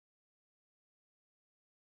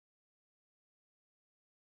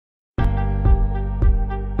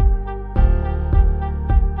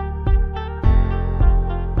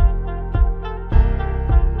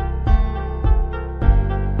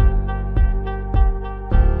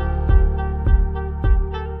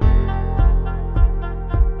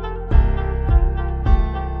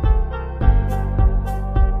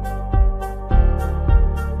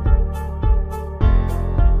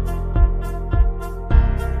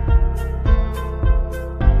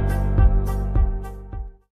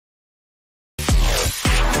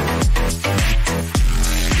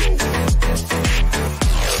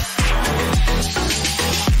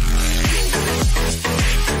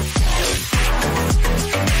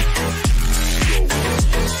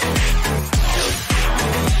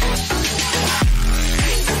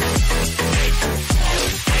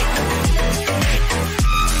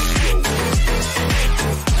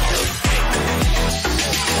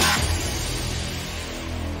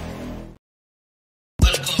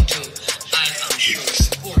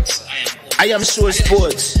I am sure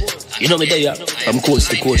sports. You know me there. I'm coast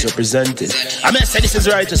to coast representing. I mean, I say this is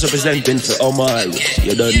righteous representing for Omar.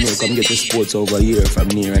 You don't know, come get the sports over here from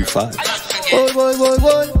near and far.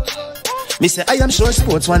 Boy. Me say I am sure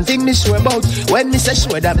sports, one thing me sure about. When me say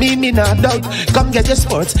sure, that me not doubt. Come get your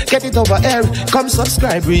sports, get it over here. Come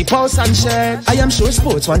subscribe, repost and share. I am sure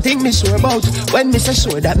sports, one thing me sure about. When me say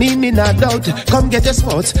sure, that me not doubt. Come get your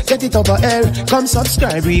sports, get it over here. Come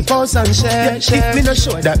subscribe, repost and share. If me not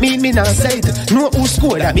sure, that me not say it. Know who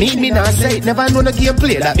score, that me not say it. Never know the game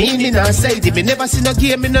play, that me not say it. If me never see no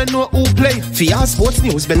game, me no know who play. For your sports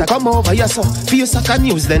news, better come over here so. For your soccer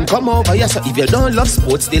news, then come over here so. If you don't love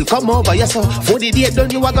sports, still come over here so. For the day done,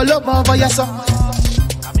 you are gonna love over here so.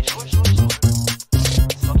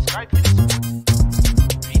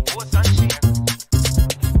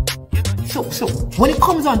 So when it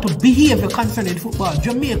comes on to behavior concerning football,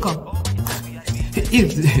 Jamaica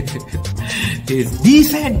is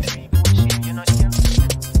decent.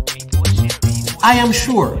 I am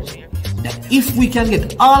sure that if we can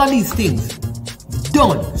get all of these things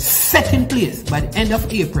done, set in place by the end of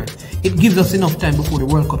April, it gives us enough time before the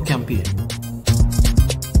World Cup campaign.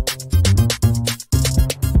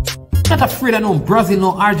 Not afraid of no Brazil,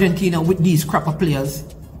 no Argentina with these crapper players.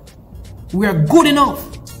 We are good enough.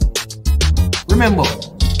 Remember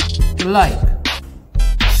to like,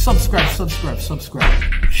 subscribe,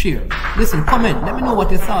 share. Listen, comment, let me know what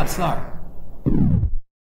your thoughts are.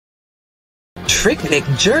 Trick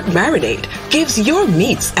Jerk Marinade gives your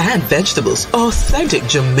meats and vegetables authentic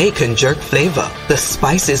Jamaican jerk flavor. The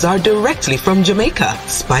spices are directly from Jamaica.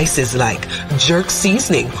 Spices like jerk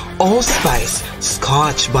seasoning, allspice,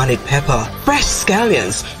 Scotch bonnet pepper, fresh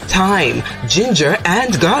scallions, thyme, ginger,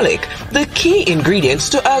 and garlic. The key ingredients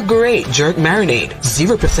to a great jerk marinade.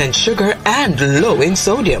 0% sugar and low in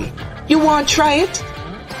sodium. You want to try it?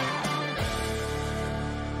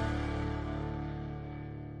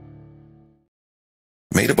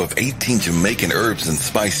 Made up of 18 Jamaican herbs and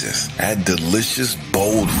spices. Add delicious,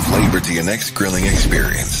 bold flavor to your next grilling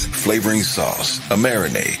experience. Flavoring sauce, a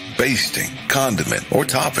marinade, basting, condiment, or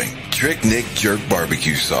topping. Trick Nick Jerk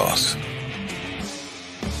Barbecue Sauce.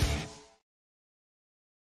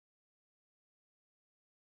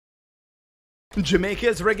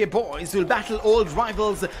 Jamaica's Reggae Boyz will battle old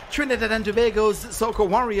rivals Trinidad and Tobago's Soca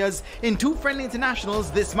Warriors in 2 friendly internationals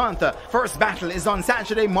this month. First battle is on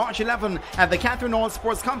Saturday, March 11 at the Catherine Hall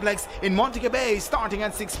Sports Complex in Montego Bay starting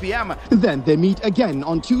at 6 p.m. Then they meet again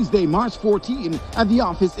on Tuesday, March 14 at the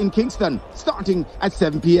office in Kingston starting at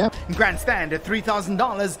 7 p.m. Grandstand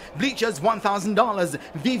 $3,000, bleachers $1,000,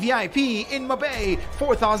 VVIP in Mabay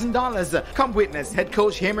 $4,000. Come witness head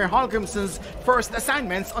coach Hamer Holgrimson's first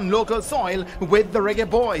assignments on local soil with the Reggae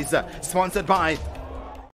Boyz, sponsored by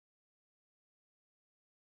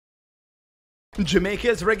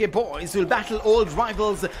Jamaica's Reggae Boyz will battle old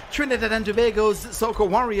rivals Trinidad and Tobago's Soca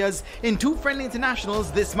Warriors in 2 friendly internationals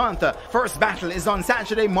this month. First battle is on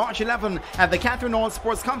Saturday, March 11 at the Catherine Hall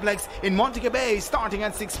Sports Complex in Montego Bay starting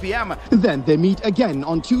at 6 p.m. Then they meet again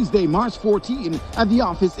on Tuesday, March 14 at the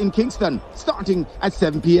office in Kingston starting at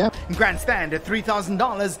 7 p.m. Grandstand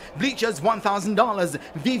 $3,000, bleachers $1,000,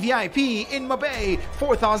 VVIP in Mabay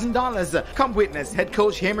 $4,000. Come witness head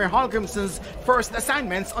coach Hamer Holgrimson's first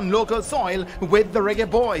assignments on local soil with the Reggae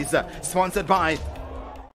Boyz, sponsored by.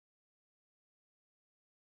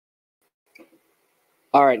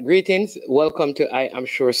 All right, greetings. Welcome to I Am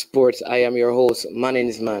Sure Sports. I am your host,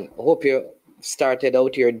 Man. Hope you started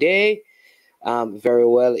out your day very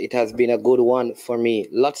well. It has been a good one for me.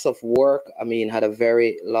 Lots of work. I mean, had a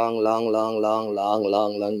very long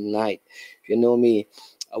night. If you know me,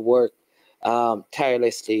 I work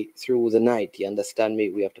tirelessly through the night. You understand me?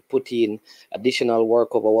 We have to put in additional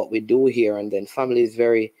work over what we do here, and then family is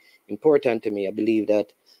very important to me. I believe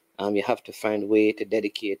that you have to find a way to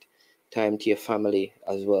dedicate time to your family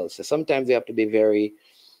as well. So sometimes we have to be very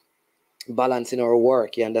balanced in our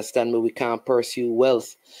work. You understand me? We can't pursue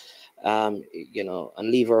wealth, and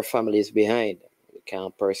leave our families behind. We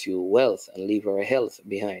can't pursue wealth and leave our health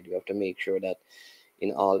behind. We have to make sure that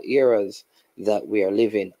in all eras that we are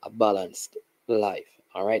living a balanced life.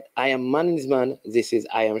 All right. I am Man. This is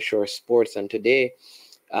I Am Sure Sports. And today,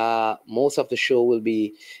 most of the show will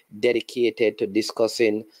be dedicated to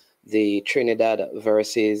discussing the Trinidad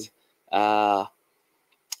versus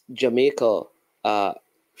Jamaica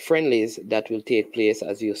friendlies that will take place,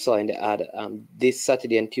 as you saw in the ad, this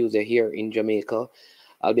Saturday and Tuesday here in Jamaica.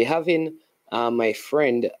 I'll be having my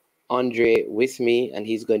friend Andre with me, and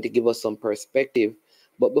he's going to give us some perspective.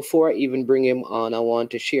 But before I even bring him on, I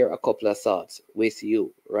want to share a couple of thoughts with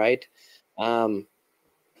you, right?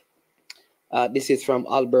 This is from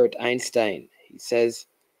Albert Einstein. He says,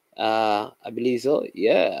 I believe so.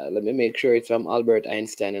 Yeah, let me make sure it's from Albert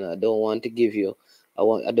Einstein, and I don't want to give you, I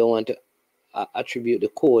don't want to attribute the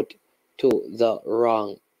quote to the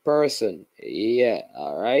wrong person. Yeah,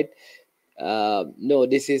 all right. No,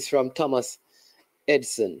 this is from Thomas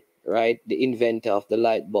Edison, right? The inventor of the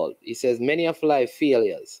light bulb. He says many of life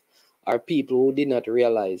failures are people who did not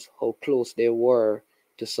realize how close they were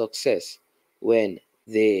to success when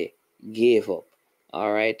they gave up.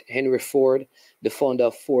 All right. Henry Ford, the founder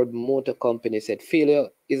of Ford Motor Company, said failure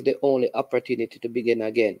is the only opportunity to begin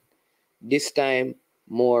again, this time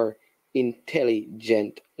more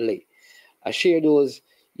intelligently. I share those,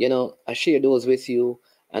 I share those with you,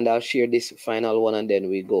 and I'll share this final one, and then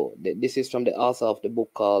we go. This is from the author of the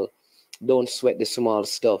book called Don't Sweat the Small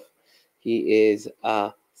Stuff. He is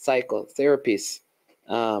a psychotherapist.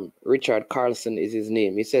 Richard Carlson is his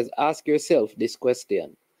name. He says, ask yourself this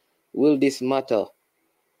question: will this matter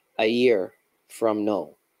a year from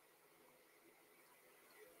now?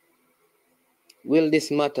 Will this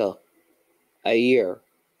matter a year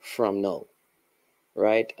from now?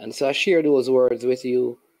 Right? And so I share those words with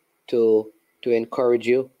you to encourage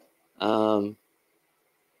you.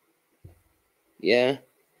 Yeah,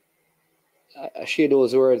 I share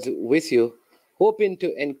those words with you, hoping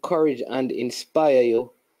to encourage and inspire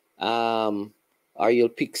you, or you'll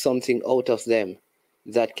pick something out of them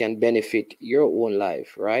that can benefit your own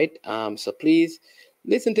life, right? So please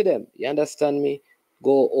listen to them. You understand me?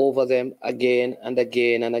 Go over them again and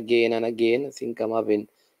again and again and again. I think I'm having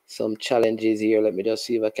some challenges here. Let me just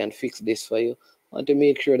see if I can fix this for you. I want to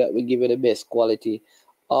make sure that we give you the best quality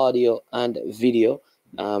audio and video.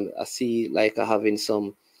 I see like I'm having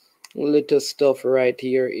some little stuff right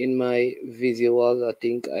here in my visuals. I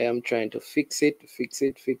think I am trying to fix it.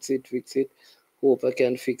 Hope I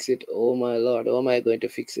can fix it. Oh my Lord, how am I going to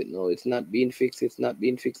fix it? No, it's not being fixed. It's not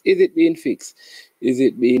being fixed. Is it being fixed? Is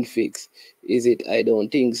it being fixed? Is it? I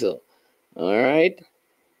don't think so. All right.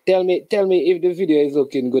 Tell me if the video is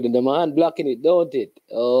looking good. And the man blocking it, don't it?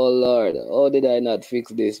 Oh Lord, how did I not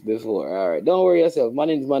fix this before? All right, don't worry yourself.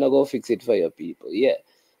 Man, gonna go fix it for your people. Yeah.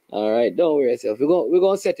 All right, don't worry yourself. We're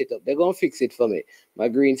gonna set it up. They're gonna fix it for me. My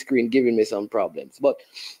green screen giving me some problems, but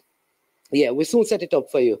yeah, we soon set it up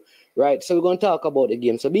for you. Right, so we're gonna talk about the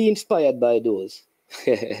game. So be inspired by those.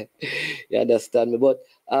 You understand me? But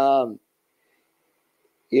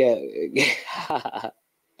yeah.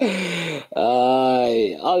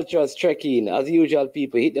 Ultras trekking, as usual,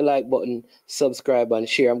 people hit the like button, subscribe, and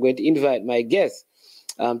share. I'm going to invite my guest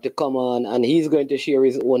to come on, and he's going to share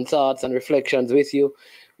his own thoughts and reflections with you.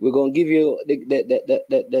 We're going to give you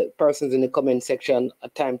the persons in the comment section a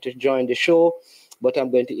time to join the show, but I'm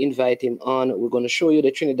going to invite him on. We're going to show you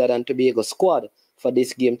the Trinidad and Tobago squad for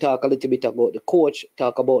this game, talk a little bit about the coach,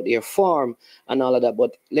 talk about their form and all of that.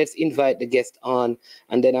 But let's invite the guest on,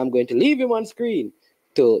 and then I'm going to leave him on screen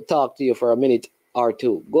to talk to you for a minute or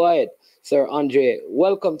two. Go ahead, Sir Andre.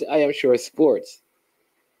 Welcome to I Am Sure Sports.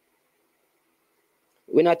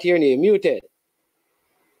 We're not hearing you. Muted.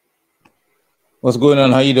 What's going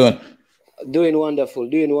on? How you doing? Doing wonderful.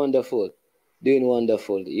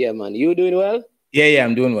 Yeah, man. You doing well? Yeah,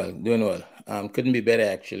 I'm doing well. Couldn't be better,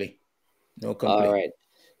 actually. No complaint. All right.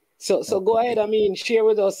 So go ahead. I mean, share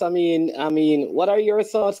with us. I mean, what are your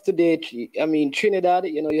thoughts today? I mean, Trinidad.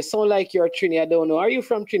 You know, you sound like you're Trinidad. I don't know. Are you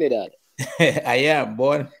from Trinidad? I am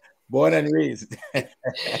born and raised.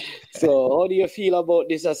 So, how do you feel about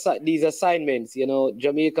these assignments? You know,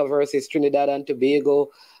 Jamaica versus Trinidad and Tobago.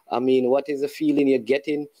 I mean, what is the feeling you're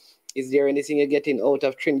getting? Is there anything you're getting out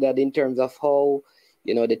of Trinidad in terms of how,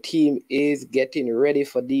 you know, the team is getting ready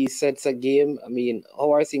for these sets of game? I mean,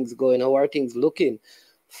 how are things going? How are things looking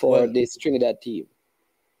for this Trinidad team?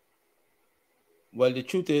 Well, the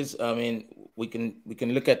truth is, I mean, we can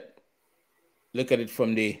look at it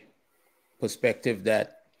from the perspective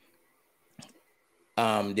that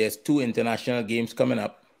there's 2 international games coming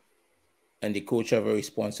up, and the coach have a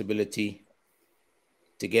responsibility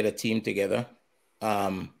to get a team together.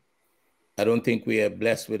 I don't think we are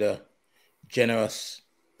blessed with a generous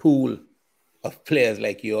pool of players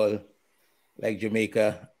like you all, like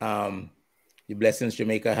Jamaica, the blessings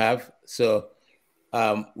Jamaica have. So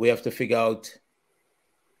we have to figure out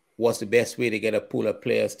what's the best way to get a pool of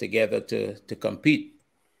players together to compete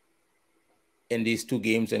in these 2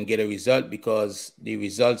 games and get a result, because the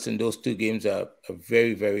results in those 2 games are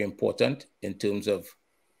very, very important in terms of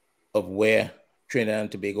where Trinidad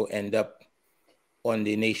and Tobago end up in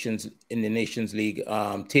the Nations League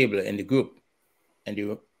table in the group, and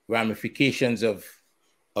the ramifications of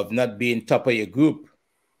not being top of your group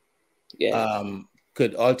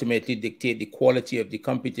could ultimately dictate the quality of the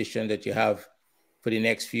competition that you have for the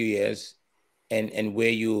next few years and where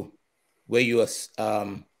you are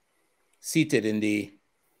seated in the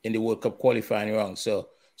World Cup qualifying round. So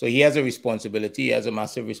he has a responsibility. He has a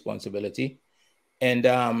massive responsibility, and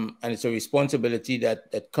it's a responsibility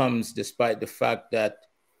that comes despite the fact that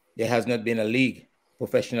there has not been a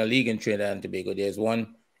professional league in Trinidad and Tobago. There's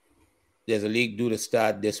a league due to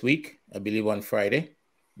start this week, I believe on Friday,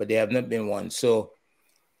 but there have not been one. So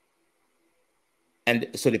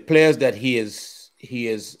the players that he is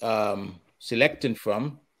selecting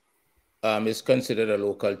from is considered a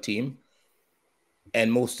local team,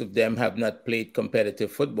 and most of them have not played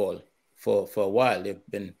competitive football for a while.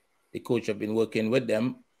 The coach have been working with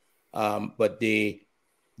them, but they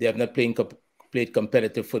have not played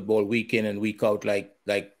competitive football week in and week out like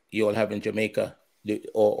you all have in Jamaica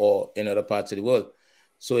or in other parts of the world.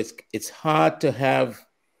 So it's hard to have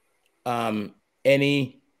an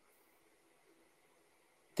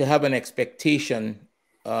expectation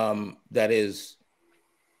that is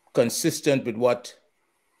consistent with what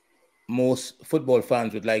most football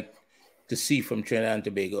fans would like to see from Trinidad and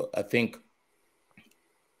Tobago. I think,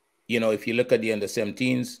 if you look at the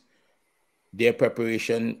under-17s, their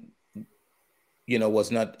preparation,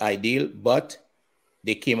 was not ideal, but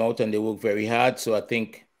they came out and they worked very hard. So I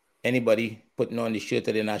think anybody putting on the shirt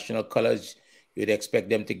of the national colors, you'd expect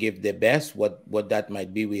them to give their best. What that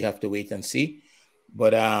might be, we have to wait and see.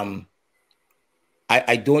 But I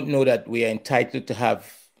don't know that we are entitled to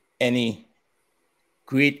have any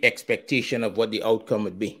great expectation of what the outcome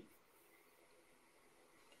would be.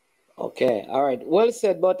 Okay, all right. Well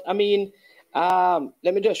said. But I mean,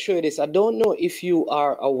 let me just show you this. I don't know if you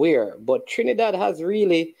are aware, but Trinidad has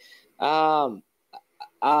really,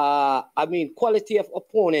 quality of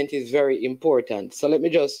opponent is very important. So let me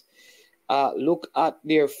just look at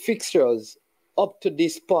their fixtures up to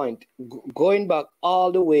this point, going back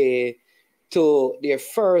all the way to their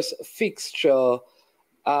first fixture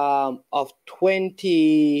of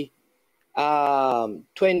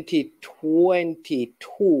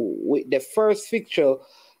 2022. The first fixture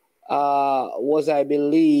was, I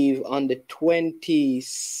believe, on the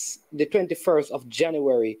 21st of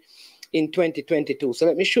January in 2022. So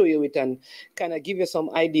let me show you it and kind of give you some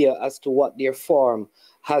idea as to what their form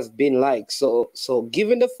has been like. So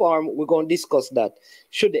given the form, we're going to discuss that.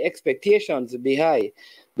 Should the expectations be high?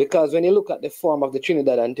 Because when you look at the form of the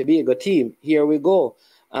Trinidad and Tobago team, here we go.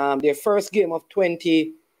 Their first game of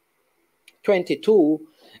 2022,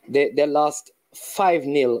 they lost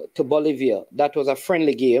 5-0 to Bolivia. That was a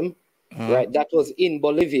friendly game, right? That was in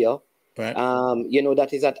Bolivia. Right. That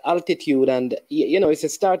is at altitude, and it's a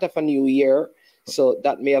start of a new year, so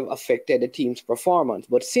that may have affected the team's performance.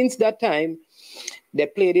 But since that time, they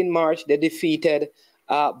played in March. They defeated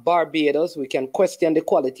Barbados. We can question the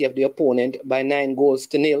quality of the opponent by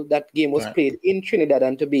 9-0. That game was played in Trinidad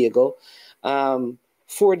and Tobago.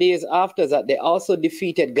 4 days after that, they also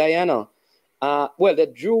defeated Guyana. They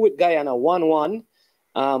drew with Guyana 1-1.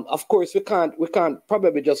 Of course, we can't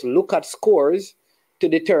probably just look at scores to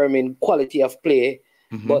determine quality of play,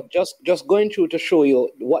 but just going through to show you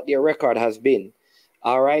what their record has been.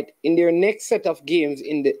 All right. In their next set of games,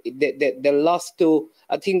 they lost to,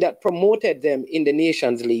 I think that promoted them in the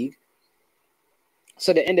Nations League.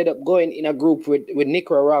 So they ended up going in a group with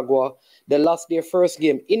Nicaragua. They lost their first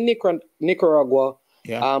game in Nicaragua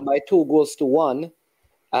by 2-1.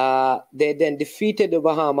 They then defeated the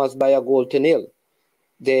Bahamas by 1-0.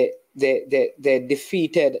 They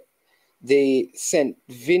defeated the St.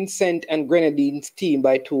 Vincent and Grenadines team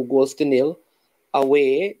by 2-0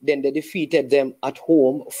 away. Then they defeated them at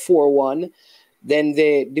home 4-1. Then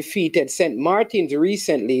they defeated St. Martin's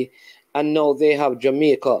recently, and now they have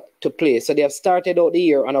Jamaica to play. So they have started out the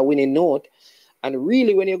year on a winning note. And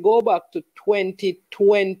really, when you go back to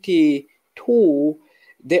 2022,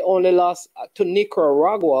 they only lost to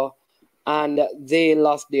Nicaragua, and they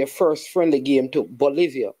lost their first friendly game to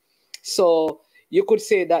Bolivia. So you could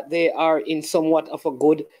say that they are in somewhat of a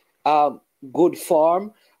good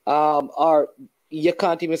form, or you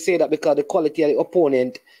can't even say that because the quality of the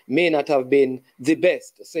opponent may not have been the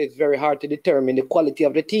best. So it's very hard to determine the quality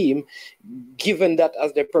of the team, given that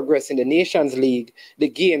as they progress in the Nations League, the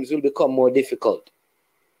games will become more difficult.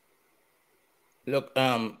 Look,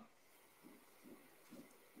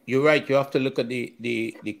 you're right. You have to look at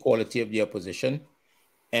the quality of the opposition.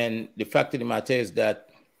 And the fact of the matter is that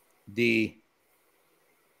the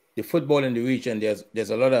football in the region, there's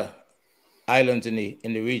a lot of islands in the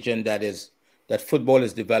region that football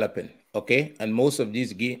is developing, okay? And most of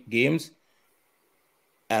these games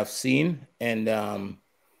I've seen, and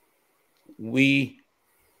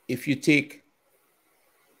if you take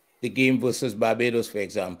the game versus Barbados, for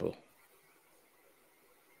example,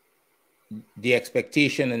 the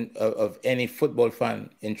expectation of any football fan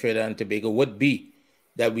in Trinidad and Tobago would be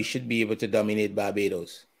that we should be able to dominate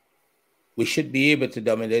Barbados. We should be able to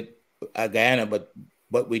dominate Guyana,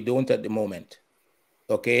 but we don't at the moment.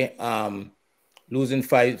 Okay, losing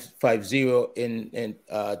 5-0 in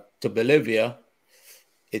to Bolivia,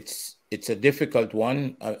 it's a difficult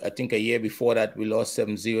one. I think a year before that we lost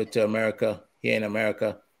 7-0 to America here in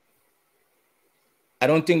America. I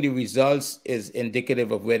don't think the results is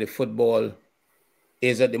indicative of where the football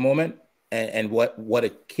is at the moment and what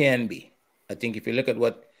it can be. I think if you look at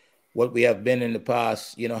what we have been in the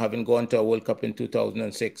past, you know, having gone to a World Cup in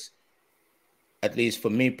 2006, at least for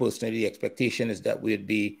me personally, the expectation is that we'd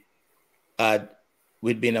be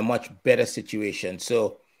in a much better situation.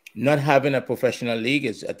 So not having a professional league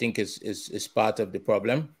is part of the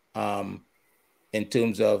problem in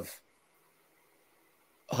terms of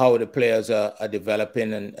how the players are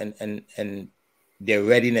developing and their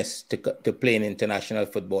readiness to play in international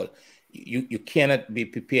football. You cannot be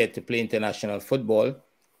prepared to play international football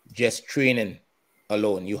just training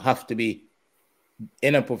alone. You have to be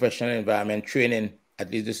in a professional environment, training,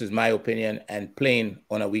 at least this is my opinion, and playing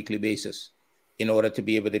on a weekly basis in order to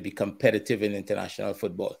be able to be competitive in international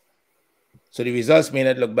football. So the results may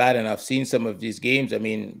not look bad, and I've seen some of these games. I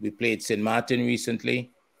mean, we played St. Martin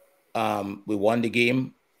recently. We won the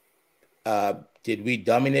game. Did we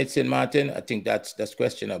dominate St. Martin? I think that's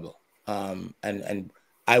questionable. And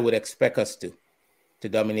I would expect us to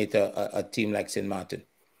dominate a team like St. Martin.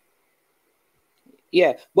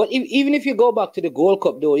 Yeah, but even if you go back to the Gold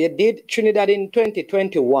Cup, though, you did Trinidad in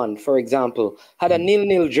 2021, for example, had a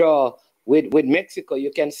 0-0 draw with Mexico. You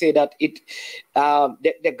can say that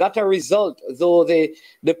they got a result, though the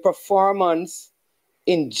performance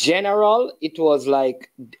in general, it was like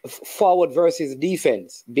forward versus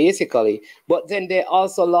defense, basically. But then they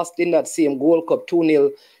also lost in that same Gold Cup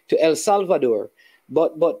 2-0 to El Salvador.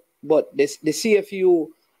 But the CFU,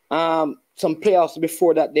 some playoffs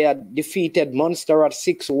before that, they had defeated Munster at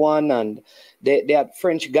 6-1, and they had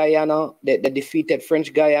French Guyana. They defeated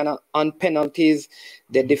French Guyana on penalties.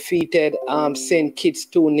 They defeated St. Kitts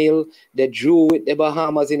 2-0. They drew with the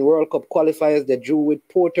Bahamas in World Cup qualifiers. They drew with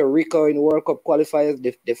Puerto Rico in World Cup qualifiers.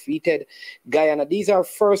 They defeated Guyana. These are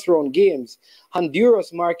first-round games.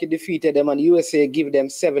 Honduras market defeated them, and USA give them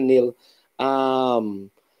 7-0. And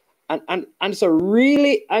so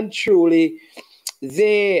really and truly,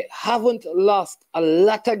 they haven't lost a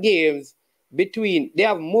lot of games between. They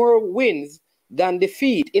have more wins than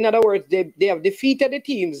defeat. In other words, they have defeated the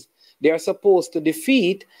teams they are supposed to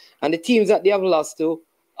defeat, and the teams that they have lost to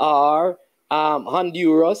are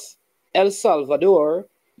Honduras, El Salvador,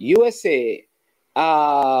 USA,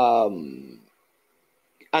 and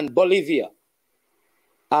Bolivia.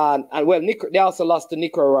 And well, they also lost to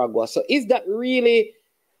Nicaragua. So is that really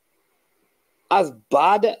as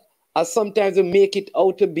bad as sometimes we make it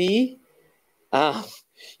out to be?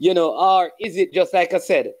 You know, or is it just like I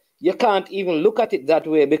said, you can't even look at it that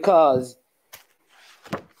way because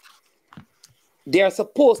they are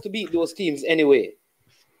supposed to beat those teams anyway.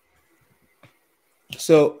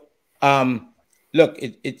 So, look,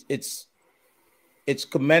 it's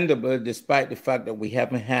commendable despite the fact that we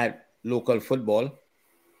haven't had local football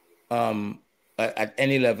at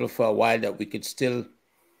any level for a while that we could still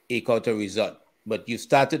eke out a result. But you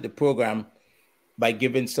started the program by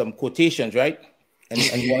giving some quotations, right?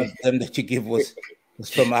 And one of them that you give was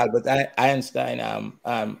from Albert Einstein. And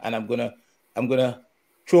I'm gonna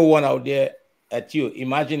throw one out there at you.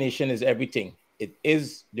 Imagination is everything. It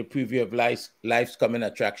is the preview of life's coming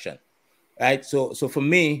attraction, right? So for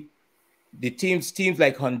me, the teams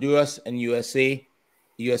like Honduras and USA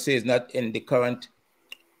is not in the current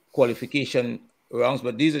qualification rounds,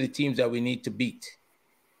 but these are the teams that we need to beat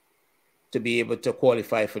to be able to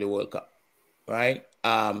qualify for the World Cup, right?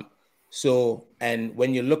 So, and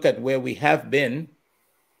when you look at where we have been,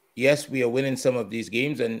 yes, we are winning some of these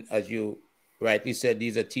games, and as you rightly said,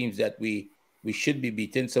 these are teams that we should be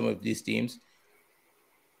beating, some of these teams.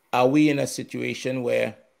 Are we in a situation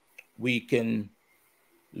where we can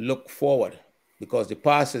look forward? Because the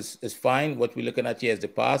past is fine. What we're looking at here is the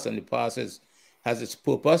past, and the past has its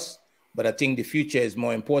purpose. But I think the future is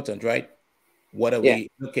more important, right? What are we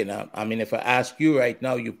looking at? I mean, if I ask you right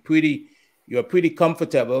now, you're pretty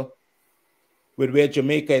comfortable with where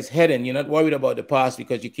Jamaica is heading. You're not worried about the past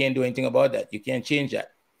because you can't do anything about that. You can't change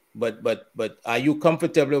that. But are you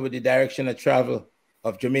comfortable with the direction of travel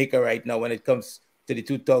of Jamaica right now when it comes to the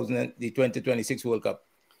 2026 World Cup?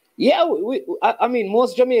 Yeah, I mean,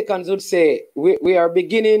 most Jamaicans would say we are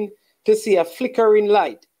beginning to see a flickering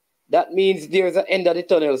light. that means there's an end of the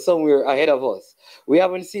tunnel somewhere ahead of us. We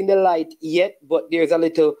haven't seen the light yet, but there's a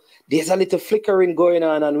little flickering going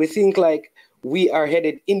on, and we think like we are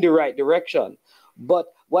headed in the right direction.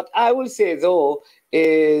 But what I will say though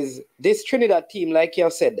is this Trinidad team, like you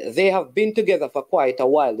have said, they have been together for quite a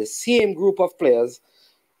while. The same group of players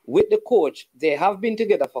with the coach, they have been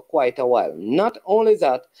together for quite a while. Not only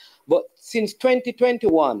that, but since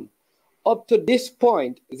 2021, up to this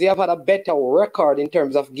point, they have had a better record in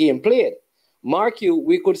terms of game played. Mark you,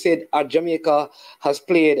 we could say Jamaica has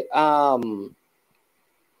played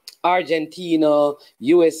Argentina,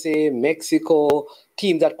 USA, Mexico,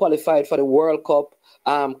 teams that qualified for the World Cup,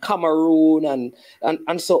 Cameroon,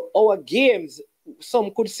 and so our games,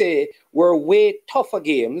 some could say, were way tougher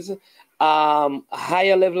games,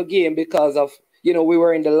 higher level game because of, we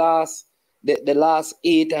were in the last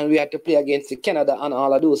 8 and we had to play against the Canada and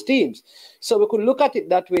all of those teams. So we could look at it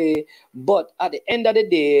that way, but at the end of the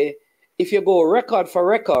day, if you go record for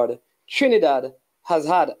record, Trinidad has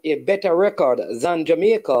had a better record than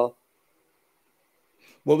Jamaica.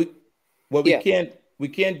 Well, we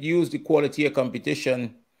can't use the quality of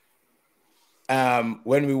competition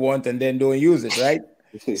when we want and then don't use it, right?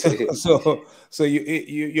 so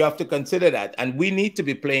you have to consider that, and we need to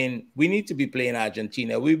be playing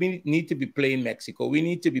Argentina. We need to be playing Mexico. We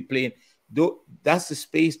need to be playing. That's the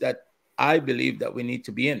space that I believe that we need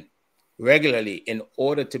to be in regularly in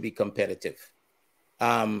order to be competitive.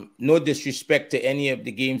 No disrespect to any of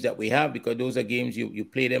the games that we have, because those are games you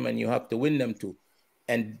play them and you have to win them too.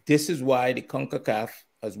 And this is why the CONCACAF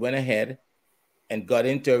has went ahead and got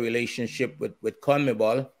into a relationship with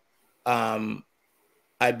CONMEBOL.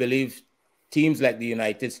 I believe teams like the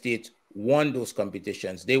United States won those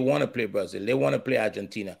competitions. They want to play Brazil. They want to play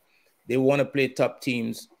Argentina. They want to play top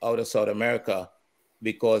teams out of South America,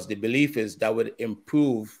 because the belief is that would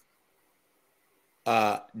improve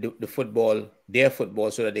the football, their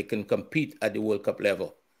football, so that they can compete at the World Cup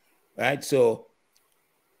level, right? So,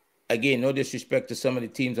 again, no disrespect to some of the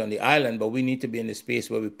teams on the island, but we need to be in the space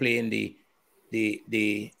where we play in the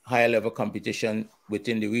higher level competition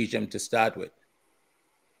within the region to start with.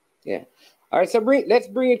 Yeah. All right, so let's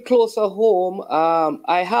bring it closer home.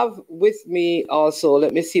 I have with me also,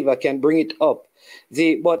 let me see if I can bring it up.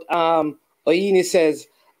 Oyini says,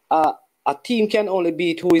 a team can only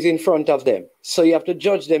beat who is in front of them. So you have to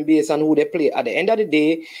judge them based on who they play. At the end of the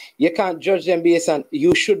day, you can't judge them based on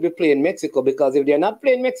you should be playing Mexico, because if they're not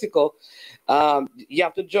playing Mexico, you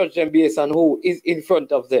have to judge them based on who is in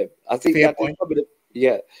front of them. I think Fair that point. is probably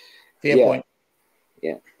Fair point.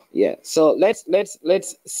 Yeah. So let's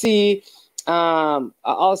see. I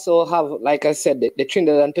also have, like I said, the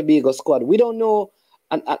Trinidad and Tobago squad. We don't know,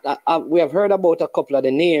 and we have heard about a couple of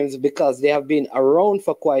the names because they have been around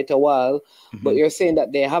for quite a while. Mm-hmm. But you're saying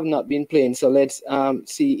that they have not been playing. So let's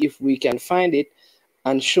see if we can find it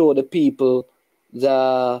and show the people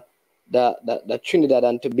the Trinidad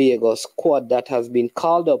and Tobago squad that has been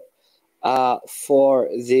called up for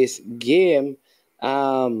this game.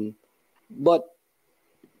 But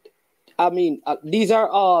I mean, these are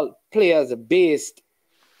all players based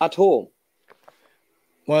at home.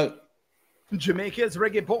 Well, Jamaica's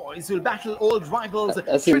Reggae Boyz will battle old rivals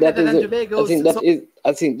I think that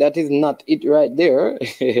is not it right there.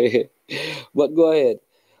 But go ahead.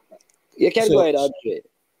 You can go ahead, Andre.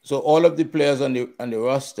 So all of the players on the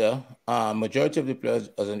roster, majority of the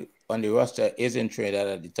players on the roster is in Trinidad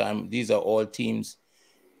at the time. These are all teams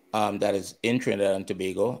that is in Trinidad and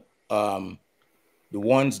Tobago. The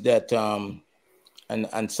ones that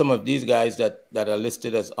and some of these guys that are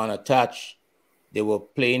listed as unattached, they were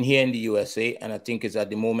playing here in the USA, and I think is at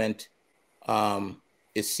the moment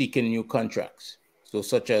is seeking new contracts. So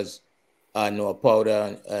such as Noah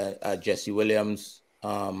Powder, Jesse Williams,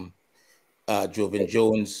 Jovan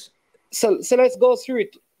Jones. So let's go through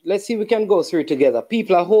it. Let's see if we can go through it together.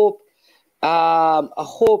 People, I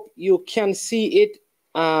hope you can see it.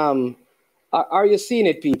 Are you seeing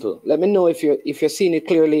it, people? Let me know if you're seeing it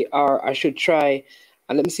clearly, or I should try,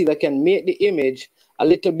 and let me see if I can make the image a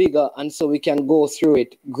little bigger, and so we can go through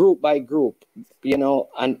it group by group,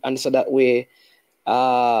 and so that way,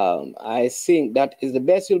 I think that is the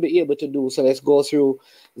best you'll be able to do. So let's go through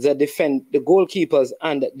the goalkeepers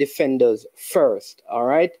and defenders first. All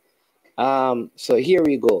right. So here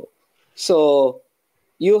we go. So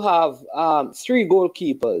you have 3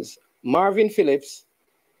 goalkeepers: Marvin Phillips,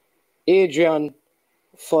 Adrian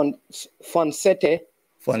Fonset.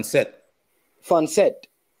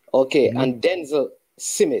 Okay, mm-hmm. And Denzel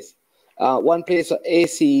Simis. One plays for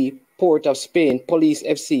AC, Port of Spain, Police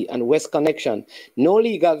FC, and West Connection. No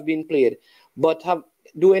league has been played, but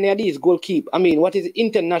do any of these what is the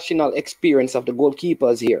international experience of the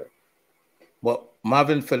goalkeepers here?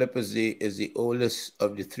 Marvin Phillip is the oldest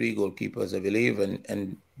of the three goalkeepers, I believe,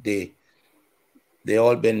 and they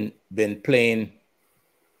all been playing.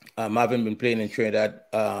 Marvin been playing in Trinidad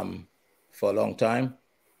for a long time.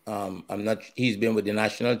 He's been with the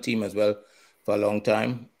national team as well for a long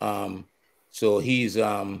time. So he's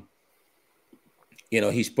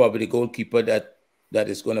he's probably the goalkeeper that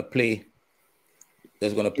is going to play.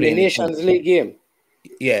 That's going to play in the Nations League game.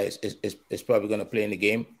 Yeah, it's probably going to play in the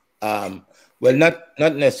game. Well, not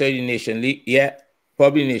necessarily Nation League. Yeah,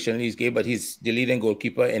 probably Nation League game, but he's the leading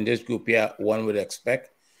goalkeeper in this group. Yeah, one would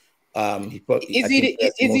expect. Is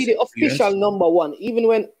he the official number one? Even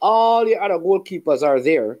when all the other goalkeepers are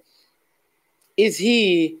there, is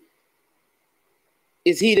he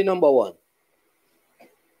the number one?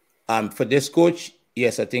 For this coach,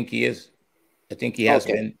 yes, I think he is. I think he has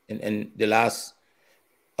been in the last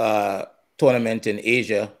tournament in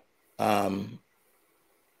Asia.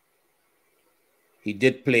 He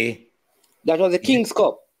did play. That was the King's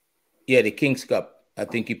Cup. Yeah, the King's Cup. I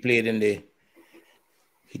think he played in the.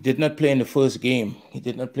 He did not play in the first game. He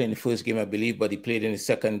did not play in the first game, I believe, but he played in the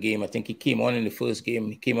second game. I think he came on in the first game.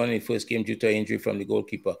 He came on in the first game due to an injury from the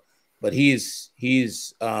goalkeeper. But he's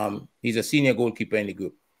a senior goalkeeper in the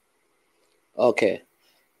group. Okay.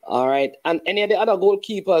 All right. And any of the other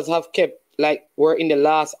goalkeepers have kept, like, were in the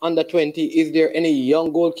last under 20. Is there any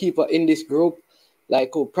young goalkeeper in this group,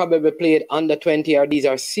 like, who probably played under 20, or these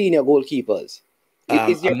are senior goalkeepers?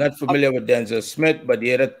 I'm not familiar with Denzel Smith, but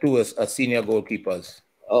the other two are senior goalkeepers.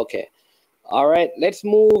 Okay. All right. Let's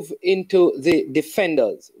move into the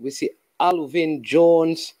defenders. We see Alvin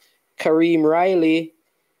Jones, Kareem Riley,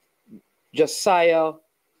 Josiah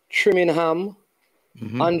Trimingham,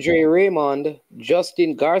 Andre Raymond,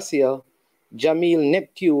 Justin Garcia, Jamil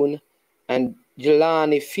Neptune, and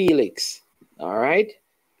Jelani Felix. All right.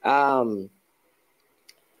 I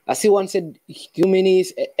see one said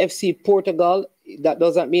Jimenez FC Portugal. That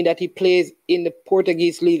doesn't mean that he plays in the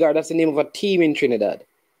Portuguese league, or that's the name of a team in Trinidad.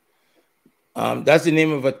 That's the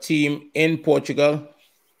name of a team in Portugal.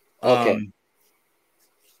 Okay.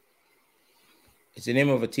 It's the name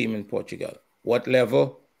of a team in Portugal. What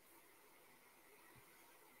level?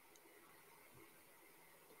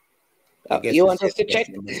 You want us to check?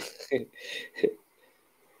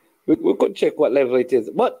 we could check what level it is.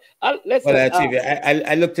 But let's. Well,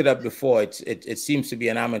 I looked it up before. It seems to be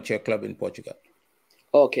an amateur club in Portugal.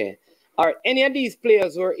 Okay. Are any of these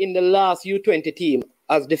players were in the last U20 team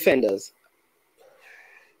as defenders?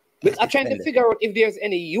 But I'm trying to figure out if there's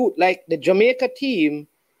any youth, like the Jamaica team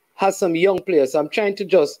has some young players. So I'm trying to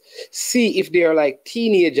just see if they're like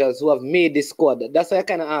teenagers who have made the squad. That's what I'm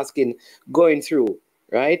kind of asking going through,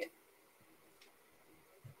 right?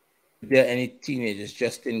 Are there any teenagers?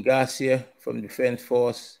 Justin Garcia from Defense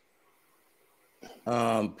Force.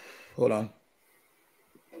 Hold on.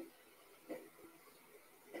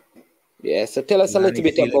 Yeah, so tell us a little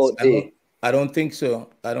bit about the. I don't think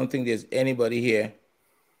so. I don't think there's anybody here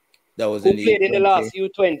that was who played in the last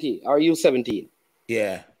U20 or U17.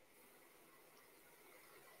 Yeah.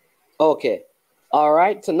 Okay. All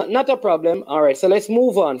right. So not a problem. All right. So let's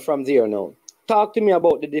move on from there now. Talk to me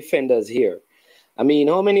about the defenders here. I mean,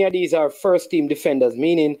 how many of these are first team defenders?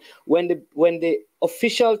 Meaning when the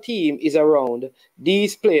official team is around,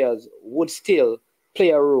 these players would still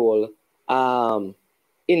play a role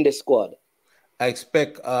in the squad. I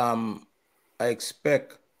expect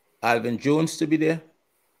Alvin Jones to be there.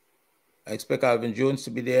 I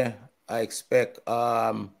expect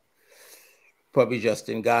probably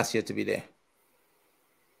Justin Garcia to be there.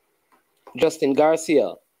 Justin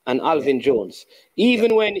Garcia and Alvin Jones.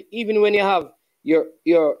 Even when you have your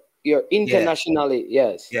internationally,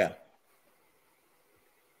 yes. Yeah.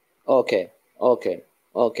 Okay.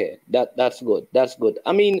 That's good.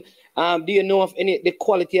 I mean, do you know of the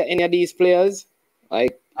quality of any of these players?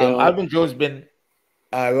 Like Alvin Jones been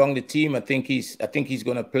around the team. I think he's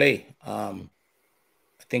gonna play.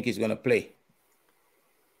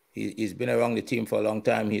 He's been around the team for a long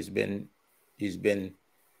time. He's been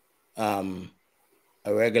a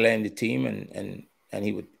regular in the team, and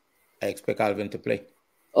I expect Alvin to play.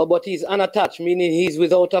 Oh, but he's unattached, meaning he's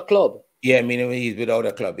without a club. Yeah, meaning he's without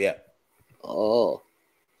a club. Yeah. Oh.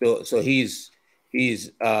 So he's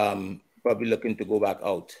probably looking to go back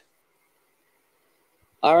out.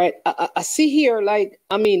 All right. I see here, like,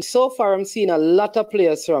 I mean, so far I'm seeing a lot of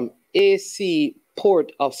players from AC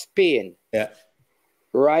Port of Spain. Yeah.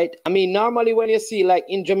 Right? I mean, normally when you see, like,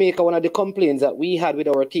 in Jamaica, one of the complaints that we had with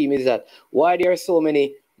our team is that why there are so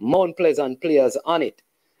many Mount Pleasant players on it.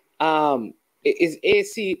 Is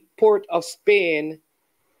AC Port of Spain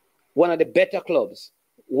one of the better clubs?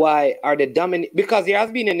 why are they dominant? Because there has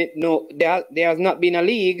been there has not been a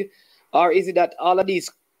league, or is it that all of these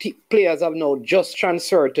players have now just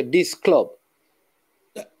transferred to this club?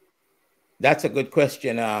 That's a good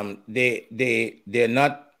question. They're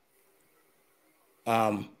not.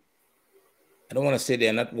 I don't want to say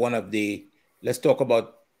they're not one of the. Let's talk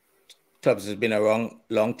about clubs that's been around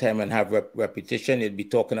long time and have reputation. You'd be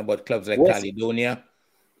talking about clubs like Caledonia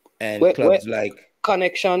and clubs like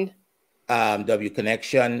Connection, W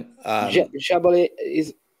Connection, Jablote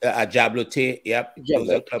is Jablote. Yep, those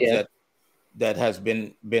are clubs that has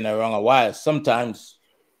been around a while. Sometimes,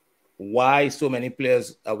 why so many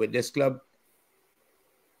players are with this club?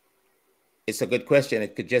 It's a good question.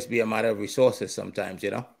 It could just be a matter of resources sometimes,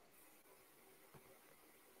 you know.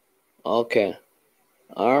 Okay.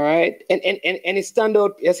 All right. And he stand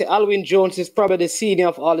out. You say Alvin Jones is probably the senior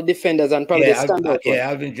of all the defenders and probably the standout.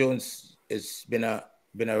 Alvin Jones has been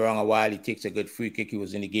around a while. He takes a good free kick. He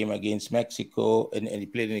was in the game against Mexico and he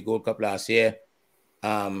played in the Gold Cup last year.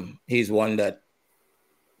 He's one that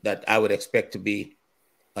I would expect to be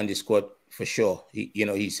on the squad for sure.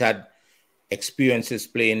 He's had experiences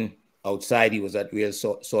playing outside. He was at Real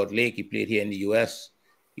Salt Lake. He played here in the US.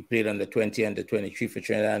 He played under 20, under 23 for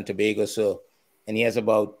Trinidad and Tobago. So, and he has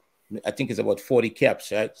about 40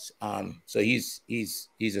 caps, right? So he's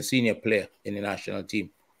a senior player in the national team.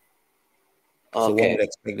 So one would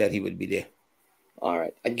expect that he would be there. All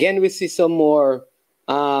right. Again, we see some more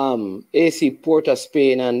AC Port of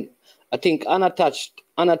Spain, and I think unattached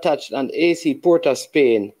and AC Port of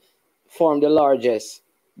Spain form the largest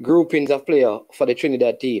groupings of players for the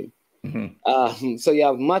Trinidad team. Mm-hmm. So you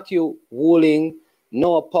have Matthew Wooling,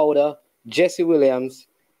 Noah Powder, Jesse Williams,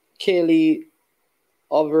 Kelly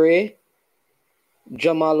Overy,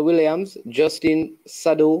 Jamal Williams, Justin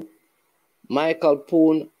Sadu, Michael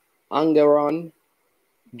Poon, Angeron,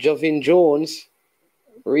 Jovin Jones,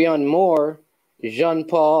 Rian Moore, Jean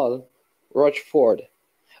Paul, Rochford.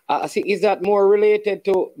 I think, is that more related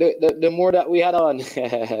to the more that we had on?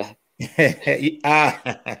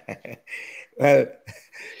 Well,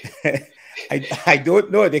 I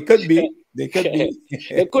don't know. They could be. They could be.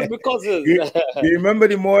 They could be cousins. You remember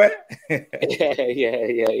the more?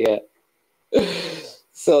 Yeah.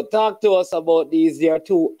 So talk to us about these. There are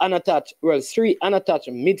three unattached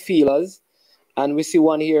midfielders, and we see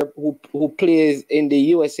one here who plays in the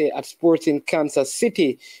USA at Sporting Kansas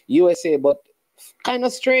City, USA, but kind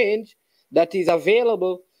of strange that he's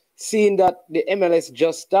available, seeing that the MLS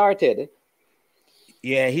just started.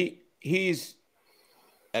 Yeah, he's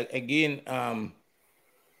again.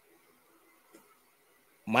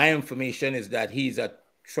 My information is that he's at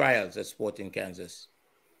trials at Sporting Kansas.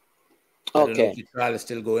 I don't know if the trial is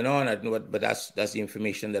still going on. I don't know but that's the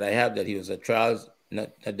information that I have, that he was at trials,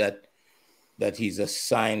 not that he's a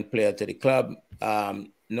signed player to the club.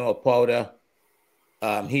 Noah Powder,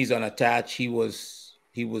 he's unattached. He was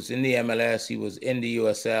in the MLS. He was in the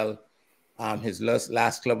USL. His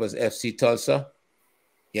last club was FC Tulsa.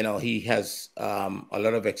 He has a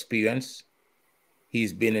lot of experience.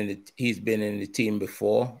 He's been in the team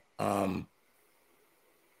before,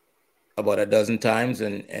 about a dozen times,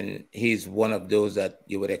 and he's one of those that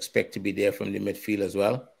you would expect to be there from the midfield as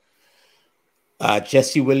well.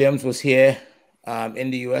 Jesse Williams was here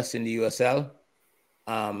in the US, in the USL.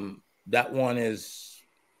 That one is,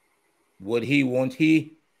 would he, won't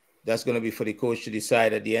he? That's going to be for the coach to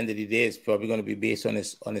decide at the end of the day. It's probably going to be based on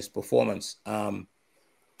his performance.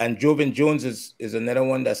 And Jovin Jones is another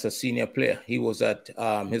one that's a senior player. He was at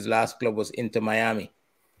his last club was Inter Miami.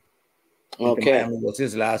 Inter Miami was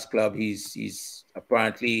his last club. He's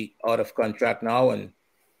apparently out of contract now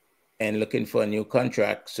and looking for a new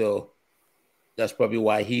contract. So that's probably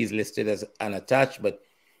why he's listed as unattached. But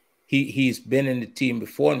he's been in the team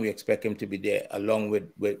before, and we expect him to be there along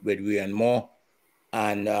with Rian Moore.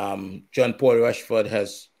 And John Paul Rushford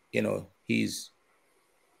has, he's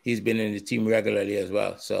been in the team regularly as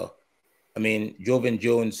well. So, I mean, Jovin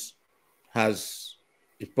Jones is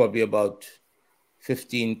probably about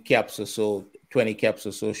 15 caps or so, 20 caps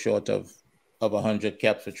or so short of 100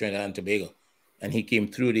 caps for Trinidad and Tobago. And he came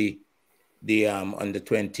through the under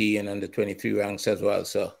 20 and under 23 ranks as well.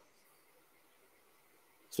 So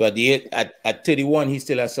at 31, he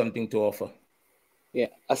still has something to offer. Yeah.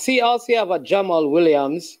 I see also have a Jamal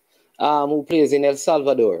Williams who plays in El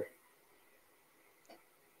Salvador.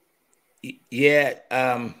 Yeah,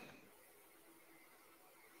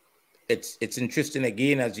 it's interesting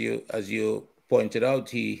again, as you pointed out.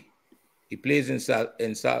 He plays in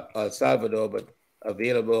El Salvador, but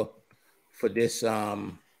available for this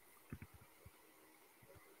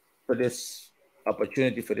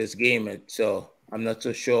opportunity for this game. And so I'm not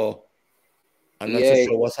so sure I'm not so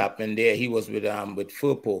sure what's happened there. He was with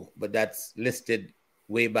Firpo, but that's listed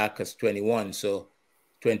way back as 21. So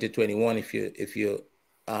 2021, if you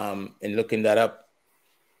in looking that up,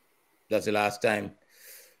 that's the last time.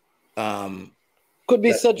 Could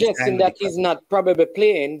be suggesting that he's not probably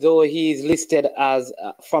playing, though he's listed as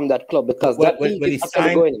from that club, because when he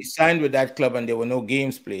signed with that club and there were no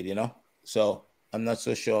games played, you know. So I'm not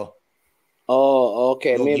so sure. Oh,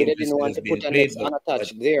 okay. No, maybe they didn't want to put an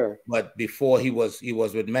unattached there. But before he was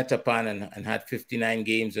with Metapan and had 59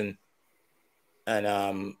 games and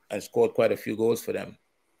scored quite a few goals for them.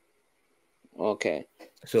 Okay.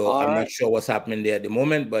 So I'm not sure what's happening there at the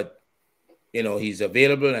moment, but you know, he's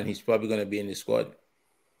available and he's probably going to be in the squad.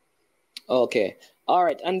 Okay. All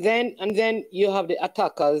right. And then you have the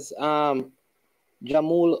attackers,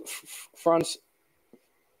 Jamul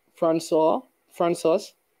Francois.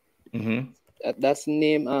 Mm-hmm. That's the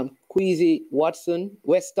name. Queasy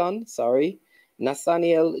Weston, sorry.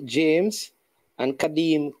 Nathaniel James and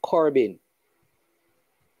Kadeem Corbin.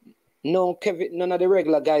 No, Kevin, none of the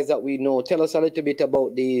regular guys that we know. Tell us a little bit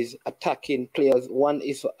about these attacking players. One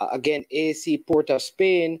is, again, AC Port of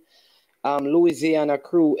Spain, Louisiana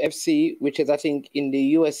Crew FC, which is, I think, in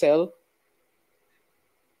the USL.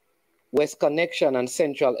 West Connection and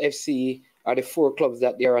Central FC are the 4 clubs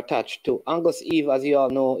that they are attached to. Angus Eve, as you all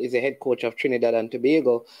know, is the head coach of Trinidad and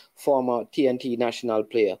Tobago, former TNT national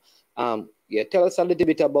player. Tell us a little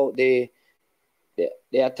bit about the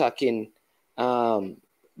attacking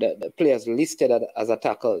the players listed as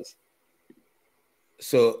attackers.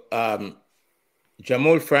 So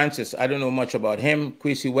Jamal Francis, I don't know much about him.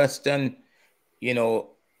 Quincy Weston, you know,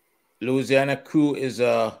 Louisiana Crew is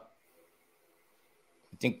I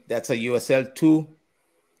think that's a USL 2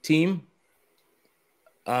 team.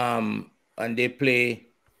 And they play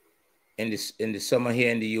in the summer here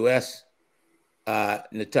in the US.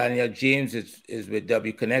 Nathaniel James is with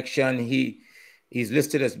W Connection. He's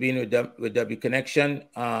listed as being with W Connection.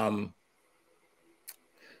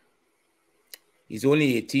 He's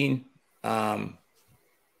only 18.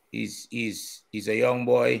 He's a young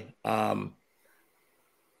boy.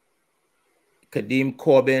 Kadeem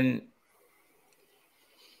Corbin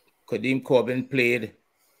played.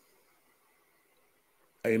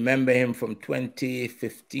 I remember him from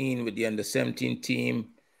 2015 with the under-17 team.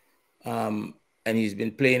 And he's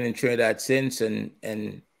been playing in Trinidad since.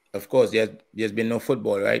 And of course, there's been no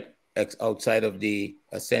football, right? Outside of the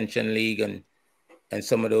Ascension League and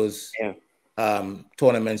some of those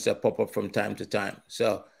tournaments that pop up from time to time.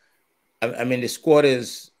 So, I mean, the squad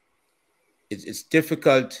it's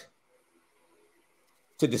difficult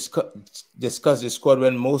to discuss the squad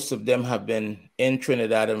when most of them have been in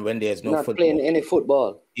Trinidad and when there's no football. Not playing any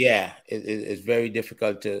football. Yeah, it's very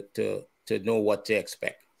difficult to know what to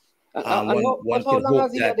expect.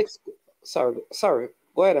 Sorry,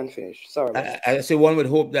 go ahead and finish. Sorry. I say one would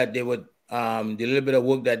hope that they would the little bit of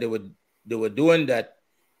work that they were doing, that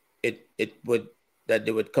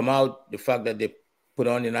they would come out, the fact that they put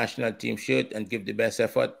on the national team shirt and give the best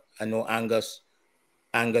effort. I know Angus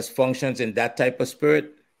functions in that type of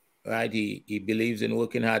spirit, right? He believes in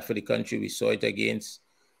working hard for the country. We saw it against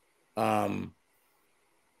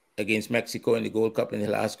Mexico in the Gold Cup, in the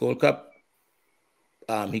last Gold Cup.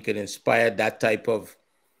 He could inspire that type of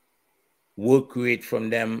work rate from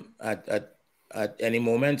them at any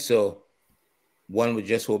moment. So one would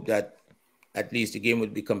just hope that at least the game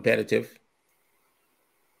would be competitive.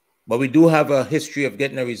 But we do have a history of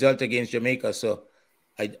getting a result against Jamaica, so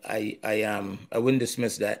I wouldn't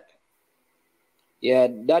dismiss that. Yeah,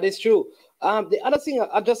 that is true. The other thing,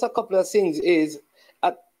 just a couple of things is,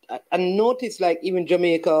 I noticed, like, even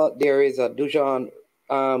Jamaica, there is a Dujan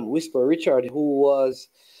Whisper Richard, who was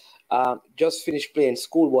just finished playing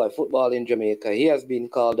schoolboy football in Jamaica. He has been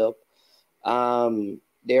called up.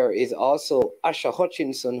 There is also Asha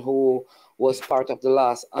Hutchinson, who was part of the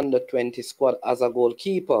last under-20 squad as a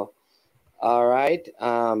goalkeeper. All right.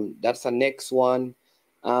 That's the next one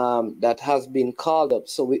that has been called up.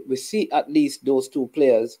 So we see at least those 2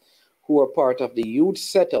 players who are part of the youth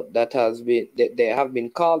setup that they have been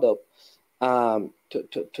called up to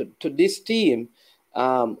this team.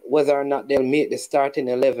 Whether or not they'll make the starting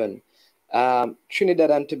 11. Trinidad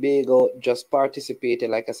and Tobago just participated,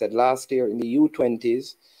 like I said, last year in the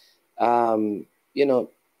U20s. You know,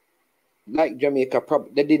 like Jamaica,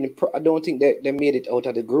 they didn't. I don't think they made it out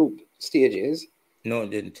of the group stages. No,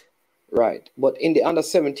 it didn't. Right, but in the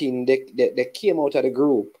under-17, they came out of the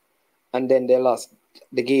group, and then they lost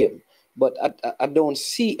the game. But I don't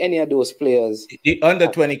see any of those players. The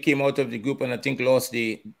under-20 came out of the group, and I think lost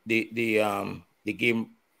the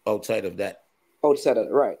game outside of that. Outside of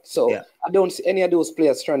right. So Yeah. I don't see any of those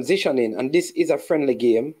players transitioning, and this is a friendly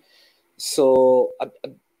game. So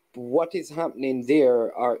what is happening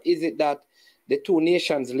there, or is it that the two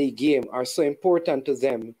Nations League game are so important to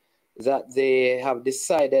them that they have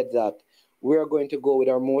decided that we're going to go with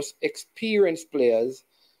our most experienced players,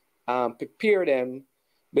 prepare them,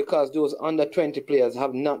 because those under 20 players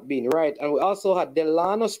have not been right. And we also had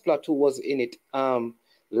Delano Splat, who was in it,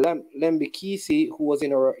 Lembikisi, who was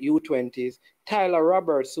in our U20s, Tyler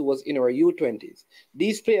Roberts, who was in our U20s.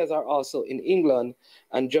 These players are also in England,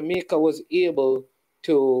 and Jamaica was able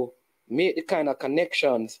to make the kind of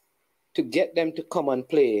connections to get them to come and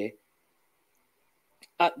play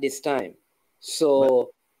at this time.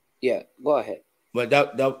 So, yeah, go ahead. But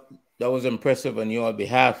that was impressive on your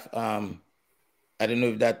behalf. I don't know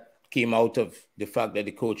if that came out of the fact that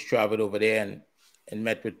the coach traveled over there and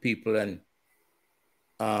met with people, and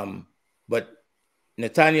but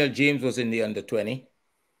Nathaniel James was in the under 20,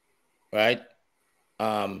 right?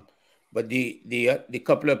 But the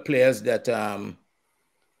couple of players that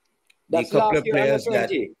That's last year under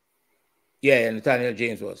 20. Yeah, Nathaniel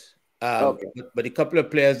James was. Okay. But a couple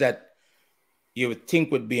of players that you would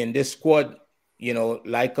think would be in this squad, you know,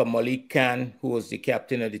 like a Malik Khan, who was the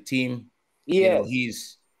captain of the team. Yes. You know,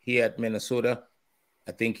 he's here at Minnesota.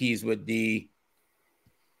 I think he's with the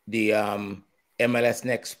MLS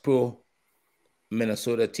Next Pro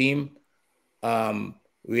Minnesota team.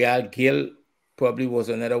 Real Gill probably was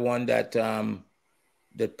another one that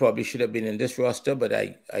that probably should have been in this roster, but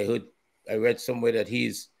I read somewhere that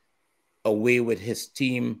he's away with his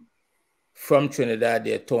team from Trinidad.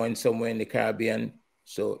 They're touring somewhere in the Caribbean,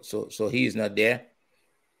 so he's not there.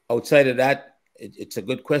 Outside of that, it's a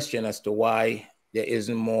good question as to why there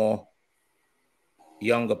isn't more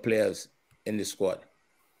younger players in the squad.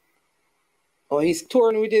 Oh, he's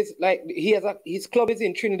touring with his, like, his club is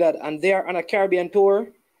in Trinidad and they're on a Caribbean tour?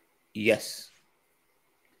 Yes.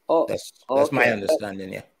 Oh, that's okay. my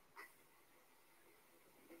understanding, yeah.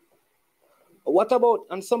 What about,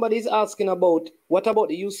 and somebody's asking about, what about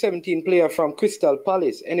the U17 player from Crystal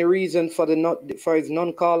Palace? Any reason for his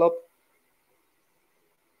non-call-up?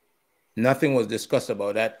 Nothing was discussed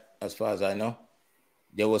about that, as far as I know.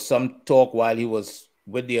 There was some talk while he was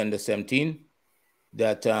with the under-17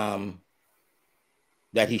 that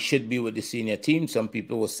that he should be with the senior team. Some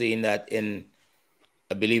people were saying that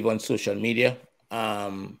I believe on social media.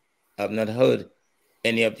 I've not heard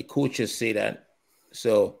any of the coaches say that.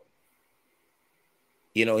 So,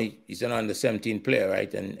 you know, he's an under-17 player,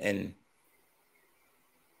 right? And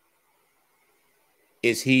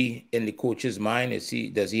is he in the coach's mind?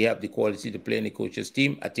 Does he have the quality to play in the coach's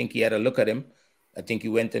team? I think he had a look at him. I think he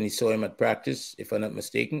went and he saw him at practice, if I'm not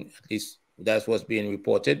mistaken. At least that's what's being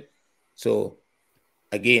reported. So,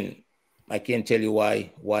 again, I can't tell you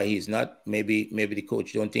why he's not. Maybe the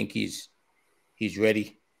coach don't think he's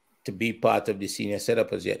ready to be part of the senior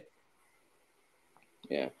setup as yet.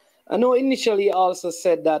 Yeah. I know initially he also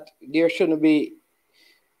said that there shouldn't be,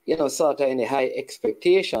 you know, sort of any high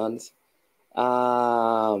expectations.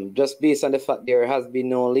 Just based on the fact there has been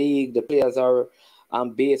no league, the players are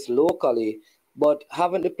based locally. But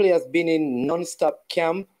haven't the players been in non-stop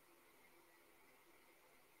camp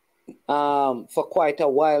for quite a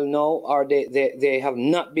while now, or they have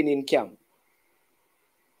not been in camp?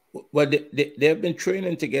 Well, they've been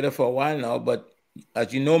training together for a while now, but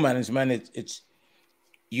as you know, management, it's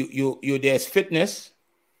you there's fitness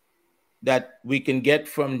that we can get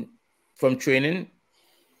from training,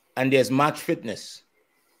 and there's match fitness.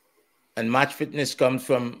 And match fitness comes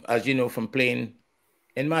from, as you know, from playing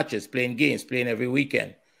in matches, playing games, playing every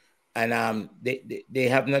weekend. And they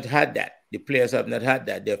have not had that. The players have not had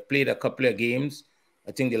that. They've played a couple of games.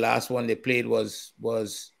 I think the last one they played was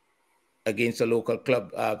against a local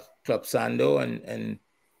club, Club Sando, and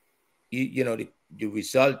you know, the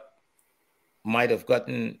result might have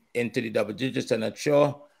gotten into the double digits. I'm not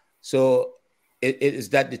sure. So is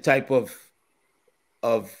that the type of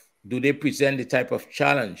do they present the type of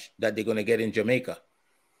challenge that they're going to get in Jamaica?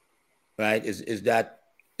 Right? Is that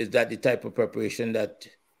the type of preparation that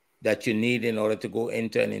you need in order to go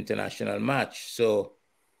into an international match? So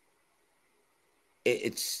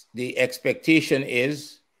it's the expectation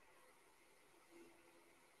is,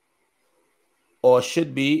 or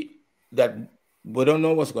should be, that we don't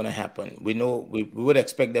know what's going to happen. We know we would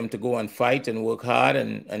expect them to go and fight and work hard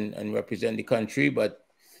and represent the country, but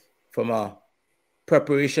from a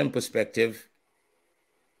preparation perspective,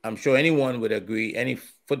 I'm sure anyone would agree, any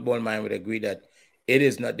football mind would agree that it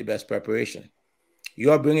is not the best preparation.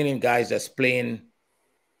 You are bringing in guys that's playing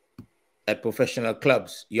at professional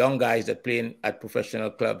clubs, young guys that playing at professional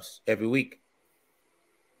clubs every week.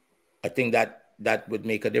 I think that that would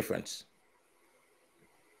make a difference.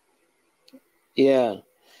 Yeah.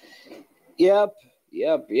 Yep.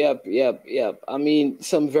 I mean,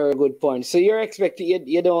 some very good points. So you're expecting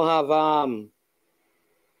you don't have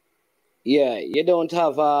you don't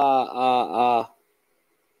have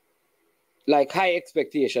like high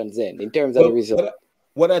expectations then in terms of the result.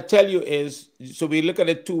 What I tell you is, so we look at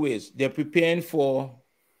it two ways. They're preparing for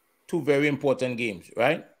two very important games,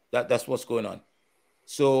 right? That's what's going on.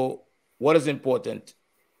 So what is important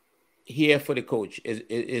here for the coach?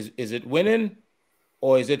 Is it winning,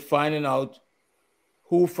 or is it finding out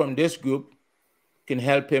who from this group can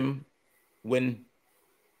help him win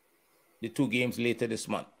the two games later this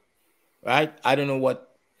month, right? I don't know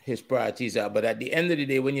what his priorities are, but at the end of the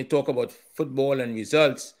day, when you talk about football and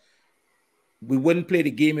results, we wouldn't play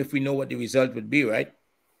the game if we know what the result would be, right?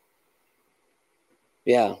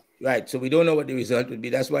 Yeah. Right. So we don't know what the result would be.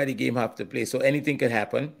 That's why the game have to play. So anything could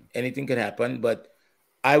happen. Anything could happen. But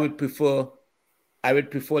I would prefer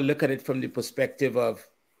look at it from the perspective of,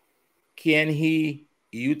 can he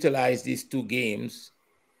utilize these two games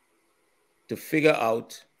to figure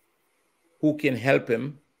out who can help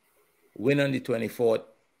him win on the 24th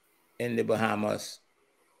in the Bahamas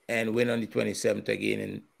and win on the 27th again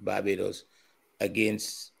in Barbados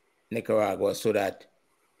against Nicaragua, so that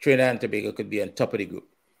Trinidad and Tobago could be on top of the group.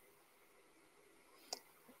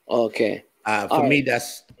 Okay. For me,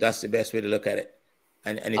 that's the best way to look at it.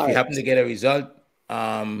 And if you happen to get a result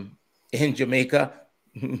in Jamaica,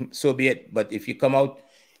 so be it. But if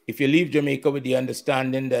you leave Jamaica with the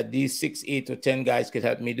understanding that these 6, 8, or 10 guys could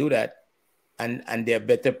help me do that, and they're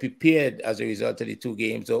better prepared as a result of the two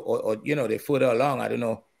games, or they're further along. I don't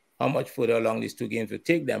know how much further along these two games would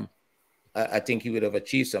take them. I think he would have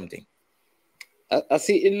achieved something. I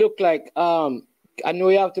see. It looked like I know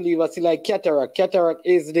you have to leave. I see like Cataract. Cataract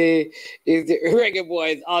is the Reggae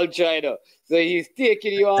Boyz ultra. So he's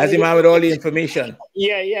taking you on. As him out with all the information.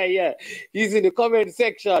 Yeah. He's in the comment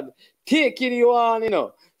section taking you on.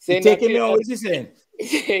 Saying taking me on. What's he saying?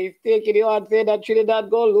 He's taking you on, saying that Trinidad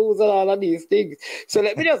go lose and all of these things. So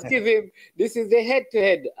let me just give him. This is the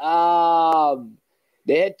head-to-head.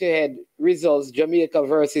 The head-to-head results, Jamaica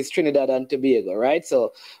versus Trinidad and Tobago, right?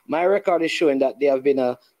 So my record is showing that there have been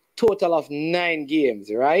a total of 9 games,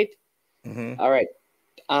 right? Mm-hmm. All right.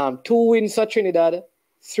 2 wins for Trinidad,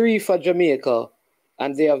 3 for Jamaica,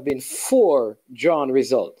 and there have been 4 drawn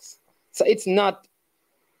results. So it's not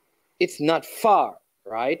far,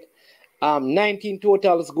 right? 19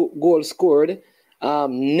 total goals scored,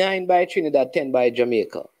 9 by Trinidad, 10 by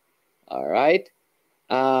Jamaica. All right.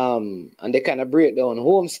 And they kind of break down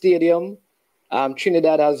home stadium.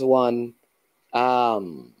 Trinidad has won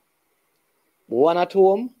 1 at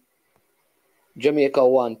home. Jamaica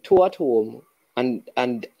won 2 at home, and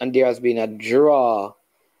there has been a draw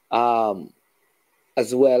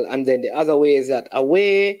as well. And then the other way is that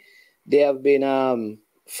away there have been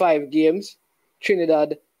 5 games.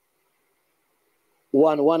 Trinidad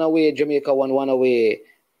won 1 away, Jamaica won 1 away,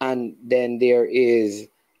 and then there is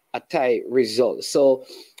a tie result. So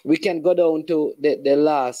we can go down to the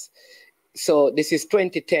last. So this is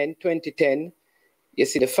 2010. You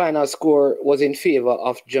see the final score was in favor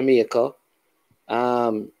of Jamaica.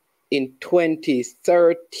 In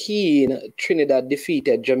 2013, Trinidad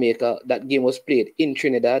defeated Jamaica. That game was played in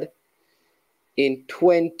Trinidad. In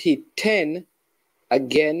 2010,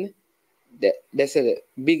 again, the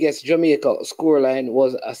biggest Jamaica scoreline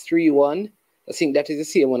was a 3-1. I think that is the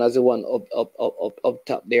same one as the one up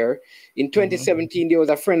top there. In 2017, there was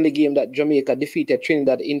a friendly game that Jamaica defeated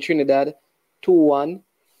Trinidad in Trinidad 2-1.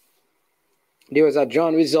 There was a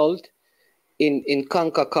drawn result in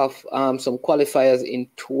CONCACAF, some qualifiers in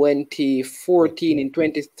 2014. In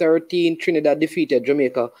 2013, Trinidad defeated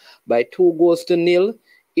Jamaica by 2-0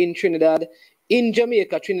 in Trinidad. In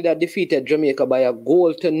Jamaica, Trinidad defeated Jamaica by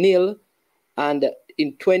 1-0. And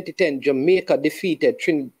in 2010, Jamaica defeated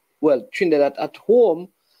Trinidad at home,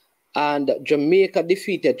 and Jamaica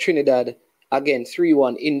defeated Trinidad again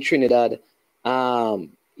 3-1 in Trinidad. So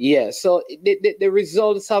the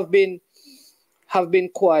results have been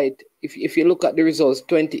quite. If you look at the results,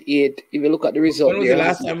 28. If you look at the results, when was the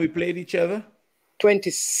last time we played each other?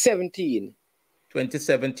 2017.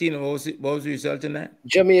 2017. What was the result in that?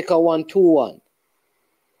 Jamaica won 2-1,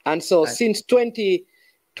 and so since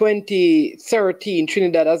 2013,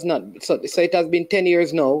 Trinidad has not. So it has been 10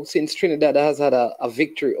 years now since Trinidad has had a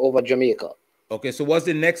victory over Jamaica. Okay, so what's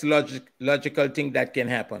the next logical thing that can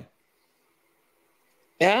happen?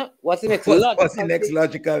 Yeah, what's the next? What's the next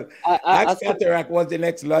logical? Ask Cataract, what's the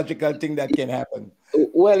next logical thing that can happen?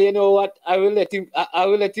 Well, you know what? I will let him. I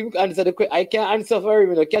will let him answer the question. I can't answer for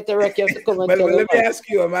him. You know, Cataract, you have to come and tell Well, him. let me ask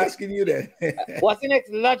you. I'm asking you then. What's the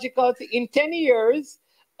next logical thing in 10 years?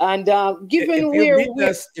 And given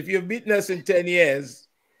if you've beaten us in 10 years.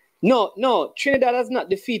 No, Trinidad has not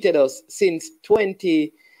defeated us since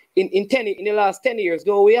 20 in the last 10 years,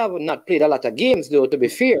 though we have not played a lot of games, though, to be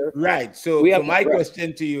fair. Right. So my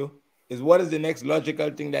question to you is, what is the next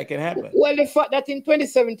logical thing that can happen? Well, the fact that in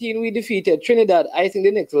 2017 we defeated Trinidad, I think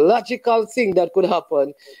the next logical thing that could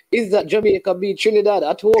happen is that Jamaica beat Trinidad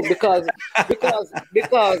at home because the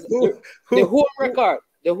home record.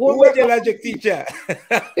 The home Who was your logic teacher?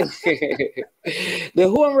 The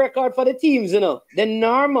home record for the teams, you know, they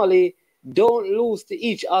normally don't lose to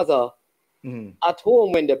each other at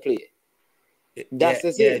home when they play. That's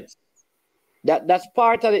the thing. That's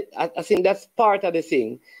part of it. I think that's part of the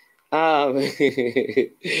thing. Yeah.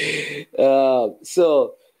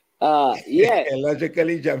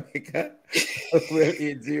 Logically, Jamaica will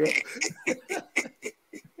 8-0.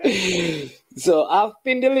 So I've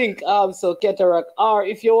pinned the link. So Cataract, or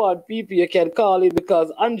if you want people, you can call it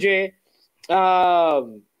because Andre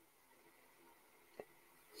will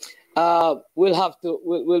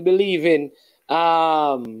be leaving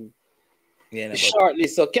shortly.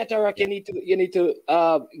 So Cataract, you need to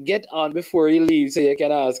get on before he leaves so you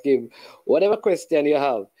can ask him whatever question you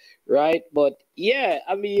have, right? But yeah,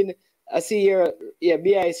 I mean, I see you're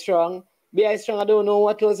BI strong. BI strong, I don't know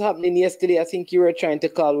what was happening yesterday. I think you were trying to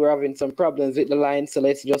call. We're having some problems with the line, so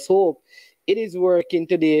let's just hope it is working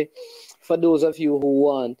today for those of you who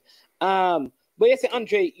want. But yes,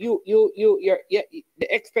 Andre, the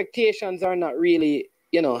expectations are not really,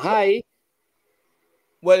 high.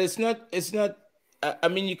 Well, it's not. I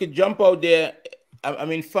mean, you could jump out there. I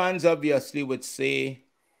mean, fans obviously would say,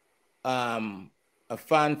 a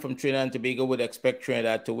fan from Trinidad and Tobago would expect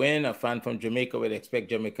Trinidad to win. A fan from Jamaica would expect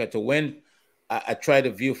Jamaica to win. I try to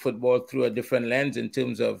view football through a different lens in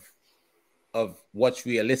terms of what's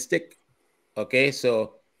realistic. Okay,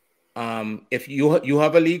 so if you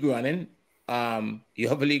have a league running,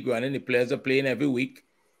 the players are playing every week.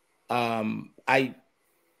 And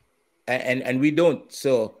we don't.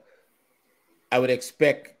 So I would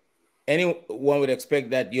expect anyone would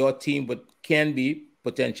expect that your team can be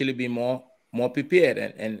potentially be more prepared,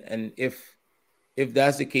 and if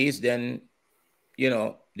that's the case, then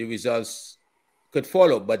the results could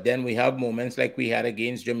follow. But then we have moments like we had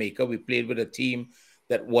against Jamaica. We played with a team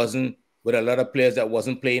that wasn't, with a lot of players that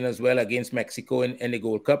wasn't playing as well against Mexico in the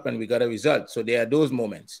Gold Cup, and we got a result. So there are those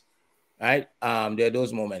moments, right? There are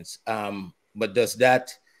those moments. But does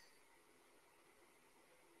that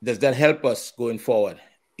help us going forward?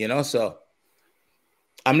 So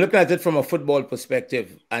I'm looking at it from a football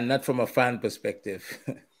perspective and not from a fan perspective.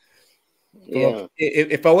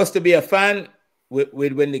 If I was to be a fan,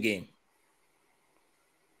 we'd win the game.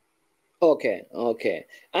 Okay.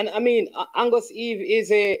 And I mean, Angus Eve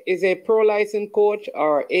is a pro licensed coach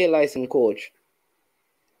or a licensed coach?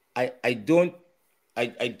 I don't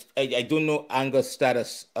know Angus'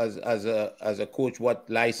 status as a coach, what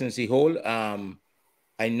license he hold.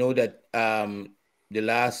 I know that the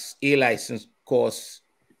last A license course,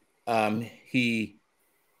 he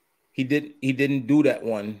didn't do that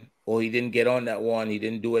one, or he didn't get on that one. He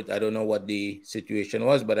didn't do it. I don't know what the situation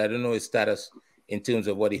was, but I don't know his status in terms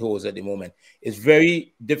of what he holds at the moment. It's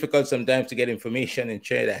very difficult sometimes to get information and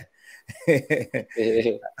share that.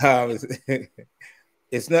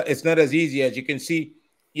 It's not as easy as you can see.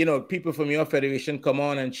 People from your federation come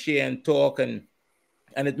on and share and talk, and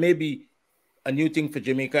it may be a new thing for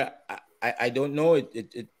Jamaica. I don't know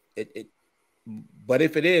it, but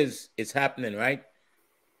if it is, it's happening, right?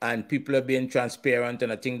 And people are being transparent,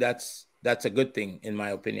 and I think that's a good thing, in my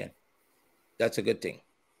opinion. That's a good thing.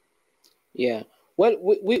 Yeah. Well,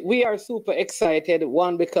 we are super excited.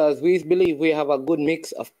 One, because we believe we have a good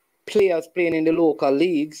mix of players playing in the local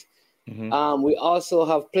leagues. Mm-hmm. We also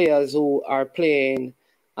have players who are playing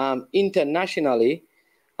internationally,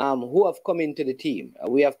 who have come into the team.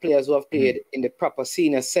 We have players who have played in the proper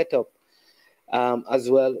senior setup as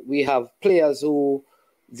well. We have players who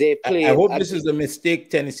they play. I hope this is a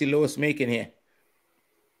mistake Tennessee Lewis making here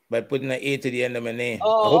by putting an A to the end of my name. I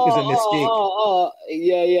hope it's a mistake.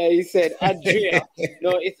 Yeah. He said Andrea.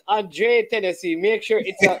 No, it's Andre Tennessee. Make sure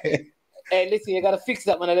it's a. Hey, listen, you gotta fix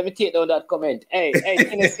that, man. Let me take down that comment. Hey,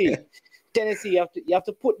 Tennessee, you have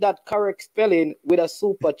to put that correct spelling with a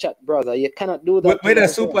super chat, brother. You cannot do that with a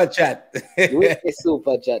super chat. With a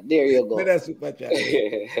super chat. There you go. With a super chat.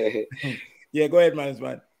 Yeah, go ahead,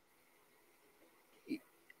 man.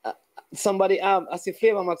 Somebody, I see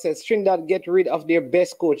Flavor Max says Trinidad get rid of their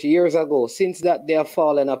best coach years ago. Since that, they have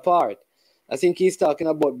fallen apart. I think he's talking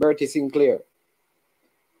about Bertie Sinclair.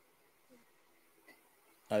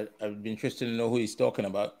 I'd be interested to know who he's talking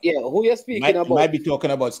about. Yeah, who you're speaking about? Might be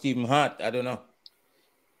talking about Stephen Hart. I don't know.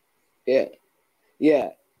 Yeah.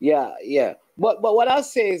 But what I'll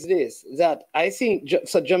say is this: that I think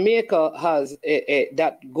so. Jamaica has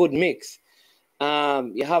that good mix.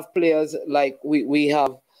 You have players like we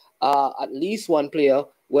have at least one player.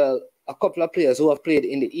 Well, a couple of players who have played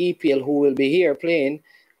in the EPL who will be here playing.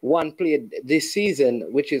 One played this season,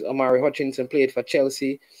 which is Omari Hutchinson, played for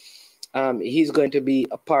Chelsea. He's going to be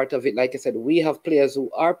a part of it. Like I said, we have players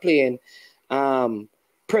who are playing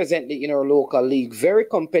presently in our local league, very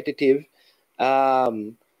competitive,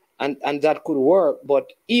 and that could work.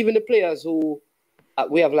 But even the players who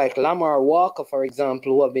we have, like Lamar Walker, for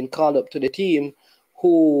example, who have been called up to the team,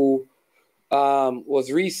 who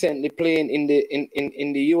was recently playing in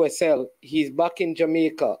the USL. He's back in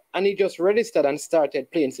Jamaica, and he just registered and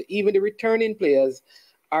started playing. So even the returning players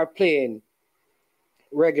are playing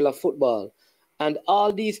regular football, and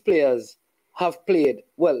all these players have played,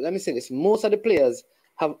 well, let me say this, most of the players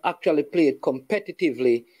have actually played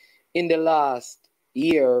competitively in the last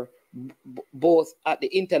year, both at the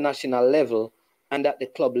international level and at the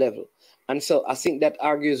club level. And so I think that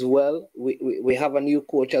argues well. We have a new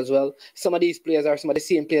coach as well. Some of these players are some of the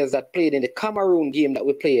same players that played in the Cameroon game that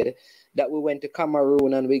we played, that we went to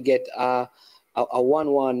Cameroon and we get a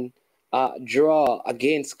 1-1 draw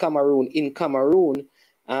against Cameroon in Cameroon.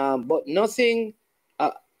 But nothing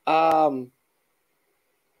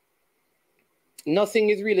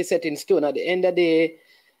is really set in stone. At the end of the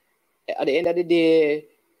day,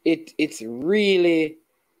 it's really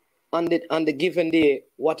on the given day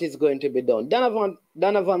what is going to be done. Donovan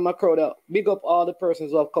McCrowder, big up all the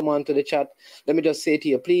persons who have come on to the chat. Let me just say to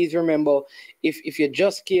you, please remember, if you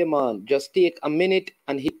just came on, just take a minute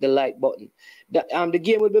and hit the like button. The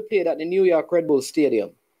game will be played at the New York Red Bull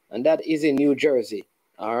Stadium, and that is in New Jersey.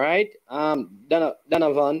 All right,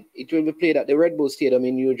 Donovan, it will be played at the Red Bull Stadium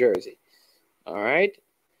in New Jersey. All right,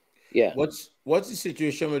 yeah. What's the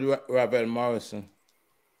situation with Ravel Morrison?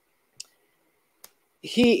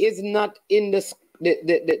 He is not in the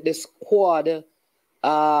squad at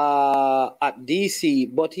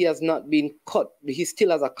DC, but he has not been cut. He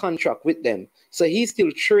still has a contract with them, so he's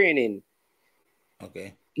still training.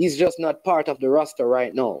 Okay. He's just not part of the roster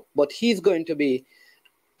right now, but he's going to be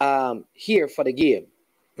here for the game.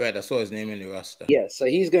 Right, I saw his name in the roster. Yeah, so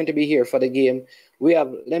he's going to be here for the game. We have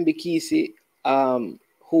Lembi Kisi,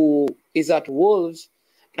 who is at Wolves,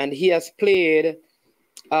 and he has played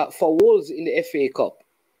for Wolves in the FA Cup.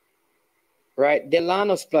 Right,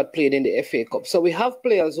 Delano Splat played in the FA Cup. So we have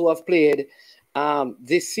players who have played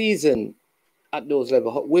this season at those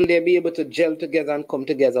levels. Will they be able to gel together and come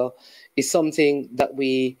together is something that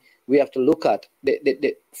we have to look at.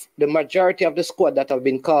 The majority of the squad that have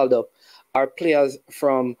been called up are players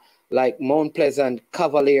from like Mount Pleasant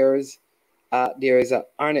Cavaliers. There is a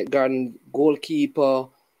Arnett Garden goalkeeper.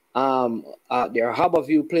 There are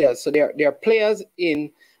Harborview players. So there are players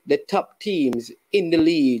in the top teams in the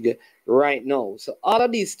league right now. So all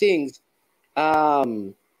of these things,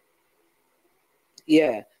 all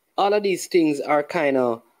of these things are kind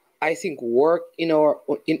of, I think, work in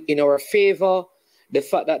our favor. The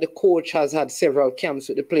fact that the coach has had several camps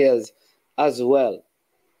with the players as well,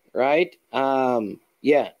 right?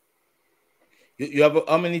 Yeah. You have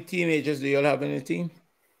how many teenagers do you all have in the team?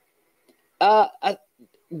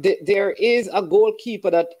 There is a goalkeeper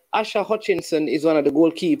that Asha Hutchinson is one of the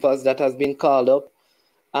goalkeepers that has been called up.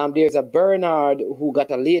 There's a Bernard who got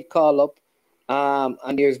a late call up,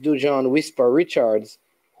 and there's Dujon Whisper Richards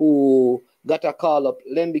who got a call up.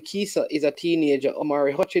 Lembi Kisa is a teenager.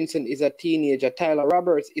 Omari Hutchinson is a teenager. Tyler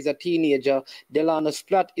Roberts is a teenager. Delano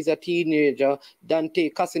Splat is a teenager. Dante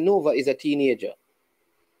Casanova is a teenager.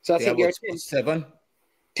 So I think there are 10. 7?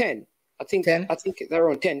 10. I think 10? I think it's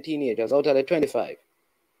around 10 teenagers out of the 25.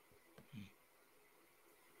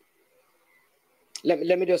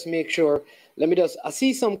 Let me just make sure. I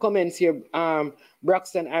see some comments here.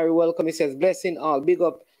 Braxton Ari, welcome. He says, blessing all. Big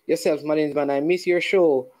up yourself, man. I miss your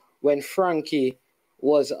show when Frankie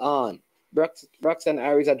was on. Braxton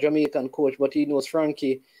Ari is a Jamaican coach, but he knows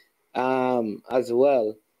Frankie as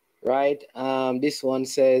well, right? This one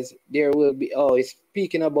says, there will be, he's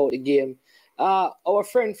speaking about the game. Our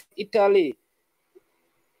friend from Italy,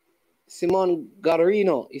 Simon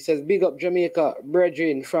Garino, he says, big up Jamaica,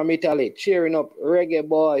 brethren from Italy, cheering up Reggae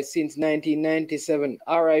Boyz since 1997.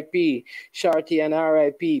 R.I.P. Sharty and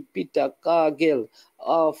R.I.P. Peter Cargill.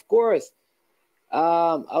 Of course,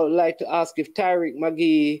 I would like to ask if Tyreek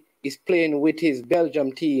McGee is playing with his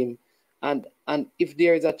Belgium team and if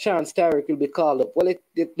there is a chance Tyreek will be called up. Well,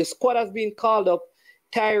 the squad has been called up.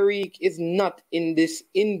 Tyreek is not in this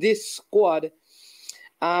squad.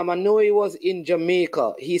 I know he was in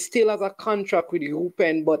Jamaica. He still has a contract with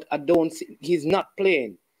Rupen, but he's not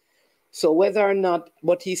playing. So whether or not,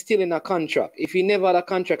 but he's still in a contract. If he never had a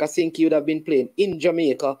contract, I think he would have been playing in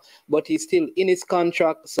Jamaica, but he's still in his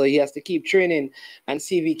contract, so he has to keep training and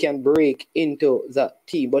see if he can break into the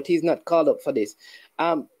team. But he's not called up for this.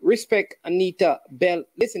 Respect Anita Bell.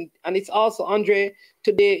 Listen, and it's also, Andre,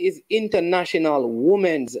 today is International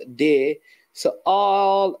Women's Day. So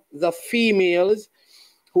all the females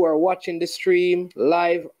who are watching the stream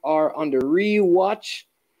live or on the rewatch,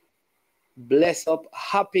 bless up,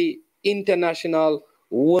 happy International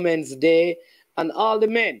Women's Day. And all the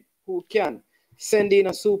men who can send in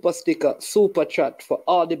a super sticker, super chat for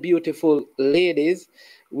all the beautiful ladies.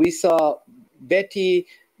 We saw Betty,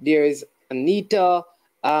 there's Anita,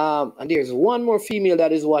 and there's one more female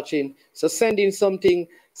that is watching. So send in something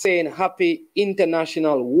saying happy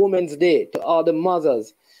International Women's Day to all the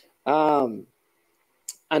mothers.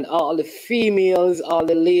 And all the females, all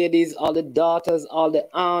the ladies, all the daughters, all the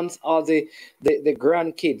aunts, all the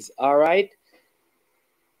grandkids, all right?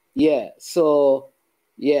 Yeah, so,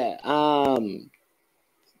 yeah,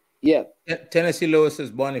 yeah. Tennessee Lewis is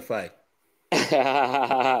bonafide.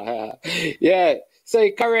 Yeah, so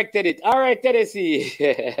he corrected it. All right, Tennessee.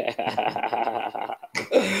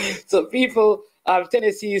 So people of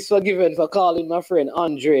Tennessee is forgiven for calling my friend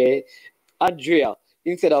Andrea,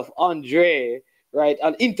 instead of Andre. Right,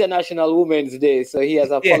 on International Women's Day, so he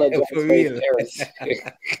has apologized for his errors.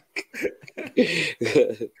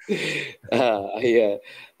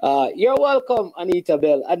 You're welcome, Anita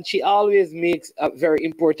Bell, and she always makes very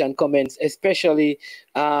important comments, especially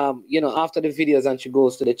after the videos, and she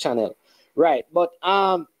goes to the channel, right? But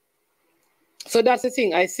so that's the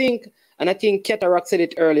thing. I think Ketarak said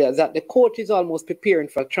it earlier, that the coach is almost preparing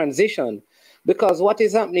for transition, because what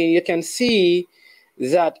is happening, you can see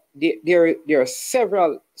that there are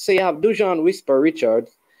several. So you have Dujon Whisper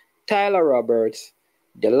Richards, Tyler Roberts,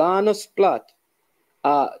 Delano Splatt,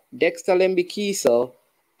 Dexter Lembikiso,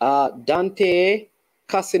 Dante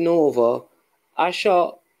Casanova,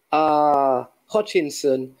 Asha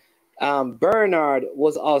Hutchinson, Bernard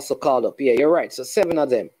was also called up. Yeah, you're right. So 7 of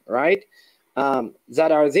them, right,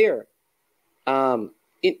 that are there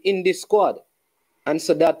in this squad. And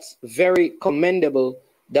so that's very commendable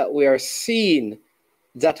that we are seeing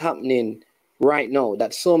that happening right now,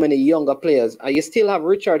 that so many younger players. You still have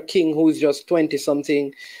Richard King, who's just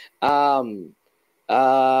 20-something.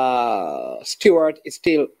 Stewart is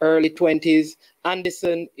still early 20s.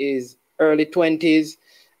 Anderson is early 20s.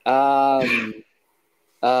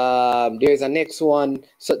 There's a next one.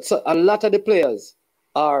 So a lot of the players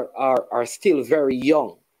are still very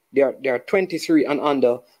young. They are 23 and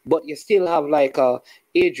under, but you still have like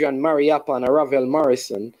Adrian Mariappa and Ravel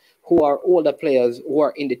Morrison, who are older players who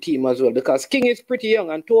are in the team as well, because King is pretty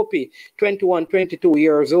young and Topi, 21, 22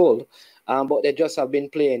 years old, but they just have been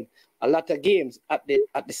playing a lot of games at the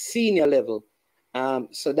senior level.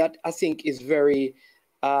 So that, I think, is very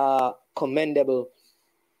commendable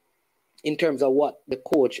in terms of what the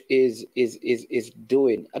coach is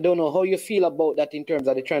doing. I don't know how you feel about that in terms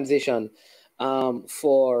of the transition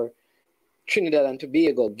for Trinidad and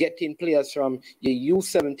Tobago, getting players from your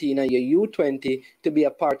U17 and your U20 to be a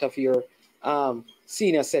part of your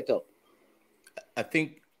senior setup. I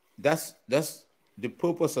think that's the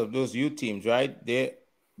purpose of those youth teams, right?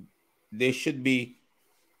 They should be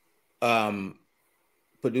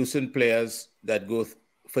producing players that go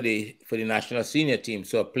for the national senior team.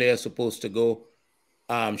 So a player supposed to go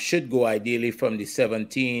should go ideally from the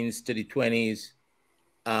 17s to the 20s.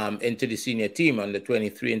 Into the senior team, under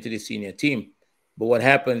 23 into the senior team. But what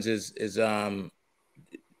happens is the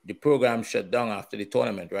program shut down after the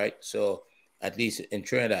tournament, right? So at least in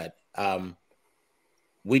Trinidad,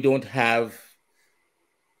 we don't have,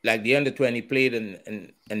 like, the under 20 played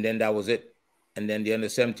and then that was it. And then the under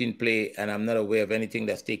 17 play, and I'm not aware of anything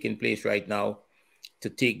that's taking place right now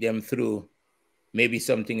to take them through. Maybe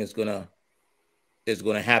something is gonna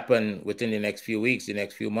happen within the next few weeks, the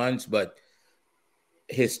next few months, but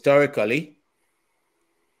historically,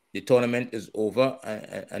 the tournament is over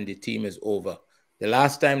and the team is over. The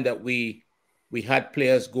last time that we had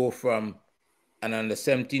players go from an under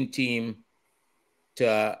 17 team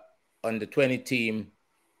to under 20 team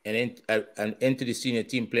and into the senior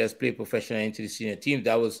team, players play professional into the senior team,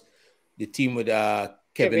 that was the team with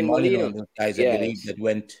Kevin Molino and those guys, yes, I believe,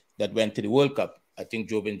 that went to the World Cup. I think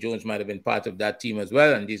Jobin Jones might have been part of that team as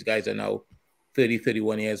well, and these guys are now 30,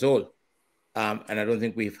 31 years old. And I don't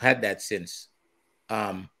think we've had that since.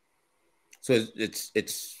 So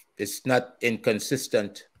it's not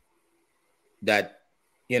inconsistent that,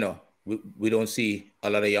 you know, we don't see a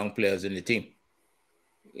lot of young players in the team.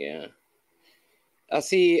 Yeah. I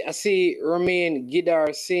see Ramin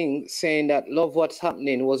Gidar Singh saying that love what's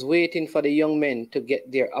happening, was waiting for the young men to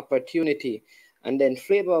get their opportunity. And then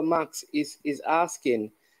Flavor Max is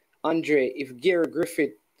asking Andre if Gary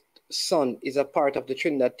Griffith's son is a part of the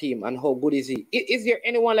Trinidad team and how good is he? Is there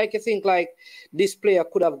anyone like you think like this player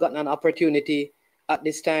could have gotten an opportunity at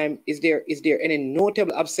this time? Is there any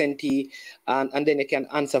notable absentee? And then you can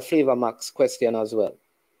answer Flavor Max question as well.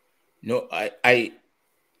 No,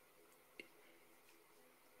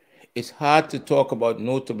 it's hard to talk about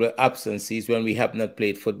notable absences when we have not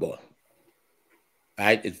played football.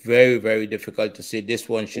 Right? It's very, very difficult to say this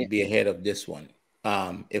one should be ahead of this one.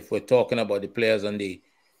 If we're talking about the players on the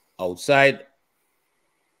outside,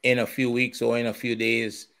 in a few weeks or in a few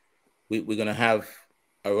days, we're going to have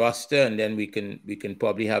a roster, and then we can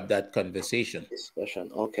probably have that conversation.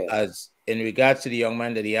 Discussion, okay. As in regards to the young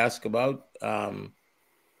man that he asked about,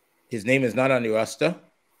 his name is not on the roster,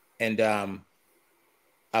 and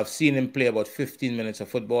I've seen him play about 15 minutes of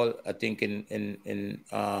football, I think, in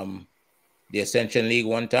the Ascension League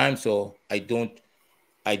one time. So I don't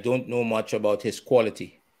know much about his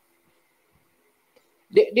quality.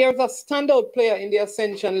 There's a standout player in the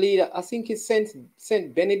Ascension League. I think he's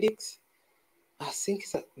Saint Benedict's. I think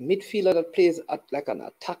it's a midfielder that plays like an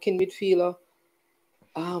attacking midfielder.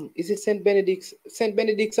 Is it Saint Benedict's? Saint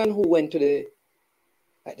Benedict's, and who went to the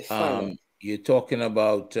final? You're talking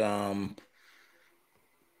about I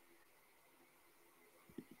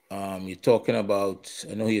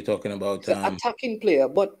know who you're talking about. It's an attacking player,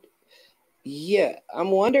 but yeah, I'm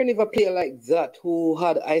wondering if a player like that, who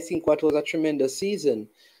had, I think, what was a tremendous season,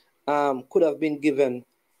 could have been given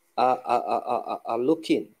a look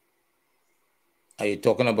in. Are you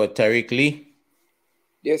talking about Tariq Lee?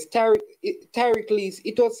 There's Tariq Lee.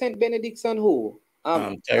 It was St. Benedict's and who?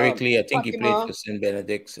 Tariq Lee, I think Fatima, he played for St.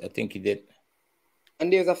 Benedict's. I think he did.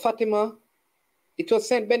 And there's a Fatima. It was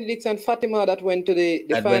St. Benedict's and Fatima that went to the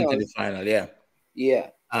final. Went to the final, yeah. Yeah.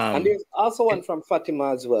 And there's also one from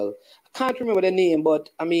Fatima as well. I can't remember the name, but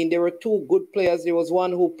I mean, there were two good players. There was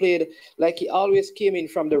one who played like he always came in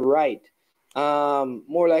from the right,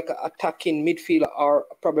 more like an attacking midfielder or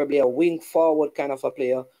probably a wing forward kind of a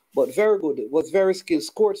player, but very good. Was very skilled,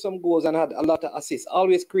 scored some goals and had a lot of assists,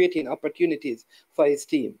 always creating opportunities for his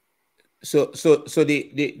team. So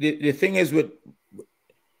the thing is, with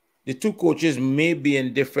the two coaches may be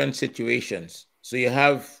in different situations. So you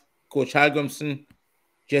have Coach Halgrimson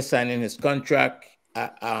just signing his contract.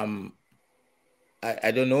 I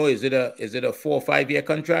don't know. Is it a 4 or 5 year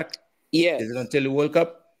contract? Yes. Is it until the World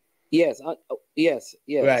Cup? Yes. Yes.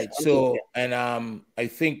 Right. So and I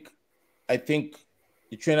think the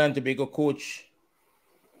Trinidad and Tobago coach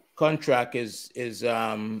contract is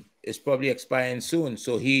probably expiring soon.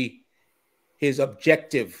 So his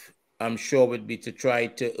objective, I'm sure, would be to try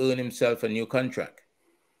to earn himself a new contract.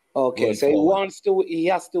 Okay, so he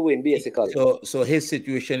has to win, basically. So his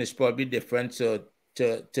situation is probably different. So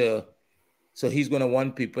he's going to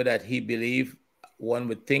want people that he believes, one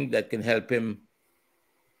would think, that can help him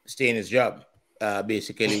stay in his job,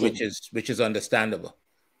 basically, which is understandable.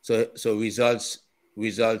 So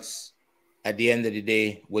results at the end of the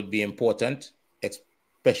day would be important,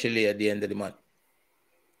 especially at the end of the month.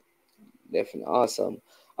 Definitely. Awesome.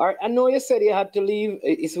 All right, I know you said you had to leave.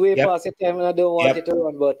 It's way past your time and I don't want it to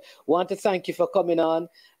run, but want to thank you for coming on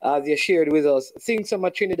as you shared with us things from a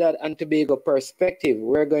Trinidad and Tobago perspective.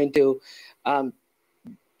 We're going to,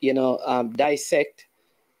 dissect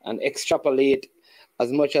and extrapolate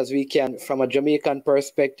as much as we can from a Jamaican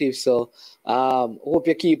perspective. So hope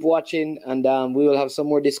you keep watching, and we will have some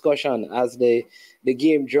more discussion as the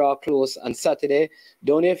game draw close on Saturday.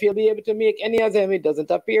 Don't know if you'll be able to make any of them. It doesn't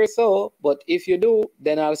appear so, but if you do,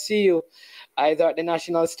 then I'll see you either at the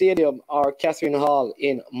National Stadium or Catherine Hall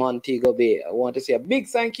in Montego Bay. I want to say a big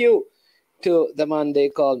thank you to the man they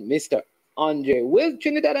call Mr. Andre. Will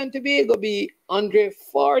Trinidad and Tobago be, Andre,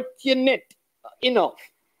 fortunate enough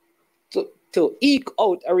to eke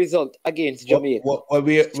out a result against Jamaica? Well,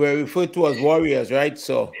 we're referred to as warriors, right?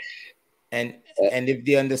 So, and if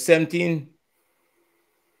the under-17,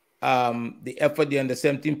 the effort the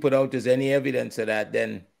under-17 put out is any evidence of that,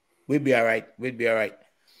 then we'll be all right. We'll be all right.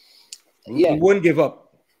 We won't give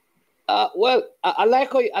up. Well, I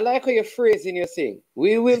like how you're phrasing your thing.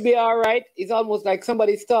 We will be all right. It's almost like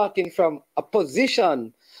somebody starting from a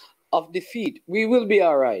position of defeat. We will be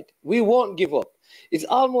all right. We won't give up. It's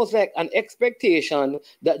almost like an expectation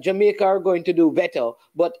that Jamaica are going to do better,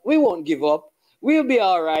 but we won't give up. we'll be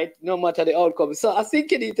all right no matter the outcome. So I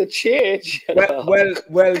think you need to change.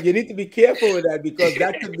 Well, you need to be careful with that because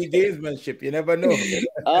that could be gamesmanship. You never know.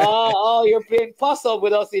 Oh, you're playing possum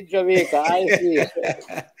with us in Jamaica. I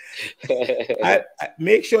see.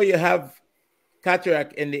 Make sure you have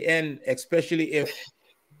cataract in the end, especially if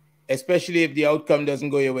the outcome doesn't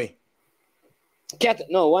go your way.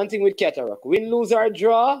 One thing with cataract, win, lose, or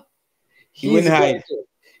draw, He's not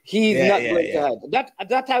going to hide.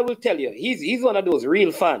 That I will tell you. He's one of those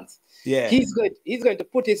real fans. Yeah. He's going to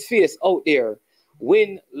put his face out there,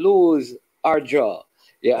 win, lose, or draw.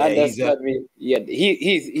 Yeah, understand me? Yeah,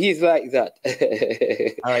 he's like that.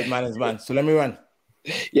 All right, man. So let me run.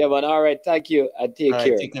 Yeah, man. All right, thank you. And take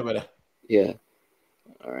care. Take care, brother. Yeah.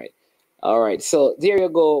 All right. So there you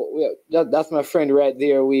go. That's my friend right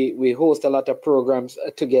there. We host a lot of programs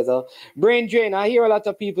together. Brain Drain, I hear a lot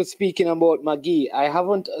of people speaking about McGee. I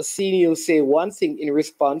haven't seen you say one thing in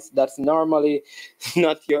response. That's normally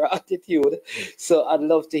not your attitude. So I'd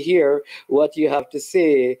love to hear what you have to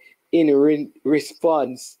say in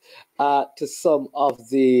response to some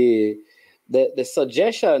of the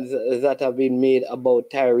suggestions that have been made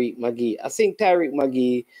about Tyreek McGee. I think Tyreek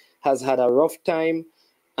McGee has had a rough time.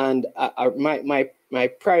 And my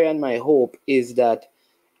prayer and my hope is that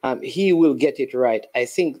he will get it right. I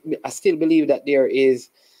still believe that there is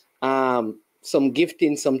some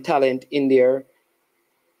gifting, some talent in there.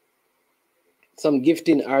 Some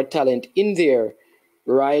gifting or talent in there,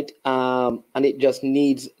 right? And it just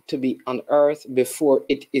needs to be unearthed before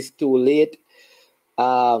it is too late.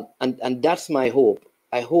 And that's my hope.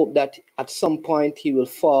 I hope that at some point he will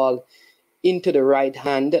fall into the right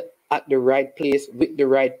hand at the right place with the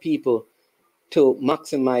right people to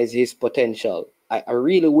maximize his potential. I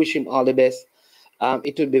really wish him all the best.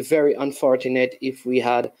 It would be very unfortunate if we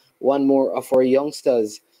had one more of our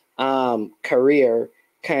youngsters' career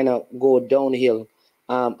kind of go downhill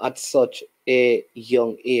at such a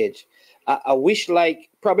young age. I wish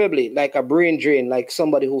probably like a brain drain, like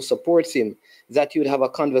somebody who supports him, that you'd have a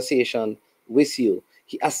conversation with you.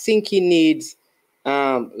 I think he needs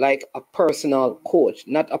like a personal coach,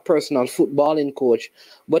 not a personal footballing coach,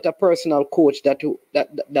 but a personal coach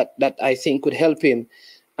that I think could help him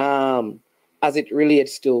as it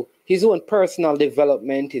relates to his own personal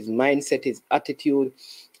development, his mindset, his attitude,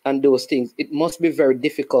 and those things. It must be very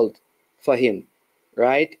difficult for him,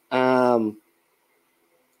 right?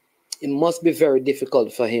 It must be very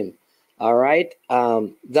difficult for him. All right.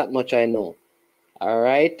 That much I know. All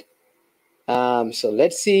right. So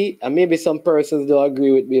let's see. And maybe some persons don't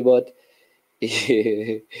agree with me, but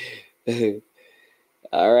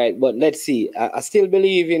all right. But let's see. I still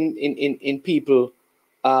believe in people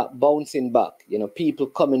bouncing back. People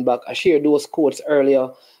coming back. I shared those quotes earlier.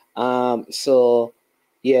 So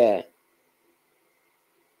yeah.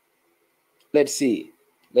 Let's see.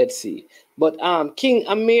 But King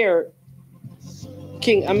Amir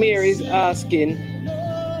is asking.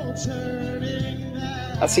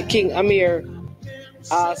 I see King Amir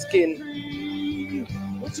asking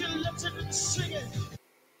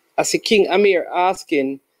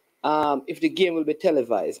if the game will be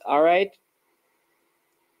televised. All right,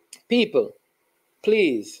 people,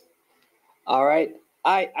 please. All right,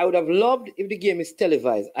 I would have loved if the game is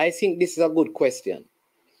televised. I think this is a good question.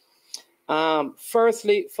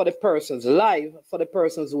 Firstly, for the persons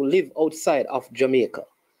who live outside of Jamaica,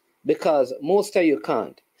 because most of you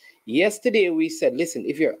can't. Yesterday we said, listen,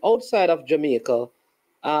 if you're outside of Jamaica,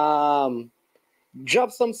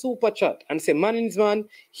 drop some super chat and say, man,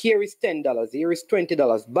 here is $10, here is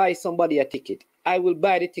 $20. Buy somebody a ticket. I will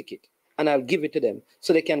buy the ticket and I'll give it to them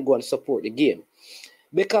so they can go and support the game.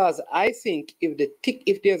 Because I think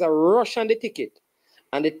if there's a rush on the ticket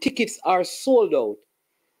and the tickets are sold out,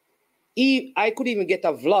 I could even get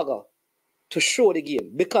a vlogger to show the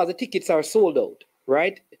game because the tickets are sold out,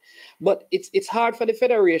 right? But it's hard for the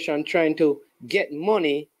federation trying to get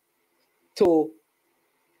money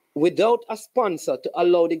without a sponsor to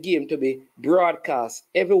allow the game to be broadcast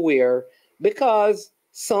everywhere, because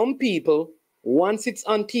some people, once it's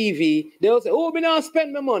on TV, they'll say, oh, we not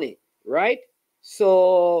spend my money, right?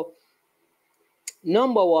 So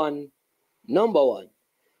number one,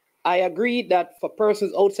 I agree that for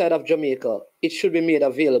persons outside of Jamaica, it should be made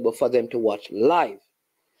available for them to watch live.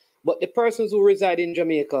 But the persons who reside in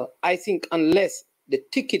Jamaica, I think unless the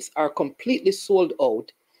tickets are completely sold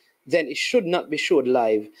out, then it should not be showed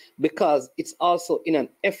live, because it's also in an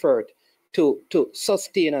effort to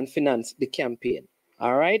sustain and finance the campaign.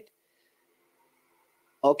 All right?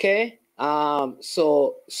 Okay?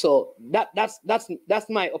 So that's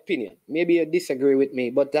my opinion. Maybe you disagree with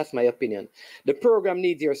me, but that's my opinion. The program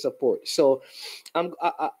needs your support. So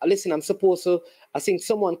listen, I'm supposed to, I think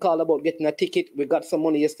someone called about getting a ticket. We got some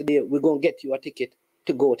money yesterday. We're going to get you a ticket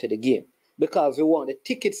to go to the game because we want the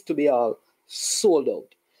tickets to be all sold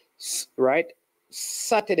out, right?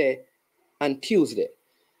 Saturday and Tuesday.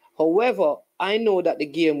 However, I know that the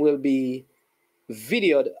game will be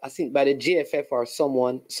videoed, I think, by the JFF or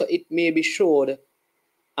someone, so it may be showed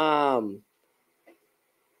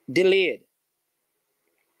delayed.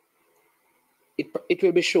 It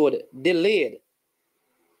will be showed delayed,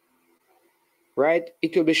 right?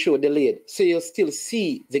 It will be showed delayed, so you'll still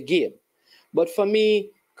see the game. But for me,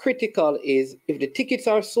 critical is if the tickets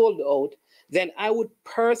are sold out, then I would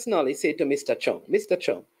personally say to Mr.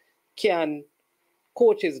 Chung, can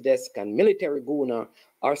Coach's Desk and Military Gooner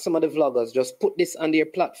or some of the vloggers just put this on their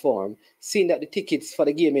platform, seeing that the tickets for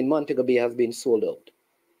the game in Montego Bay has been sold out,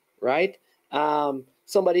 right?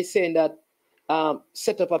 Somebody saying that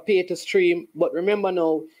set up a pay to stream, but remember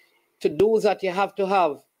now, to do that you have to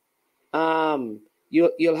have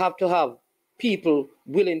you'll have to have people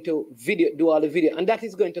willing to do all the video, and that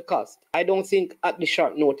is going to cost. I don't think at the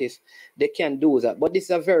short notice they can do that, but this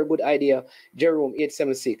is a very good idea, Jerome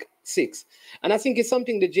 876. And I think it's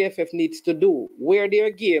something the JFF needs to do where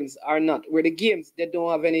their games are not, where the games they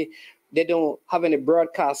don't have any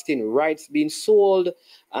broadcasting rights being sold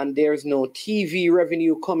and there's no TV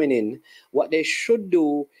revenue coming in. What they should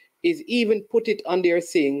do is even put it on their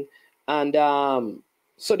thing, and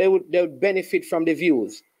so they would benefit from the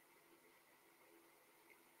views.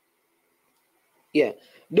 Yeah.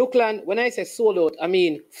 Duckland, when I say sold out, I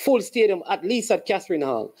mean full stadium, at least at Catherine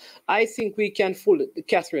Hall. I think we can full the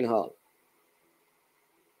Catherine Hall.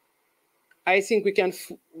 I think we can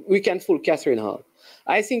full Catherine Hall.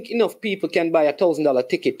 I think enough people can buy $1,000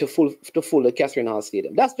 ticket to full the Catherine Hall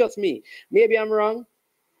Stadium. That's just me. Maybe I'm wrong.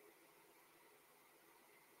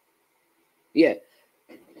 Yeah.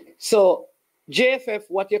 So JFF,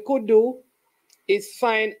 what you could do is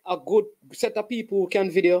find a good set of people who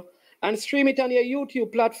can video and stream it on your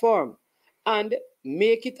YouTube platform and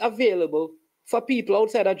make it available for people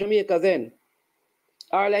outside of Jamaica then.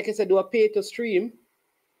 Or like I said, do a pay to stream.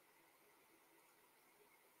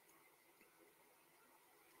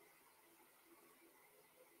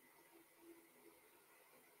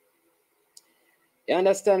 You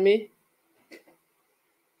understand me?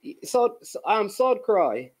 So South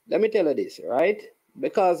Croy, let me tell you this, right?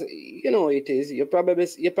 Because you know it is, you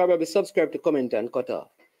probably subscribe to comment and cut off.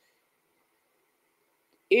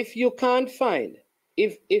 If you can't find,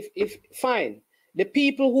 find the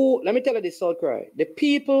people who, let me tell you this, South Cry, the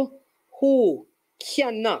people who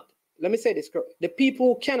cannot, let me say this, the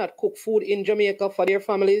people who cannot cook food in Jamaica for their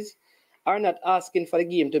families are not asking for the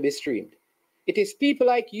game to be streamed. It is people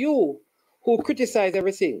like you who criticize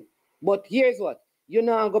everything. But here's what, you're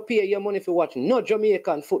not going to pay your money for watching no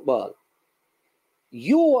Jamaican football.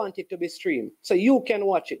 You want it to be streamed so you can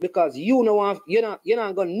watch it because you know you're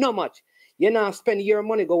not going no much. You're not spending your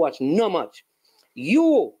money go watch no much.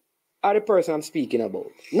 You are the person I'm speaking about.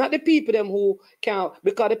 Not the people them who can't,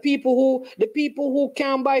 because the people who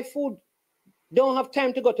can't buy food don't have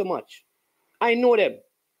time to go to much. I know them.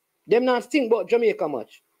 Them not think about Jamaica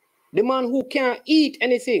much. The man who can't eat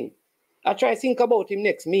anything, I try to think about him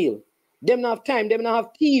next meal. Them not have time, them not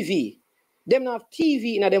have TV. Them not have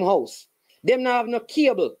TV in them house. Them not have no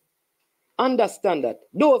cable. Understand that.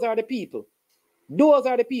 Those are the people. Those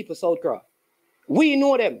are the people, Southcroft. We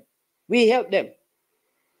know them. We help them.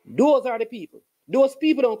 Those are the people. Those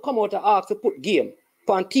people don't come out and ask to put game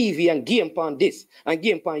on TV and game on this and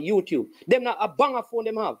game on YouTube. Them not a banger phone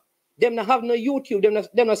them have. Them not have no YouTube.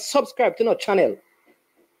 Them not subscribe to no channel.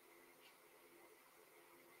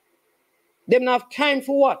 Them not have time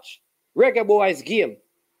for watch Reggae Boyz game.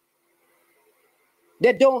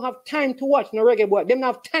 They don't have time to watch no Reggae Boy. Them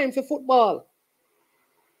not have time for football.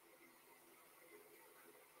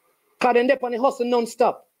 Because them dep on the hustle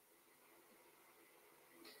non-stop.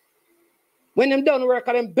 When them done work,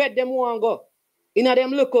 them bed them want go. In a them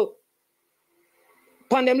look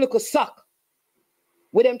pan them look sack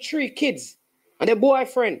with them 3 kids and their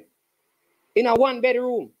boyfriend in a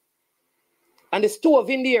 1-bedroom. And the stove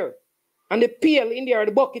in there. And the pail in there,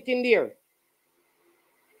 the bucket in there.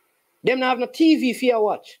 Them not have no TV for you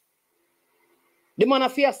watch. The man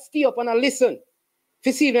have to stay up and listen. If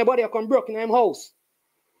you see if nobody come broke in them house.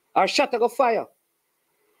 Or shut go fire.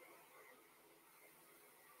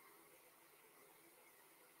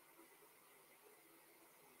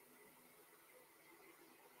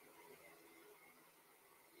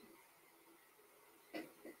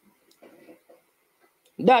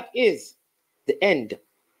 That is the end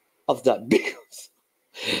of that. Big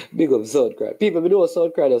up Southcry. People, we know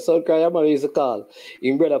Southcry though. Southcry, I'm used to call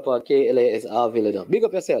in brother park KLAS Harville. Big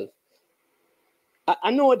up yourself.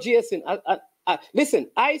 I know Jason. Listen,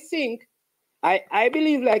 I think, I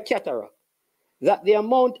believe like Cataract, that the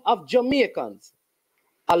amount of Jamaicans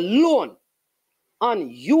alone on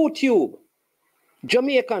YouTube,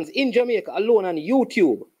 Jamaicans in Jamaica alone on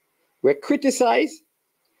YouTube, were criticized,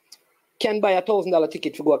 can buy $1,000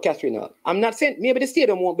 ticket to go to Catherine Hall. I'm not saying maybe the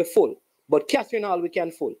stadium won't be full, but Catherine Hall we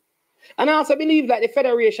can full. And I also believe that the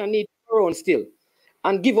Federation needs to run still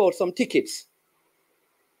and give out some tickets.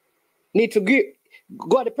 Need to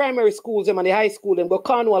go to the primary schools and the high school and go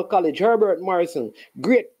Cornwall College, Herbert Morrison,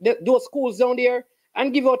 great those schools down there,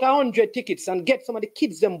 and give out 100 tickets and get some of the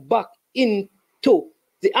kids them back into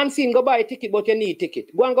the unseen. Go buy a ticket, but you need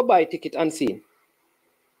ticket. Go and go buy a ticket unseen.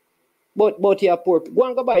 But you're poor. Go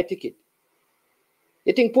and go buy a ticket.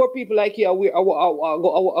 You think poor people like you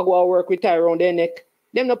go work with tie around their neck?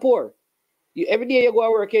 Them not poor. Every day you go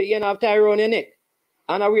to work, you don't have tie around your neck.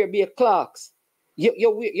 And I wear be Clarks. You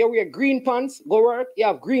wear green pants, go work, you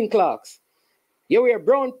have green Clarks. You wear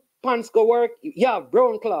brown pants, go work, you have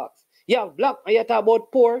brown Clarks. You have black, and you talk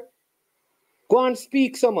about poor. Go and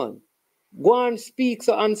speak, someone. Go and speak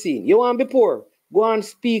so unseen. You want to be poor? Go and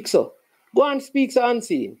speak so. Go and speak so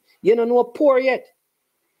unseen. You don't know poor yet.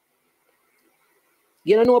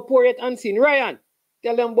 You don't know poor yet unseen. Ryan,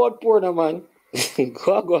 tell them about poor now, man.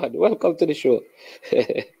 Go on. Welcome to the show.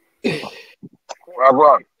 Go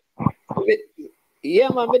on. Yeah,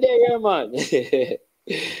 man, be there, man.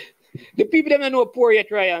 The people them don't know poor yet,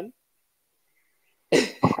 Ryan.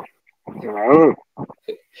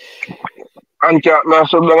 And cat, I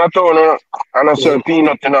sub down a town and I sell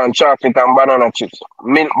peanut and chocolate and banana chips.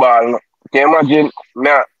 Milk ball. Can you imagine?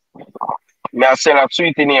 Me I sell a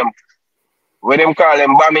sweet name. Where them call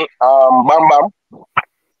them Bam Bam.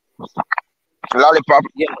 Lollipop.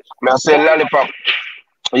 Yeah. Me I sell lollipop.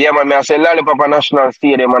 Yeah, man, I sell lollipop at National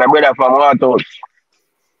Stadium and I brother from Waterhouse.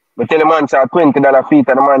 But tell the man say $20 feet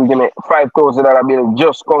and the man give me $5,000 bill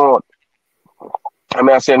just come out. And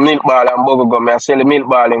I sell milk ball and bubble gum. I sell the milk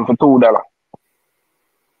ball in for $2.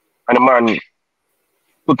 And the man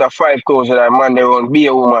put a $5,000 and man they run be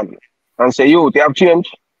a woman. And say, you have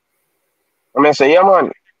change? And I say, yeah,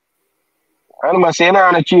 man. And I say, no,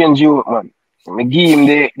 I change you, man. I give him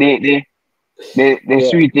the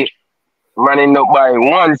sweetie. Man end up buy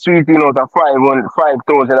one sweetie out of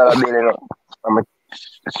 $5,000 bill, you know. And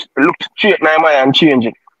I look straight in my eye and change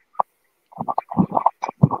it.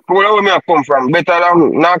 Where me I come from? Better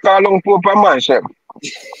than not call on poor for myself.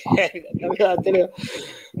 I tell you.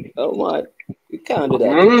 Oh man, you can't do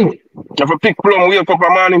that. If I pick plum, wake up a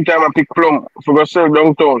morning time I pick plum for go sell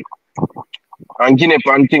downtown. And guinea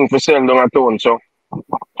and thing for sell downtown. So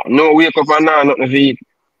no wake up and now nothing to eat.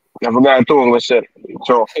 I forgot to go sell.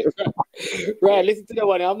 So right, listen to the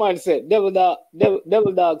one a man said. Devil dog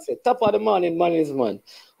said, top of the morning, man is man.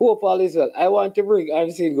 Hope all is well. I want to bring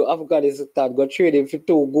and see go Africa this start go trade him for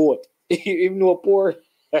 2 goat. Even no poor.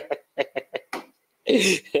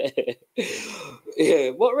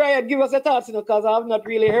 Yeah, but Ryan, give us a thoughts, you know, because I have not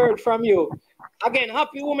really heard from you. Again,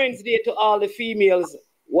 happy Women's Day to all the females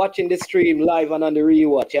watching the stream live and on the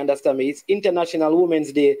rewatch. You understand me? It's International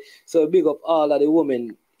Women's Day, so big up all of the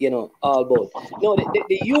women, you know, all about. No,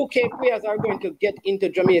 the UK players are going to get into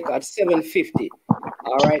Jamaica at 7:50.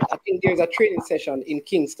 All right, I think there's a training session in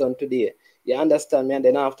Kingston today. You understand me? And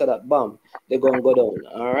then after that, bam, they're gonna go down.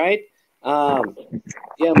 All right.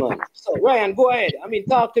 Yeah, man. So Ryan, go ahead. I mean,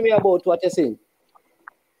 talk to me about what you're saying.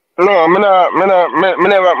 no, I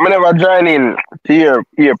never join in to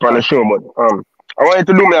here on the show, but I want you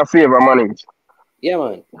to do me a favor, man. Yeah,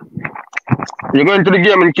 man. You're going to the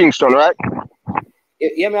game in Kingston, right?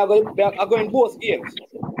 Yeah, man. I'm going both games.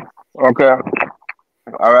 Okay.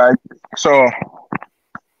 All right. So,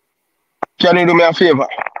 can you do me a favor?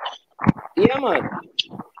 Yeah, man.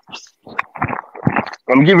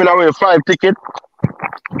 I'm giving away 5 tickets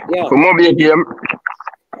for Mobile game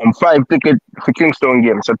and 5 tickets for Kingston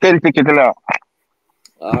game. So 10 tickets now.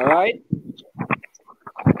 All right.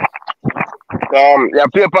 Your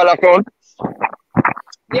PayPal account?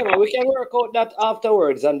 Yeah, man. We can work out that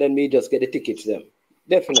afterwards and then we just get the tickets then.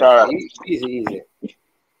 Definitely. All right. Easy.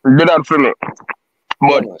 Do that for me.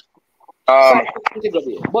 But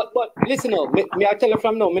but listen now, me I tell you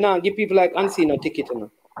from now, me not give people like unseen a ticket, you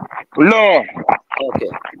know. No. Okay.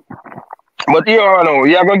 But you know,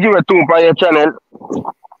 you're gonna give it 2 for your channel.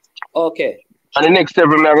 Okay. And the next step,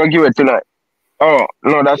 I'm gonna give it tonight. Oh,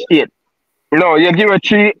 no, that's 8. No, you give it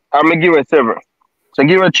 3, I'm gonna give it 7. So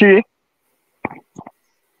give it 3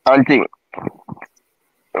 and think.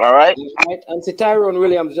 All right. Right? And see Tyrone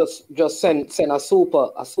Williams just send a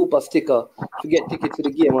super sticker to get tickets to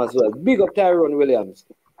the game as well. Big up Tyrone Williams.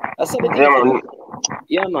 I said the thing Yeah, for man. you.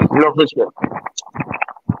 Yeah, man. No respect.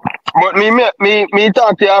 But me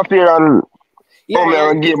talk to you after and Yeah, me man.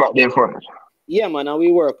 and give back there first. Yeah, man, and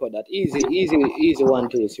we work on that. Easy 1,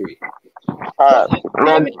 2, 3. All right. Let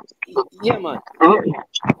Man. me, yeah, man.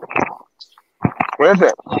 What is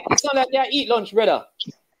it? It's not like they eat lunch, brother.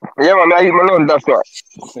 Yeah, man, I eat my lunch, that's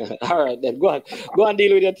right. All right, then go on,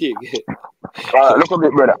 deal with your thing. All right, look a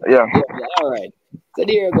bit, brother. Yeah. Yeah, all right. So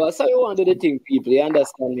there you go. So you want to do the thing, people. You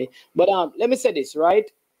understand me? But let me say this, right?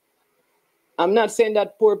 I'm not saying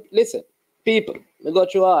that listen, people, we go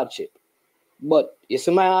through hardship. But you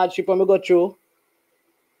see my hardship when we go through,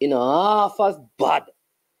 half as bad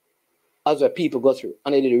as what people go through.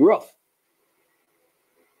 And they did it rough.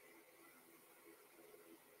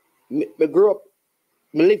 Me grew up,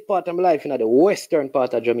 me live part of my life in the western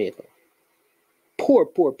part of Jamaica. Poor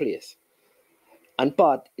place. And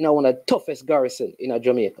part in one of the toughest garrison in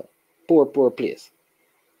Jamaica. Poor place.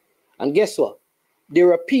 And guess what?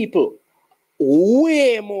 There are people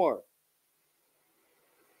way more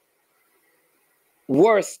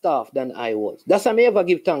worse stuff than I was. That's why I ever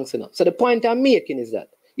give thanks enough. So the point I'm making is that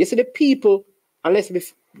you see the people, and let's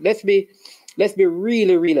be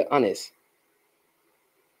really, really honest.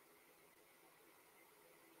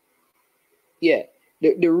 Yeah,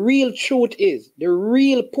 the real truth is the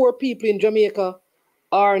real poor people in Jamaica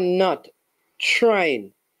are not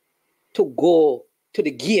trying to go to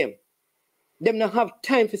the game. Them not have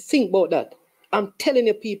time to think about that. I'm telling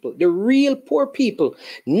you, people, the real poor people,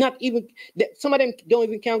 not even some of them don't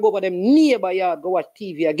even can go over them nearby yard go watch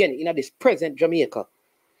TV again in this present Jamaica.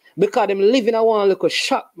 Because them living a one little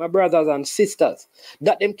shop, my brothers and sisters,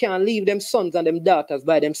 that them can't leave them sons and them daughters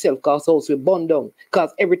by themselves because house we burn down,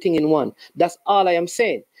 because everything in one. That's all I am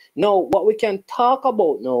saying. Now, what we can talk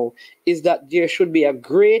about now is that there should be a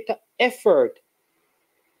greater effort,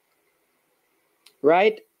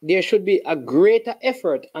 right? There should be a greater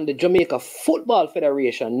effort on the Jamaica Football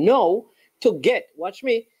Federation now to get, watch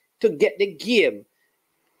me, to get the game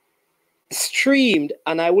streamed,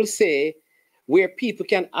 and I will say, where people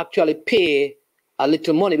can actually pay a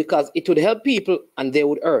little money, because it would help people and they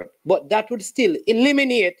would earn. But that would still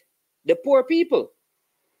eliminate the poor people.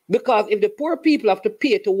 Because if the poor people have to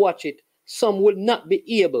pay to watch it, some will not be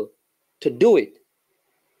able to do it.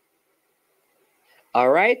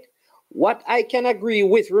 All right? What I can agree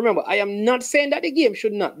with, remember, I am not saying that the game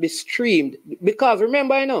should not be streamed. Because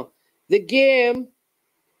remember, I know, the game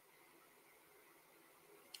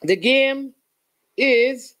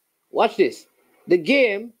is, watch this. The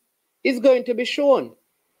game is going to be shown.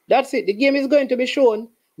 That's it. The game is going to be shown,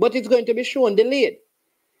 but it's going to be shown delayed.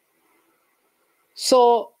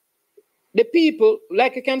 So the people,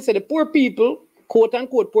 like I can say, the poor people, quote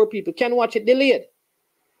unquote poor people, can watch it delayed.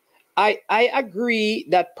 I agree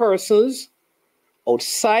that persons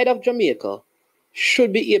outside of Jamaica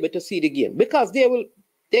should be able to see the game, because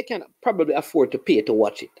they can probably afford to pay to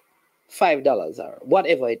watch it. $5 or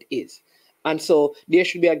whatever it is. And so there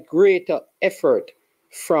should be a greater effort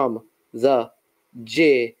from the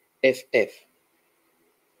JFF,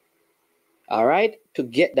 all right, to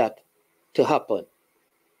get that to happen.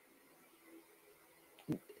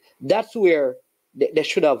 That's where they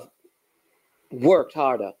should have worked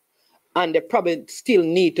harder, and they probably still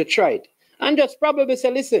need to try it. And just probably say,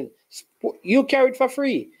 listen, you carry it for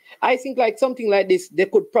free. I think like something like this, they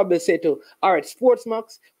could probably say to, all right,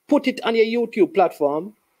 Sportsmax, put it on your YouTube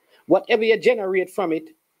platform. Whatever you generate from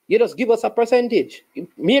it, you just give us a percentage.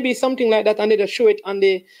 Maybe something like that, and they just show it on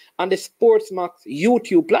the Sportsmax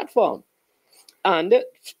YouTube platform. And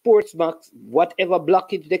Sportsmax, whatever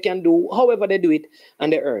blockage they can do, however they do it,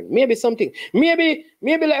 and they earn. Maybe something. Maybe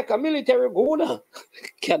like a military governor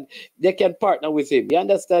they can partner with him. You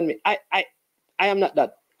understand me? I am not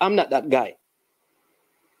that. I'm not that guy.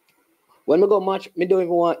 When we go match, me don't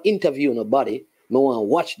even want to interview nobody. Me want to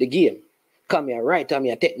watch the game. Come here, write, come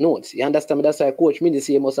here, take notes. You understand me? That's why Coach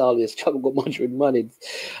Mindy must always struggle go much with money.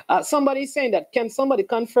 Somebody is saying that. Can somebody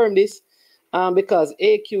confirm this? Because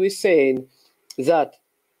AQ is saying that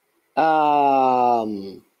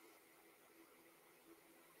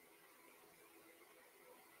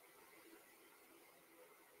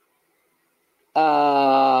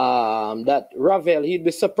that Ravel, he'd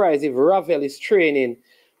be surprised if Ravel is training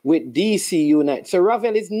with DC United. So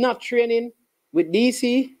Ravel is not training with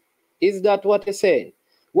DC? Is that what you're saying?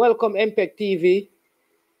 Welcome, MPEG TV.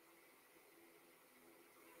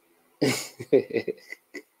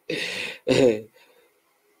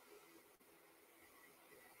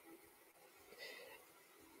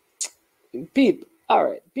 Peep, All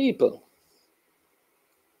right, people.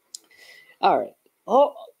 All right.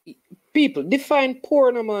 Oh, people, define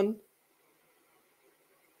poor, no man.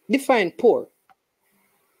 Define poor.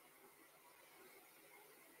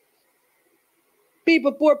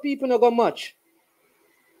 People, poor people not got much.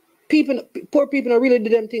 Poor people not really do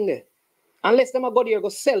them thing there. Unless them a go there go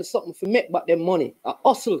sell something for make back them money. A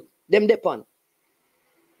hustle them depend.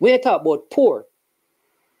 We talk about poor.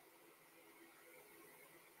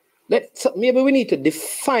 Maybe we need to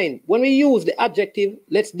define. When we use the adjective,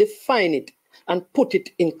 let's define it and put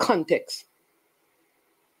it in context.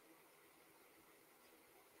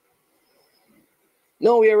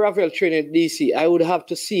 Now we are Ravel training DC. I would have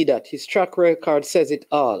to see that. His track record says it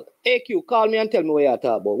all. AQ, call me and tell me what you're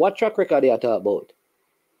talking about. What track record are you talking about?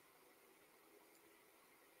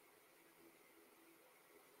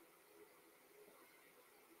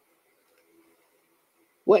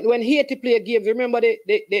 When Haiti play games, remember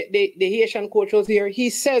the Haitian coach was here. He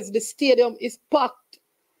says the stadium is packed.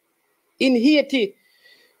 In Haiti,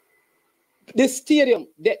 the stadium,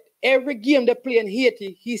 every game they play in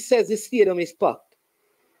Haiti, he says the stadium is packed.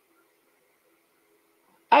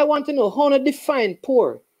 I want to know how to define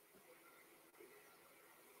poor.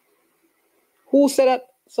 Who said that?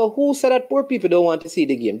 So who said that poor people don't want to see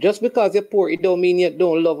the game? Just because you're poor, it don't mean you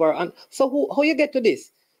don't love her. So how you get to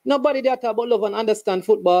this? Nobody that talk about love and understand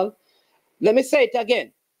football. Let me say it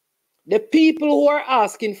again. The people who are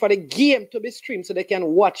asking for the game to be streamed so they can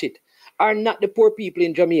watch it are not the poor people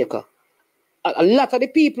in Jamaica. A lot of the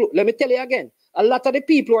people, let me tell you again, a lot of the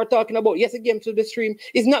people who are talking about, yes, the game to be streamed,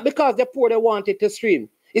 is not because they're poor, they want it to stream.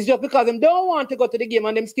 It's just because they don't want to go to the game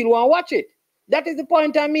and them still want to watch it. That is the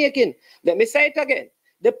point I'm making. Let me say it again.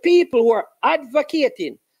 The people who are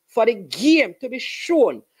advocating for the game to be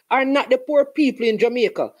shown are not the poor people in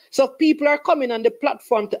Jamaica. So people are coming on the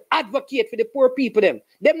platform to advocate for the poor people. Them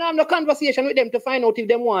not have no conversation with them to find out if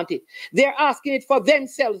they want it. They're asking it for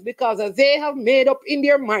themselves because they have made up in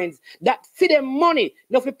their minds that for them money,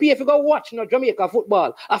 not for pay if you go watch no Jamaica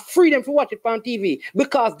football, a freedom to watch it on TV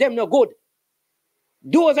because them no good.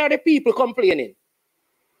 Those are the people complaining.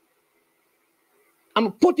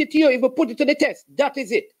 I'm put it to you, if you put it to the test, that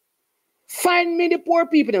is it. Find me the poor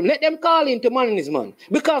people, them. Let them call into management.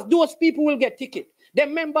 Because those people will get ticket. The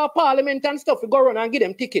member of parliament and stuff will go around and give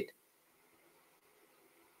them ticket.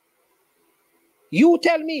 You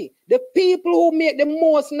tell me, the people who make the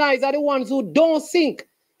most noise are the ones who don't think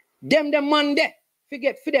them the man there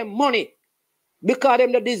forget for them money. Because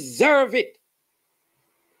them they deserve it.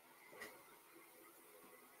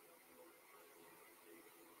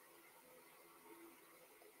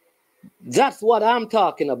 That's what I'm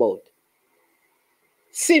talking about.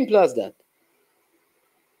 Simple as that.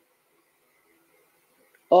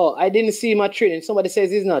 Oh, I didn't see my training. Somebody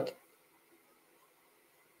says he's not.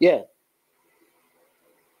 Yeah.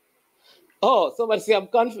 Oh, somebody say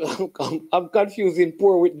I'm confusing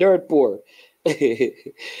poor with dirt poor.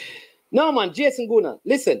 No, man, Jason Guna.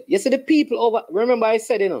 Listen, you see the people over. Remember I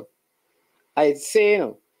said,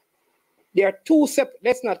 there are two separate.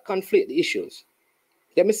 Let's not conflate the issues.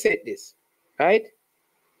 Let me say this, right?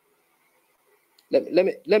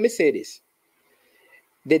 Let me say this.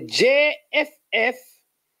 The JFF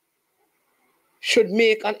should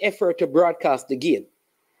make an effort to broadcast the game.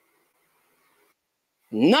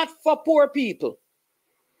 Not for poor people.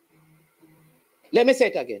 Let me say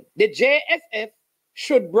it again. The JFF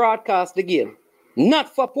should broadcast the game.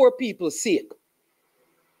 Not for poor people's sake.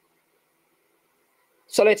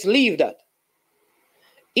 So let's leave that.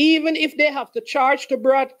 Even if they have to charge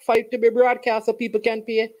for it to be broadcast so people can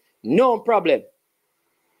pay, no problem.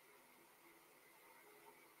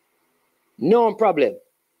 No problem.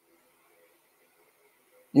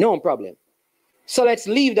 No problem. So let's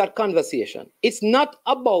leave that conversation. It's not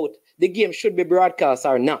about the game should be broadcast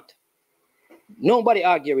or not. Nobody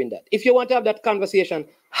arguing that. If you want to have that conversation,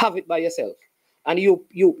 have it by yourself. And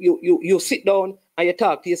you sit down and you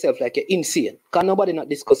talk to yourself like you're insane. Because nobody not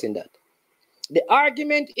discussing that. The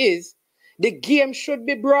argument is the game should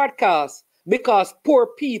be broadcast because poor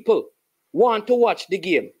people want to watch the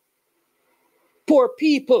game. Poor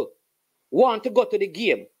people want to go to the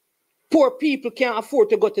game. Poor people can't afford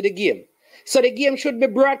to go to the game. So the game should be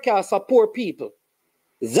broadcast for poor people.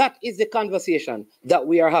 That is the conversation that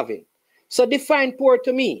we are having. So define poor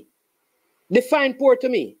to me. Define poor to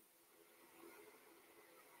me.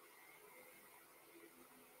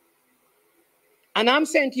 And I'm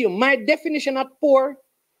saying to you, my definition of poor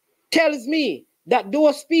tells me that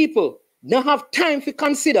those people don't have time to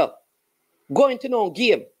consider going to no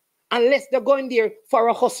game unless they're going there for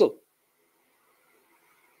a hustle.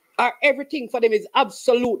 Or everything for them is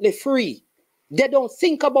absolutely free. They don't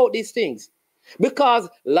think about these things. Because,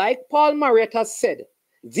 like Paul Marriott has said,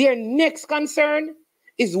 their next concern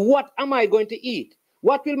is what am I going to eat?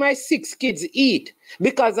 What will my 6 kids eat?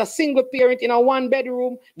 Because a single parent in a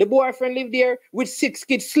 1-bedroom, the boyfriend lived there with 6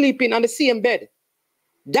 kids sleeping on the same bed.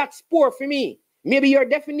 That's poor for me. Maybe your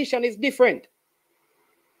definition is different.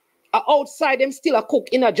 Outside them still a cook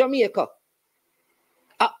in a Jamaica.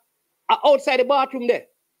 Outside the bathroom there.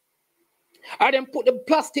 Or them put the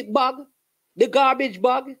plastic bag, the garbage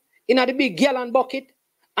bag, in a the big gallon bucket,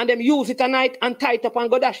 and them use it at night and tie it up and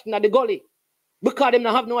go dash in the gully. Because them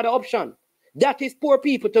not have no other option. That is poor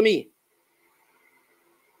people to me.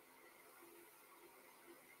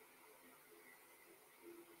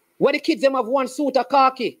 When the kids them have one suit of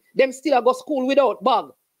khaki, them still go school without bag.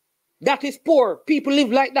 That is poor. People live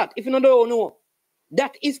like that. If you don't know,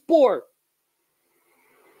 that is poor.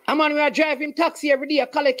 A man we are driving taxi every day,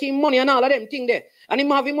 collecting money and all of them thing there. And him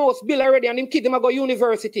have him house bill already and him kids him go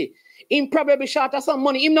university. Him probably short of some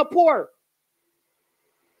money. Him not poor.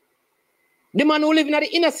 The man who live in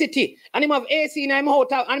the inner city and him have AC in him house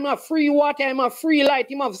and him have free water, him have free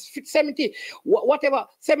light, him have 70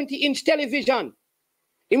 inch television.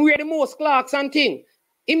 Him wear the most clocks and thing.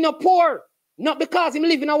 Him not poor. Not because him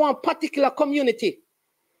live in a one particular community.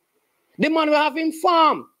 The man will have him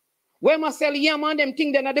farm. Where must sell yam and them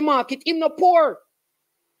thing then at the market. Him not poor.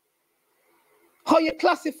 How you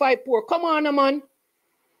classify poor? Come on, man.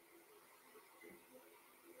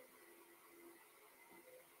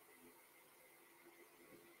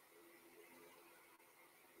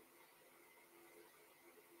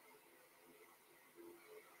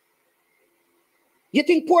 You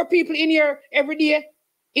think poor people in here every day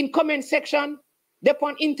in comment section, they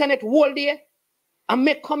on internet all day and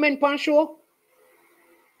make comment on show?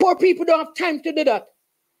 Poor people don't have time to do that.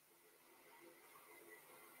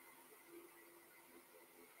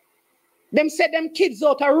 Them set them kids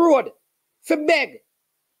out a road for beg.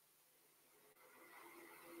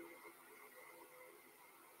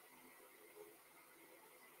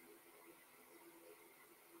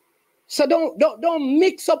 So don't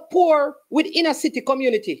mix up poor with inner city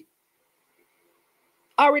community.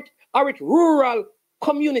 Or it rural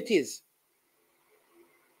communities.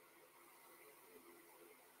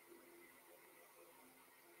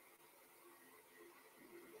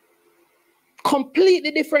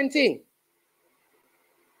 Completely different thing.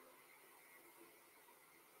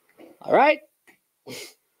 All right?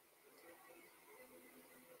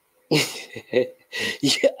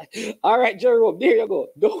 Yeah. All right, Jerome, there you go.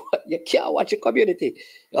 No, you can't watch your community.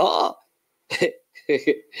 Oh.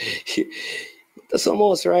 To some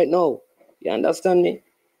house right now. You understand me?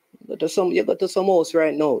 You got to some house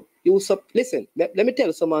right now. Listen, let me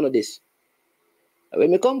tell someone of this.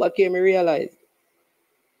 When me come back here, me realize.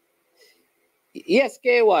 Yes,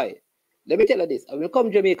 KY. Let me tell you this. When I come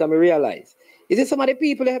to Jamaica, me realize. Is it some of the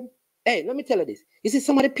people them? Hey, let me tell you this. Is it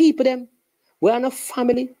some of the people them? We are a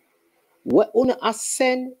family. What una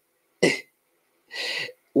send?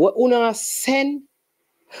 What una send?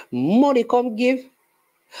 Money come give.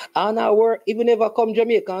 And I work, even if I come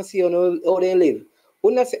Jamaica and see how they live.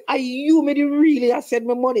 Una say, are you me really? I said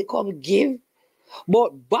my money come give.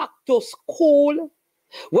 But back to school.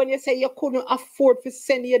 When you say you couldn't afford to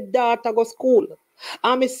send your daughter to school,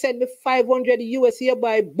 and me send me 500 US here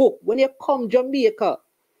by book. When you come Jamaica,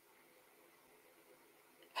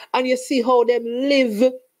 and you see how them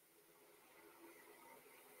live,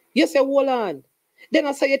 you say, hold on. Then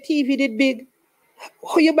I say your TV did big.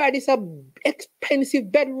 How you buy this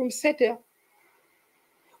expensive bedroom set here?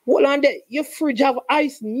 Hold on there. Your fridge have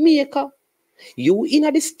ice maker. You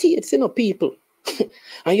in the States, you know, people.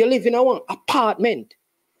 And you live in a one apartment.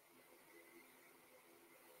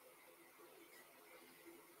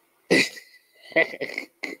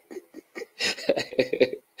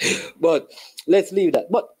 But let's leave that.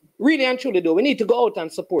 But really and truly though, we need to go out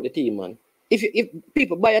and support the team, man. If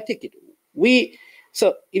people buy a ticket,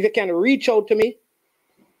 so if you can reach out to me,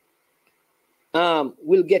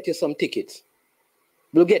 we'll get you some tickets.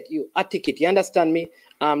 We'll get you a ticket. You understand me?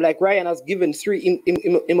 Like Ryan has given 3,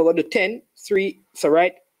 I'm going to do 10, 3. So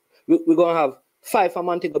right, we're gonna have 5 for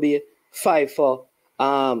Montego Bay, 5 for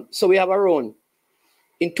so we have around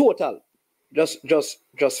in total,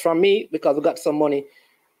 just from me, because we got some money,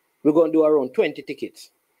 we're gonna do around 20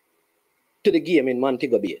 tickets to the game in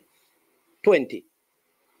Montego Bay. 20.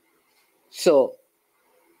 So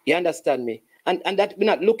you understand me? And that we're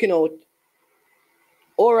not looking out.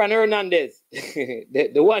 Oran Hernandez,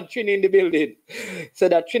 the one Trini in the building, so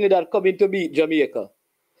that Trinidad coming to beat Jamaica.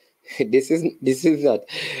 This is not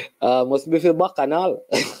must be for Bacchanal,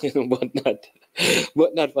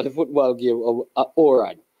 but not for the football game of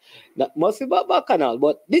Oran. That must be bacchanal.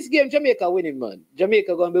 But this game, Jamaica winning, man.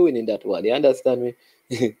 Jamaica gonna be winning that one. You understand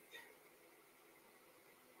me?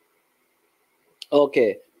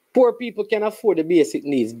 Okay. Poor people can afford the basic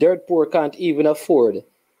needs. Dirt poor can't even afford.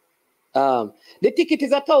 The ticket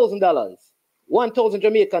is $1,000. 1,000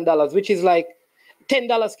 Jamaican dollars, which is like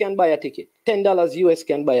 $10 can buy a ticket. $10 US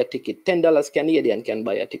can buy a ticket. $10 Canadian can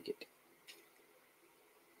buy a ticket.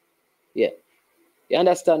 Yeah. You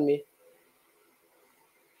understand me?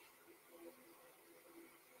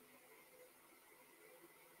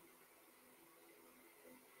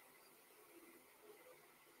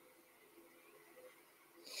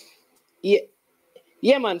 Yeah.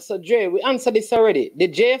 Yeah, man. So, Dre, we answered this already. The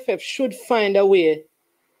JFF should find a way.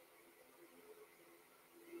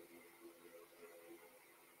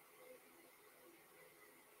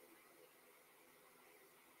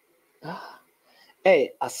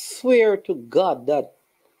 Hey, I swear to God that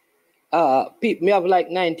people may have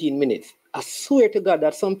like 19 minutes. I swear to God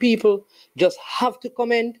that some people just have to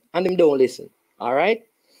comment and them don't listen. All right?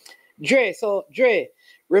 Dre,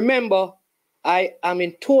 remember, I am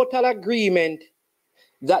in total agreement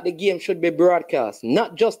that the game should be broadcast,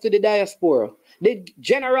 not just to the diaspora.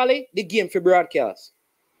 Generally, the game for broadcast.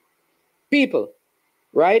 People,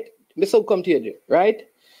 right? This will come to you, right?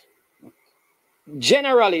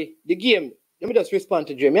 Generally, the game, let me just respond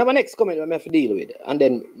to Dre. I have a next comment I have to deal with. And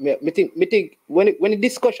then me think when the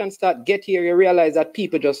discussion start get here, you realize that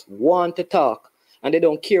people just want to talk and they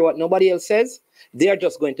don't care what nobody else says. They're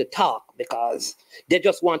just going to talk because they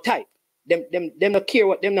just want type. Them don't care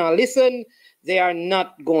what them not listen. They are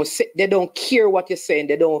not going to say, they don't care what you're saying.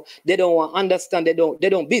 They don't want to understand. They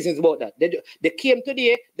don't business about that. They came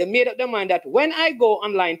today, they made up their mind that when I go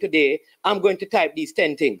online today, I'm going to type these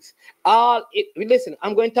 10 things. Listen,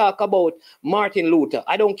 I'm going to talk about Martin Luther.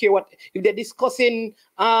 I don't care what, if they're discussing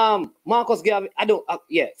Marcus Garvey,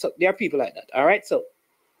 so there are people like that. All right, so,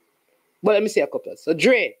 but let me say a couple. So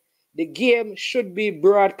Dre, the game should be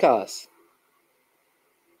broadcast.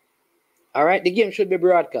 All right, the game should be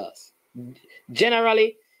broadcast.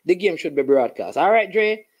 Generally, the game should be broadcast. All right,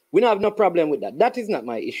 Dre, we don't have no problem with that. That is not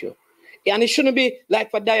my issue. And it shouldn't be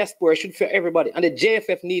like for diaspora, it should for everybody. And the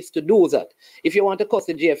JFF needs to do that. If you want to cost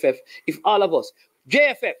the JFF, if all of us,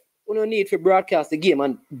 JFF, we don't need to broadcast the game.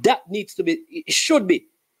 And that needs to be, it should be.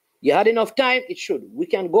 You had enough time, it should. We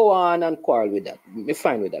can go on and quarrel with that. We're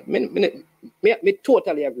fine with that. Me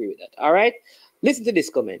totally agree with that. All right? Listen to this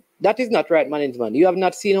comment. That is not right, management. You have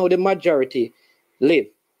not seen how the majority live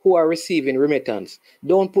who are receiving remittance.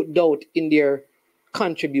 Don't put doubt in their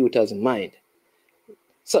contributors' mind.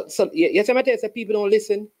 So yes, I'm tell you, people don't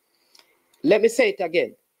listen. Let me say it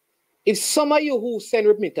again. If some of you who send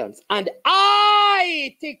remittance, and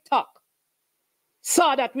I, TikTok,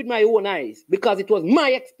 saw that with my own eyes, because it was my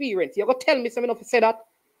experience. You're going to tell me something if you say that?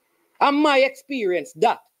 And my experience,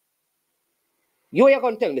 that. You're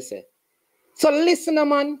going to tell me, say. So listen,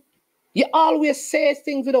 man. You always say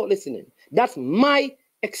things without listening. That's my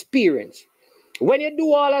experience. When you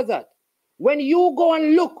do all of that, when you go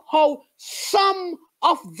and look how some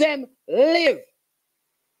of them live,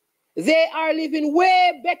 they are living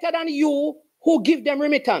way better than you who give them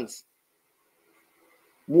remittance.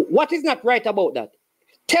 What is not right about that?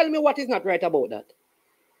 Tell me what is not right about that.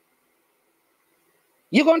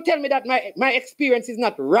 You're going to tell me that my experience is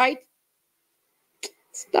not right?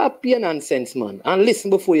 Stop your nonsense, man, and listen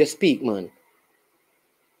before you speak, man.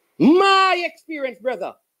 My experience,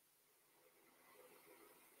 brother.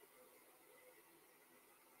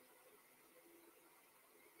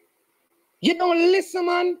 You don't listen,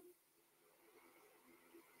 man.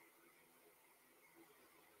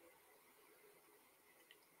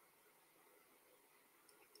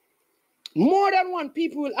 More than one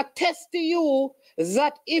people will attest to you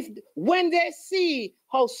that when they see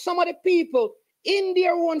how some of the people in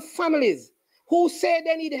their own families who say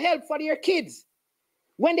they need help for their kids,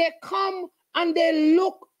 when they come and they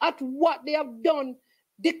look at what they have done,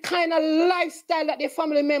 the kind of lifestyle that their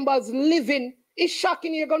family members live in, it's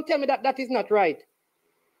shocking. You're going to tell me that that is not right.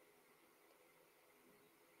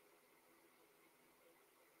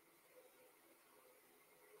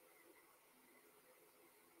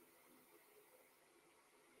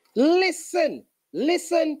 Listen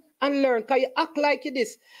and learn. Because you act like you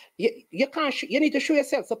this. You can't. You need to show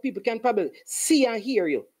yourself so people can probably see and hear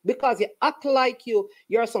you. Because you act like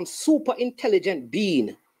you're some super intelligent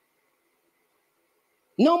being.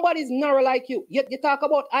 Nobody's narrow like you. You talk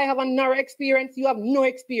about I have a narrow experience. You have no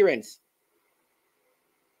experience.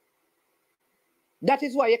 That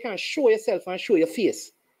is why you can't show yourself and show your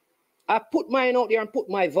face. I put mine out there and put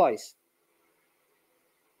my voice.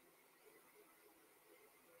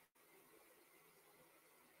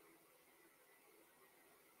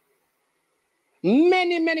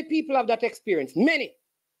 Many people have that experience. Many.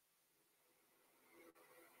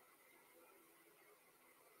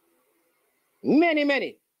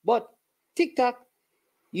 But TikTok,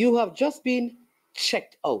 you have just been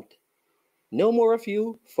checked out. No more of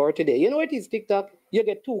you for today. You know what it is, TikTok? You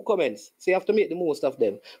get 2 comments, so you have to make the most of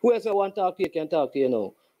them. Who else want to talk to you can talk to you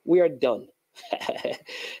now. We are done.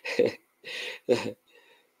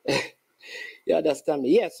 You understand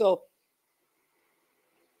me? Yeah, so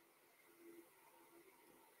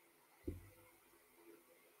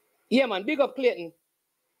yeah, man, big up Clayton.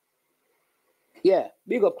 Yeah,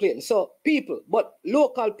 big up Clayton. So people, but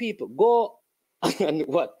local people, go and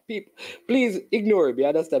what people, please ignore me.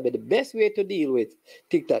 Understand me? The best way to deal with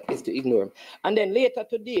TikTok is to ignore them. And then later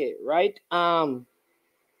today, right?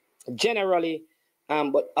 Generally,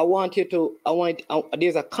 but I want you to,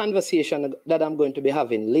 there's a conversation that I'm going to be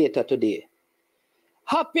having later today.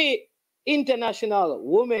 Happy International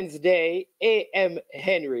Women's Day, A.M.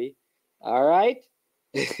 Henry. All right.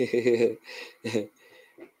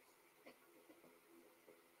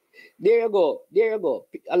 There you go.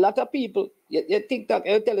 A lot of people, you TikTok,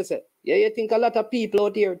 I'll tell you, say, you think a lot of people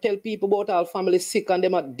out here tell people about our family sick and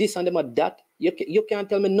them at this and them at that. You can't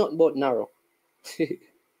tell me nothing about narrow.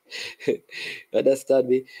 Understand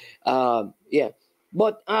me? Yeah.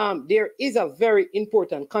 But there is a very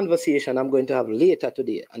important conversation I'm going to have later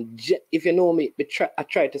today. And if you know me, I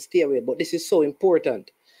try to stay away, but this is so important.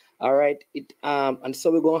 All right. And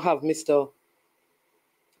so we're going to have Mr.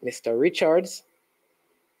 Richards.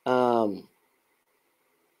 Odile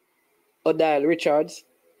Richards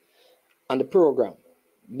on the program,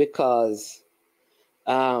 because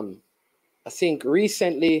I think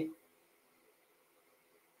recently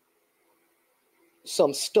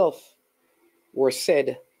some stuff were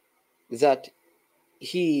said that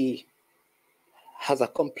he has a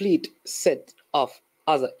complete set of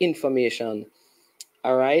other information,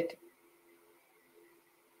 all right,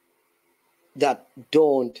 that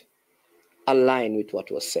don't align with what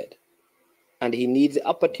was said. And he needs the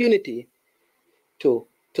opportunity to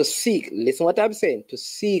seek, listen what I'm saying, to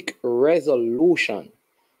seek resolution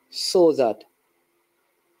so that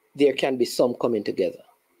there can be some coming together.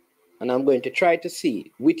 And I'm going to try to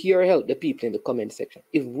see, with your help, the people in the comment section,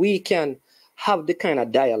 if we can have the kind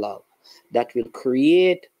of dialogue that will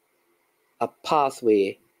create a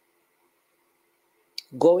pathway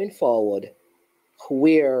going forward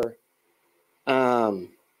where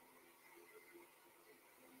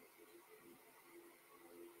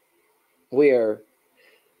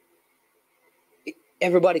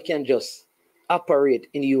everybody can just operate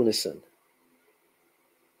in unison.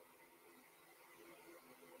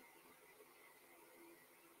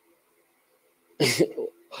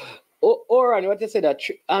 Oran, what you say that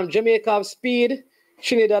Jamaica have speed,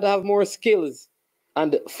 Trinidad have more skills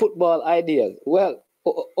and football ideas. Well,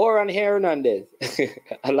 Oran Hernandez,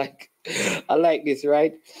 I like this,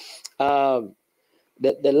 right?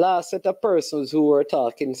 The last set of persons who were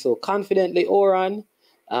talking so confidently, Oran,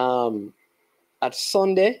 at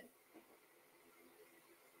Sunday,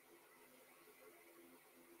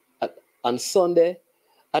 on Sunday,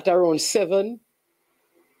 at around 7,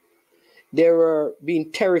 they were being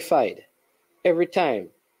terrified every time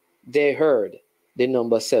they heard the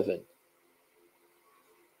number 7.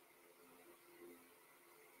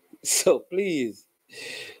 So please,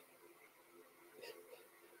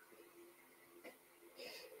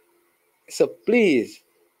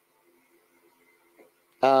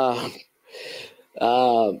 or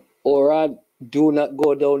do not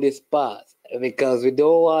go down this path, because we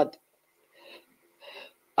don't want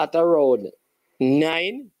at around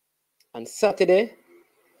 9 on Saturday,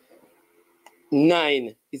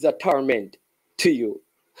 9 is a torment to you.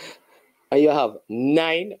 And you have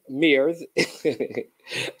 9 mirrors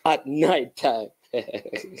at night time.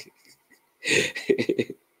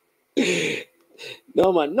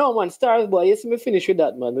 No man, Stars boy, yes, me finish with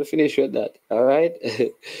that, man. Me finish with that. All right.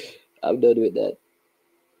 I'm done with that.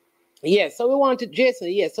 Yeah, so we wanted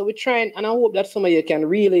Jason, yeah, so we're trying, and I hope that some of you can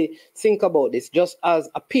really think about this just as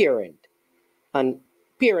a parent and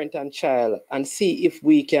child, and see if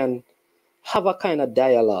we can have a kind of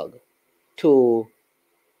dialogue to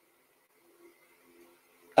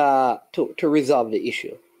resolve the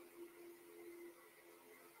issue.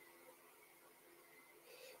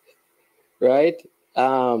 Right?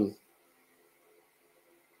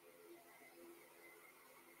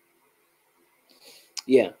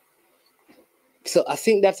 Yeah. So I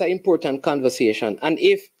think that's an important conversation. And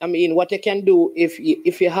what you can do, if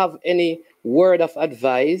you have any word of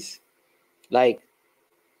advice, like,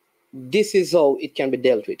 this is how it can be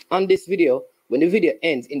dealt with. On this video, when the video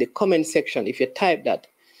ends, in the comment section, if you type that,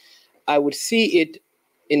 I would see it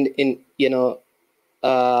in you know,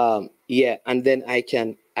 yeah, and then I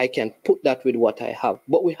can put that with what I have.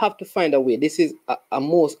 But we have to find a way. This is a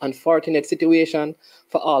most unfortunate situation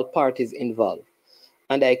for all parties involved,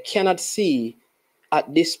 and I cannot see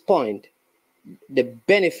at this point the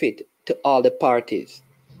benefit to all the parties.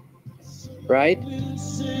 Right?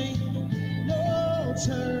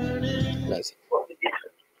 Nice.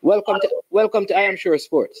 Welcome to I Am Sure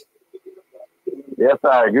Sports. Yes,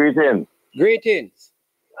 sir. Greetings. Greetings.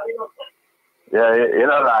 Yeah, you're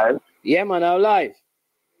not live. Yeah, man, I'm live.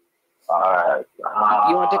 All right.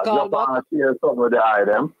 You want to call back? Share some of the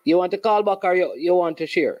item. You want to call back or you want to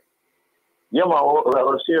share? Yeah, man.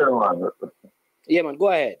 Let's share, man. Yeah, man. Go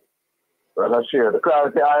ahead. Let's share. The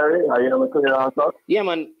clarity, Irie. Are you on the clear answer? Yeah,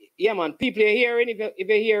 man. Yeah, man. People are hearing. If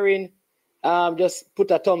you're hearing, just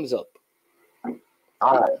put a thumbs up.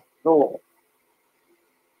 All right. So,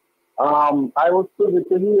 I was privy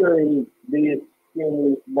to hearing this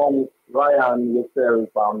thing among Ryan, yourself,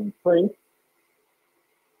 and Prince,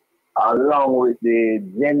 along with the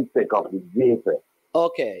Gensec of the JFE.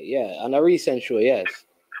 Okay, yeah, on a recent show, yes.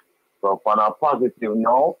 So, on a positive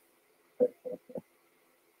note,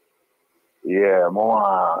 yeah,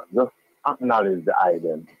 more just acknowledge the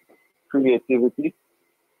item. Creativity,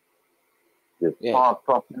 the thought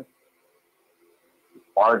process,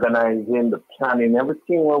 organizing, the planning,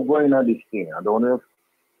 everything we're going on this thing. I don't know if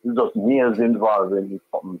it's just males involved in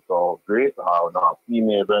something so great or not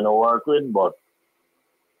females I know work with, but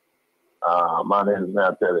man, is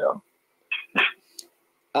not tell you.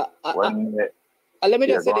 Let me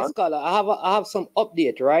just say this, caller. I have some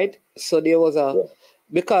update, right? So there was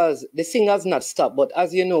because the thing has not stopped, but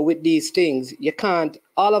as you know, with these things, you can't,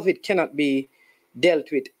 all of it cannot be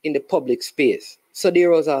dealt with in the public space. So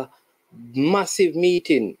there was a massive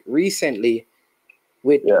meeting recently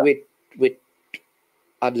with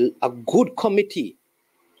a good committee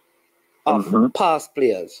of past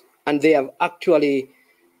players, and they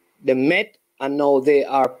met and now they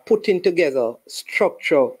are putting together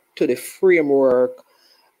structure to the framework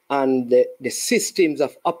and the systems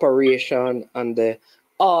of operation and the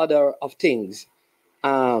order of things.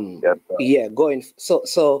 Going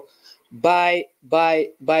so by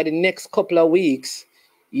the next couple of weeks,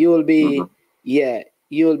 you'll be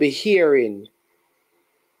hearing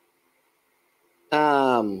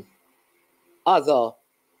other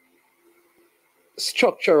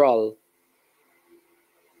structural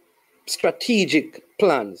strategic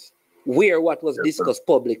plans where what was discussed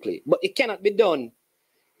publicly, but it cannot be done.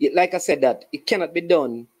 Like I said, that it cannot be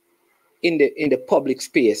done in the public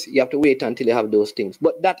space. You have to wait until you have those things,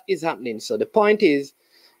 but that is happening. So the point is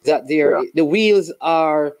that the wheels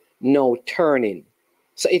are now turning.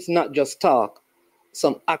 So it's not just talk.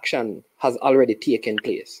 Some action has already taken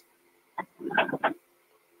place.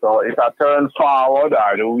 So if I turn forward,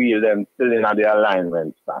 are the wheel then still in the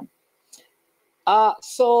alignment stand?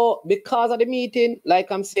 So because of the meeting,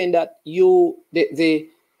 like I'm saying that there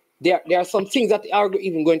are some things that are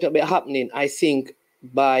even going to be happening, I think,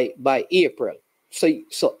 by April.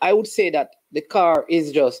 So I would say that the car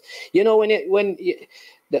is just, you know, what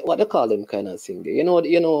they call them kind of thing. You know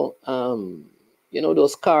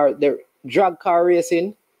those car, they're drag car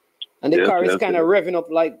racing, and the car is kind of revving up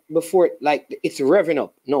like before, like it's revving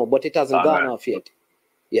up. No, but it hasn't gone off yet.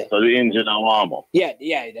 Yeah. So the engine and warm up. Yeah,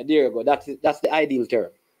 there you go. That's the ideal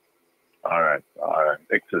term. All right,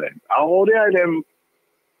 excellent. How did them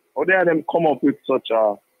come up with such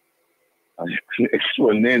an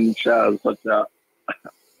exponential, such a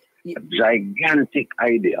gigantic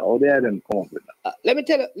idea? How did them come up with that? Let me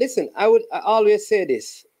tell you. Listen, I always say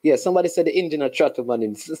this. Yeah, somebody said the engine of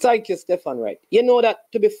Trotterman. Thank you, Stefan. Right. You know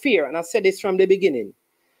that, to be fair, and I said this from the beginning.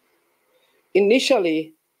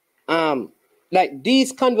 Initially, like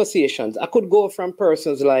these conversations, I could go from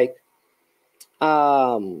persons like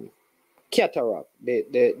Cataract,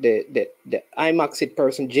 the IMAXit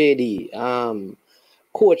person, JD,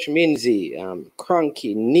 Coach Minzy,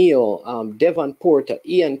 Cranky, Neo, Devon Porter,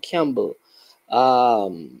 Ian Campbell,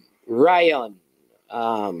 Ryan,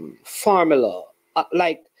 Formula,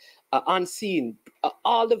 Unseen,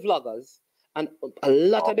 all the vloggers, and a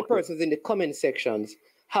lot of the persons in the comment sections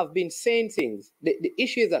have been saying things. The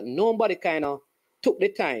issue is that nobody kind of took the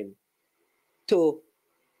time to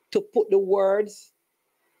put the words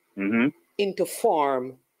into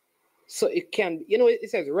form, so it can, it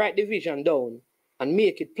says write the vision down and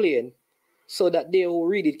make it plain so that they who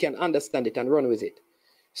read it can understand it and run with it.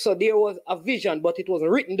 So there was a vision, but it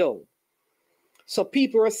wasn't written down. So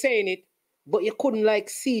people were saying it, but you couldn't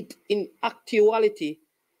see it in actuality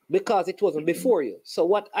because it wasn't before you. So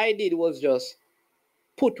what I did was just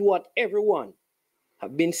put what everyone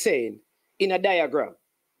have been saying in a diagram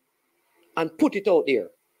and put it out there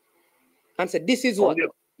and said, this is what,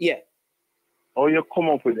 How you come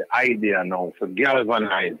up with the idea now to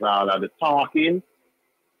galvanize all of the talking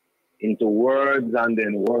into words and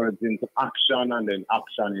then words into action and then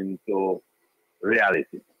action into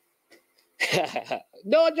reality?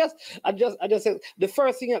 No, I just said the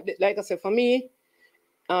first thing, like I said, for me,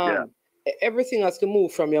 everything has to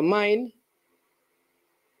move from your mind.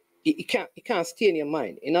 It can't stay in your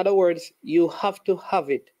mind. In other words, you have to have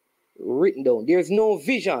it written down. There's no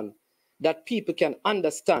vision that people can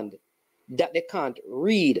understand that they can't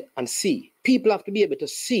read and see. People have to be able to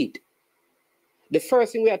see it. The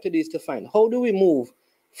first thing we have to do is to find, how do we move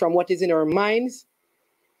from what is in our minds,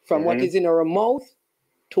 from what is in our mouth,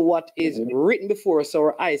 to what is written before us so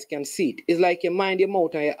our eyes can see it. It's like your mind, your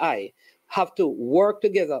mouth, and your eye have to work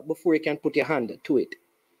together before you can put your hand to it.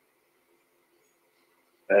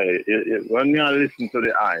 When you listen to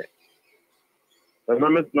the eye, let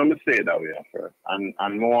me say it that way first. And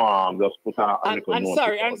more just put a little note.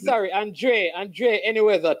 I'm sorry, Andre,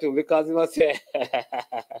 anyway that too, because he was say.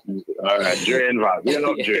 All right, Dre involved. You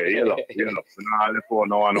know Dre, you know.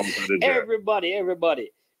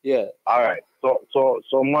 Everybody. Yeah. All right.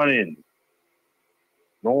 So money.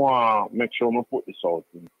 No make sure we put this out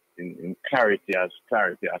in clarity as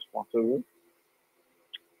possible.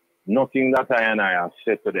 Nothing that I and I have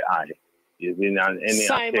said to the eye is in any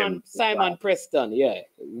attempt. Simon Preston, yeah.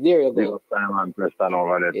 There you go. Simon Preston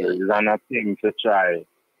over there. Yeah. It's an attempt to try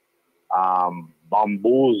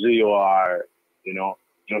bamboozle you or,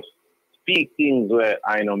 just speak things where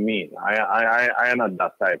I don't mean. I am not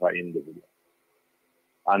that type of individual.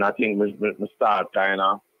 And I think we start kind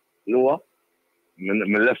of lower.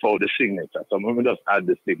 Me left out the signature. So we just add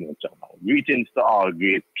the signature now. Greetings to all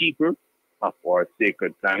great people of our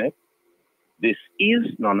sacred planet. This is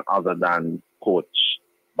none other than Coach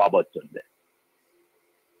Babatunde.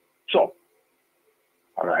 So,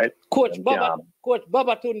 all right. Coach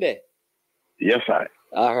Babatunde. Yes, sir.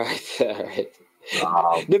 All right.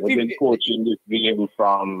 We've been coaching this game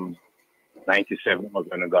from 97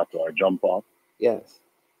 when we got to our jump off. Yes.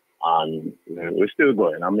 And we're still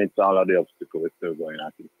going. Amidst all of the obstacles, we're still going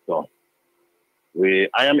at it. So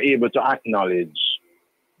I am able to acknowledge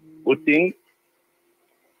good things,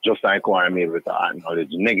 just like how I'm able to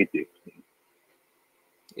acknowledge negative things.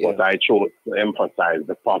 Yeah. But I chose to emphasize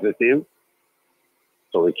the positive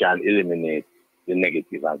so we can eliminate the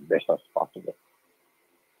negative as best as possible.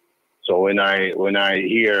 So when I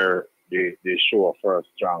hear the show First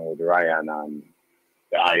Strong with Ryan and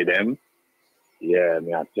the item, yeah,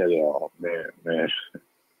 I tell you, man.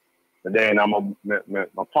 But then I'm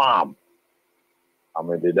my farm. I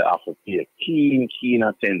did have to pay keen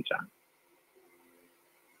attention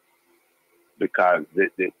because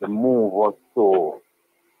the move was so.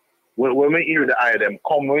 When we hear the item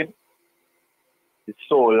come with, it's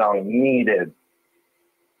so long needed,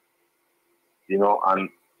 and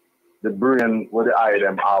the brain with the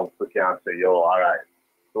item have to can say, yo, all right.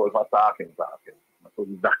 So if I'm talking. So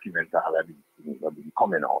the document all of these things have been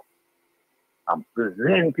coming out and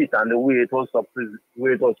present it, and the way it was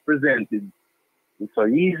presented, it's so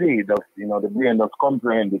easy. Just the brain just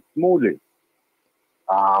comprehend it smoothly.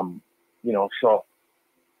 So me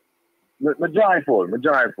joyful.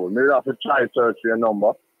 Me have to try search your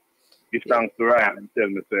number. Give thanks to Ryan and tell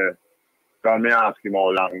me say, can me ask him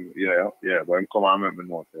how long, but him come and let me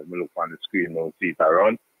know. Me look on the screen and see it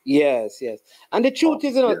around. Yes. And the truth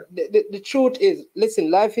is, the truth is, listen,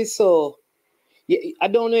 life is so. I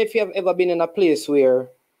don't know if you have ever been in a place where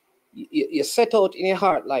you set out in your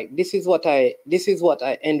heart like this is what I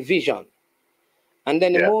envision, and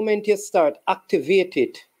then the moment you start activate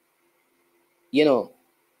it,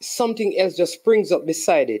 something else just springs up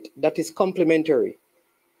beside it that is complementary,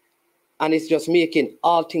 and it's just making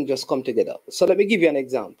all things just come together. So let me give you an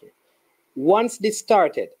example. Once this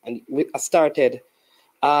started, and I started.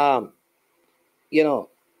 I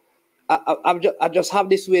just have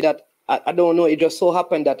this way that I don't know. It just so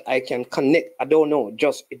happened that I can connect. I don't know.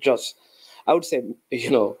 I would say,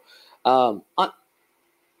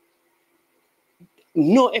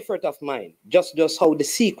 no effort of mine. Just how the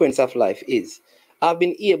sequence of life is. I've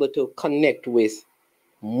been able to connect with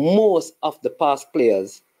most of the past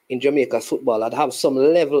players in Jamaica's football. I'd have some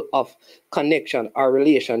level of connection or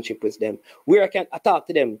relationship with them, where I talk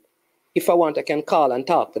to them. If I want, I can call and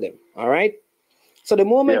talk to them. All right. So the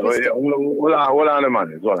moment hold on a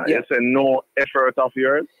minute. You say no effort of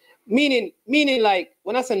yours. Meaning, like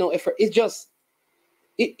when I say no effort, it's just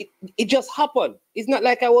it just happened. It's not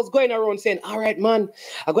like I was going around saying, all right, man,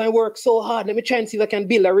 I'm going to work so hard. Let me try and see if I can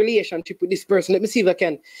build a relationship with this person. Let me see if I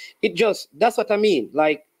can. That's what I mean.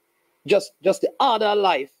 Like, just the other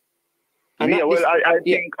life. And yeah, well, I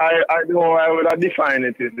think I know I would define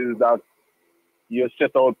it is that you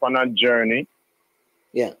set out on a journey.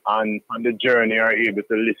 Yeah. And on the journey, you are able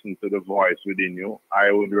to listen to the voice within you.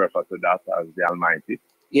 I would refer to that as the Almighty.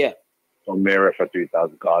 Yeah. Some may refer to it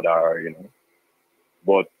as God, or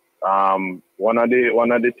But one of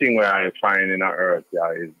the things where I find in our earth,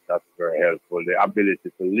 is that's very helpful. The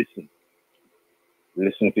ability to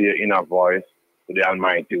listen to your inner voice, to the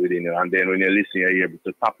Almighty within you, and then when you listen, you're able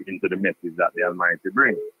to tap into the message that the Almighty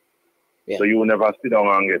brings. Yeah. So you will never sit down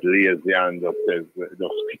and get lazy and just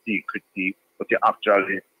critique, but you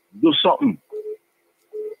actually do something.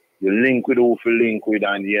 You link with who you link with,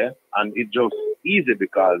 and it's just easy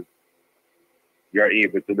because you're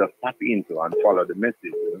able to just tap into and follow the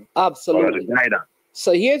message. Absolutely. Follow the guidance.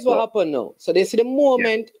 So here's what happened now. So they see the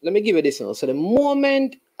moment, let me give you this now. So the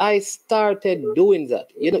moment I started doing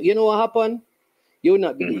that, you know what happened? You would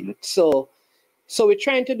not believe it. So we're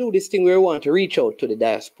trying to do this thing where we want to reach out to the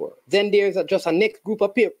diaspora. Then there's just a next group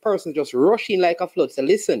of persons just rushing like a flood. So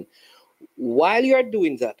listen, while you are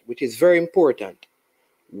doing that, which is very important,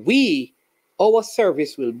 our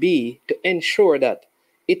service will be to ensure that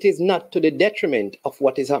it is not to the detriment of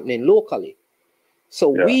what is happening locally. So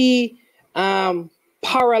we,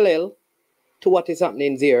 parallel to what is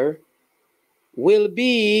happening there, will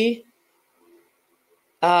be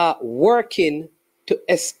working to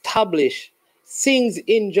establish things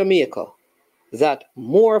in Jamaica that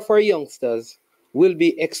more of our youngsters will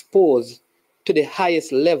be exposed to the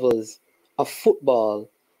highest levels of football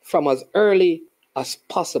from as early as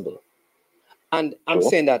possible. And I'm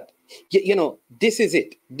saying that, this is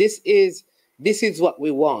it. This is what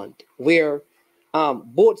we want, where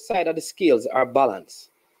both sides of the scales are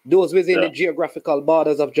balanced. Those within the geographical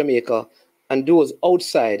borders of Jamaica and those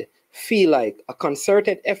outside feel like a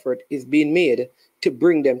concerted effort is being made to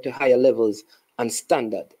bring them to higher levels and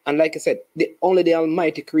standard. And like I said, only the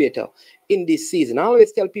Almighty Creator in this season. I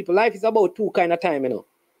always tell people life is about two kind of time,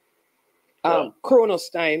 Chronos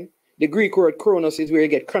time, the Greek word chronos is where you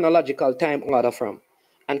get chronological time order from.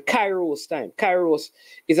 And kairos time. Kairos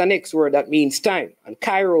is an X word that means time. And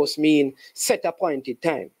kairos means set appointed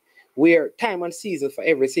time, where time and season for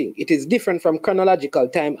everything. It is different from chronological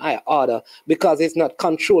time order because it's not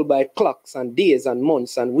controlled by clocks and days and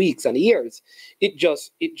months and weeks and years. It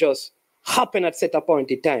just happen at set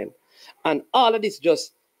appointed time. And all of this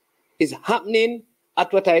just is happening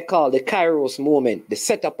at what I call the Kairos moment, the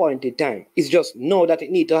set appointed time. It's just know that it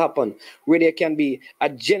need to happen, where there can be a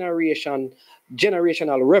generational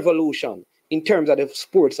revolution in terms of the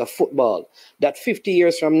sports of football, that 50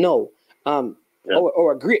 years from now,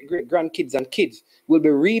 our great-great-grandkids and kids will be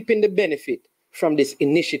reaping the benefit from this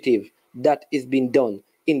initiative that is being done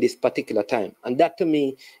in this particular time. And that to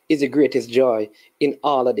me is the greatest joy in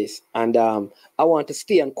all of this. And I want to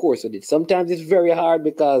stay on course with it. Sometimes it's very hard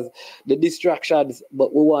because the distractions,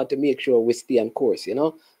 but we want to make sure we stay on course,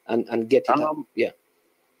 and get it up. Yeah.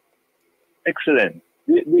 Excellent.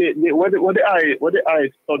 What the I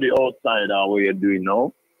study outside of what you're doing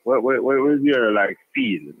now? Where's your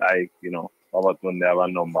field? About when they have a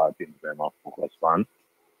number of things they must focus on.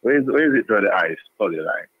 Where is it where the I study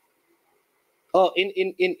like? Oh,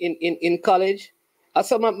 in college.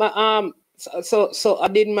 So I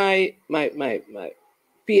did my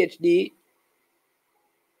PhD.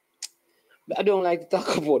 I don't like to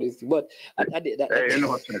talk about this, but I did that. Hey,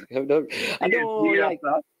 I don't like.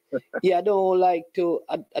 Yeah, I don't like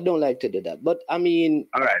to do that. But I mean,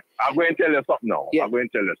 all right, I'm going to tell you something now. Yeah. I'm going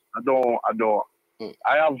to tell you. I don't.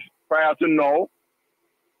 I have prior to now.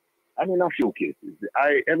 I mean, a few cases.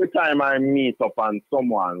 Every time I meet up on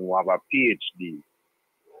someone who have a PhD,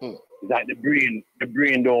 it's like the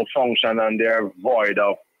brain don't function and they're void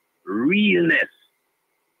of realness.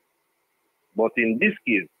 But in this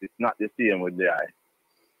case, it's not the same with the eye.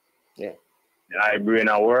 Yeah. The eye brain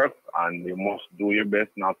at work, and you must do your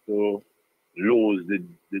best not to lose the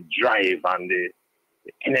drive and the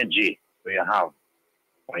energy that you have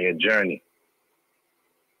on your journey.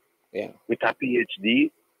 Yeah. With a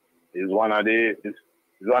PhD, is one of the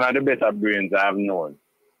better brains I've known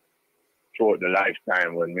throughout the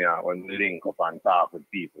lifetime when we link up and talk with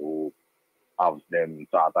people who have them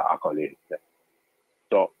sort of accolades.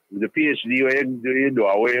 So with the PhD, what you do,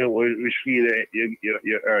 which field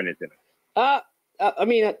you earn it in? I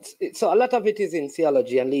mean, so a lot of it is in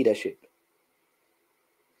theology and leadership.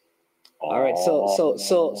 All right. So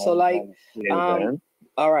like,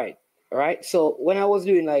 all right. So when I was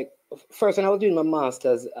doing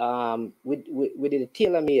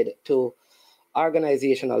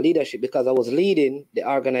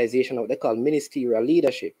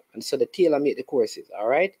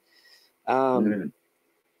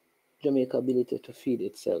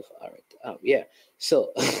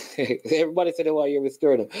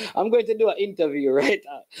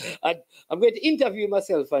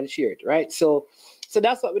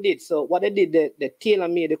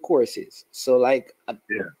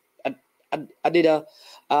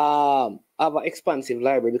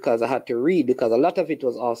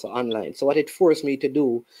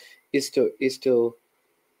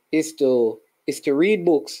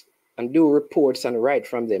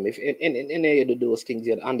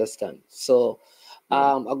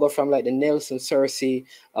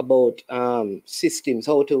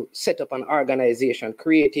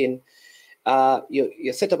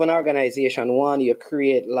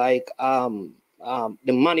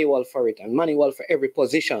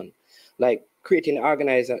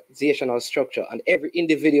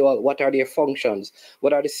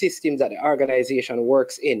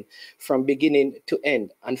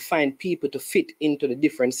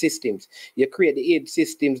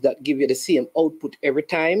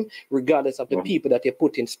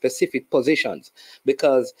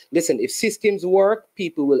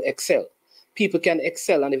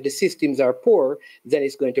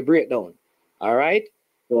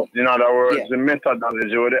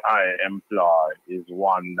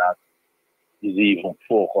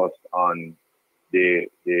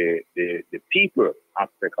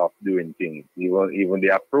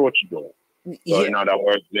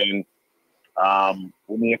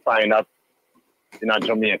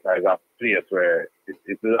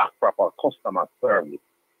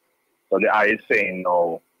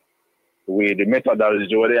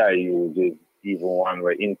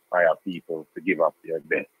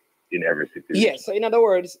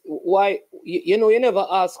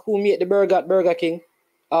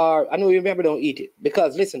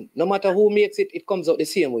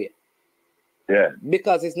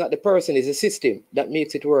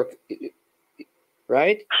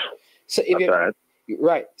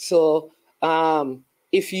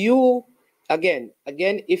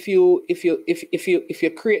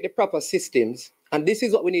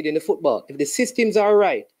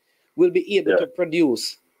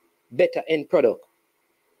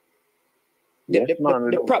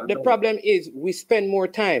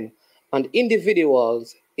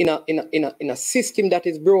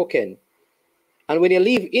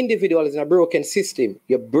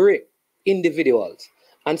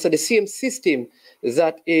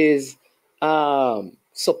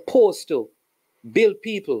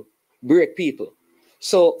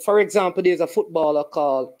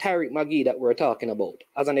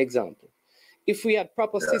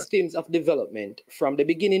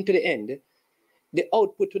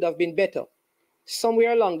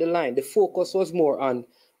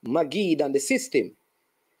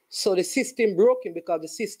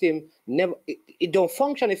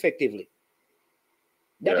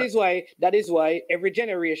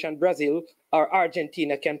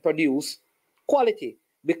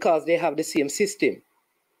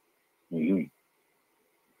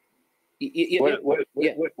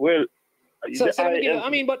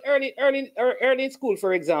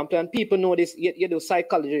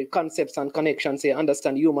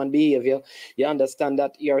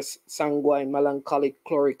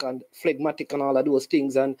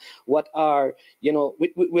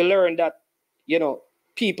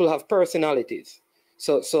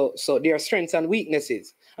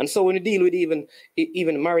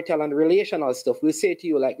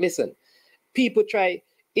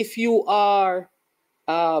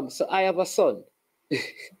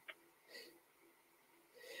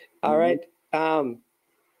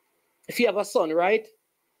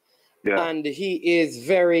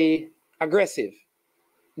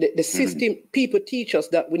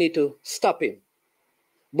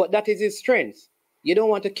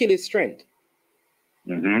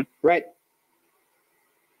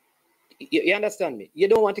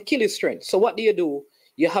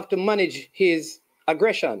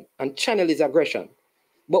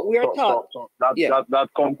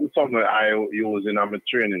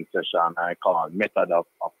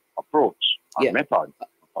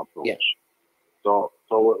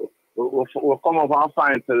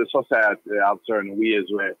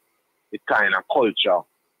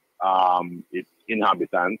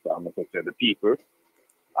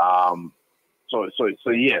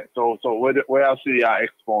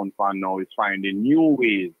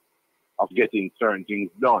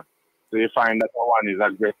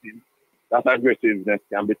that aggressiveness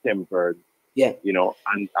can be tempered. Yeah. You know,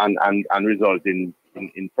 and result in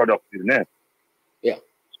productiveness. Yeah.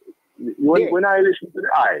 When I listen to the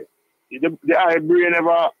eye, the eye brain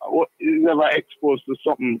is never exposed to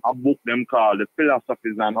something, a book them called The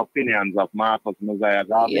Philosophies and Opinions of Marcus Mosiah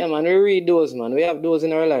Garvey. Yeah, man, we read those, man. We have those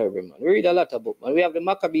in our library, man. We read a lot of books, man. We have the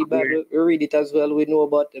Maccabee Bible. We read it as well. We know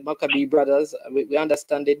about the Maccabee brothers. We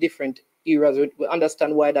understand the different eras. We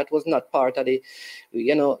understand why that was not part of the,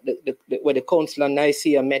 you know, where the Council of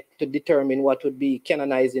Nicaea met to determine what would be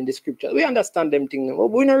canonized in the scripture. We understand them things.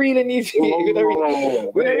 We don't really need we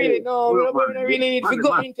don't really need to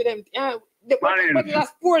go into them. Yeah, but the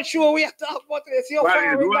sports show we have to talk about this. You're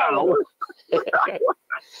far away.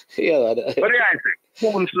 Yeah, but I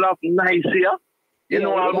say, Council of Nicaea, you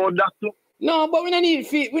know all about that too? No, but we don't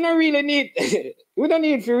really need we don't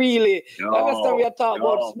need to really understand we are talking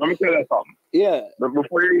about. Let me tell you something. Yeah. But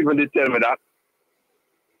before you even did tell me that,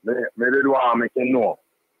 me did want to make you know.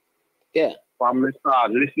 Yeah. From the start,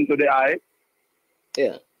 listen to the eye.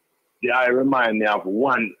 Yeah. The eye remind me of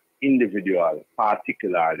one individual,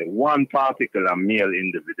 particularly one particular male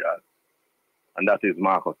individual, and that is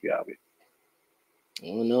Marcus Garvey.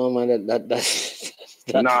 Oh no, man, that's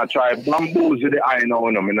nah, try bamboozle the eye now,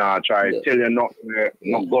 no, me nah try tell you not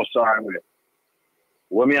go sorry.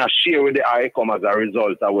 When me a share with the eye come as a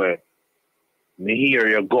result of where me hear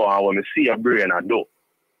you go and when me see your brain I do.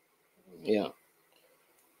 Yeah.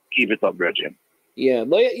 Keep it up, Bridget. Yeah,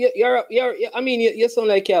 but you sound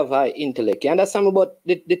like you have high intellect. You understand, but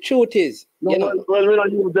the truth is, no, you know, well, we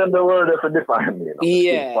don't use them the word for define me. You know?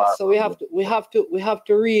 Yeah, so we have to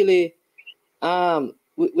really,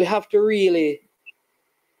 we have to really.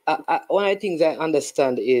 One of the things I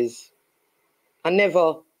understand is,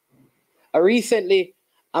 recently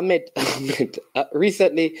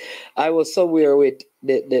I was somewhere with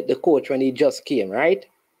the coach when he just came, right?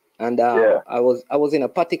 And I was in a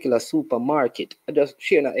particular supermarket. I just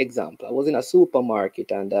share an example. I was in a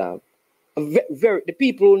supermarket, and the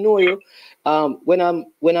people who know you, when I'm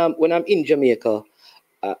in Jamaica,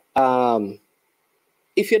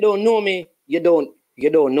 if you don't know me, you don't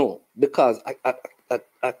know, because I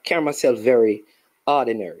carry myself very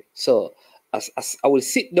ordinary. So I will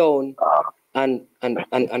sit down and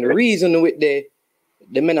reason with the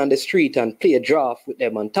men on the street and play a draft with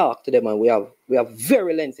them and talk to them, and we have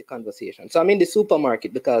very lengthy conversations. So I'm in the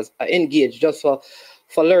supermarket because I engage just for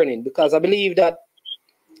learning, because I believe that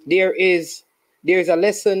there is a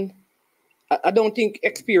lesson. I don't think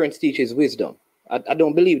experience teaches wisdom. I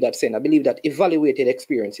don't believe that saying. I believe that evaluated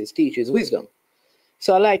experiences teaches wisdom.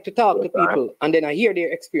 So I like to talk to people and then I hear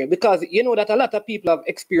their experience, because you know that a lot of people have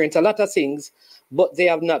experienced a lot of things, but they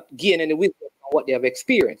have not gained any wisdom on what they have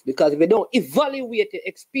experienced. Because if you don't evaluate the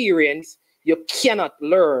experience, you cannot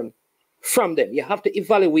learn from them. You have to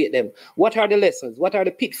evaluate them. What are the lessons? What are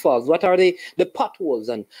the pitfalls? What are the potholes?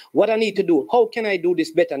 And what I need to do? How can I do this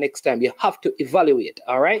better next time? You have to evaluate.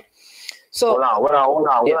 All right. So hold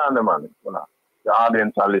on, man. Hold on. The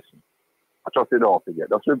audience are listening. I trust you don't forget.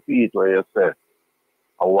 Just repeat what you said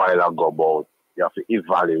a while ago about you have to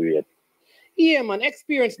evaluate. Yeah, man.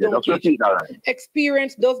 Experience don't teach.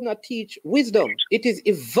 Experience does not teach wisdom. It is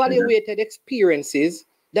evaluated experiences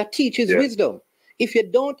that teaches wisdom. If you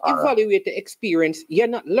don't evaluate the experience, you're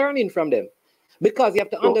not learning from them, because you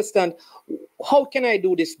have to understand, how can I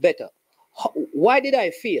do this better? Why did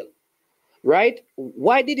I fail? Right?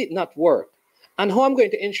 Why did it not work? And how I'm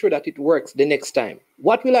going to ensure that it works the next time?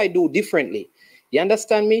 What will I do differently? You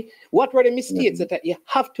understand me? What were the mistakes that you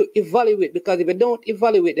have to evaluate? Because if you don't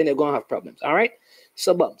evaluate, then you're going to have problems. All right?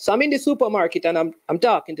 So I'm in the supermarket and I'm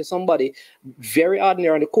talking to somebody very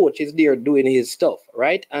ordinary, and the coach is there doing his stuff,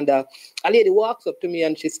 right? And a lady walks up to me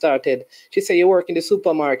and she said, you work in the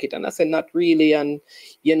supermarket? And I said, not really. And,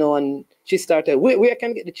 you know, and she started, where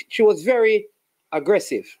can I get she was very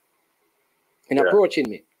aggressive in approaching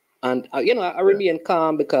me. And, you know, I remain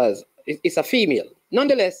calm because it's a female.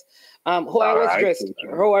 Nonetheless, how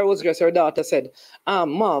I was dressed, her daughter said,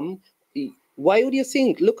 Mom, why would you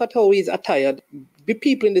think? Look at how he's attired. The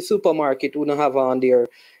people in the supermarket wouldn't have on their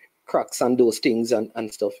Crocs and those things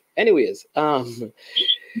and stuff. Anyways, so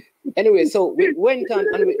we went on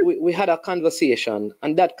and we had a conversation,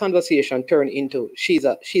 and that conversation turned into she's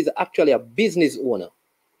actually a business owner.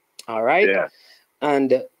 All right. Yeah.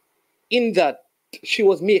 And in that, she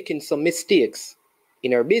was making some mistakes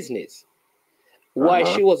in her business. Why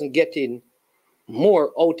she wasn't getting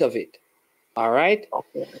more out of it. All right.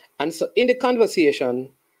 Okay. And so in the conversation,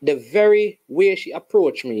 the very way she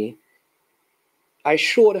approached me, I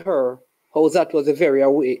showed her how that was a very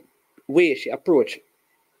way she approached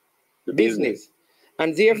the business.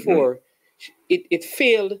 And therefore, it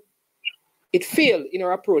failed it failed in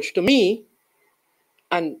her approach to me,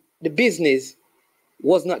 and the business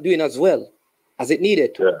was not doing as well as it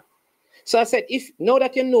needed to. Yeah. So I said, if now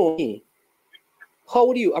that you know me, how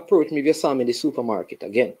would you approach me if you saw me in the supermarket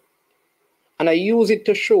again? And I use it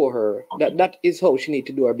to show her that that is how she need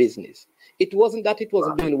to do her business. It wasn't that it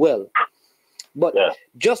wasn't doing well, but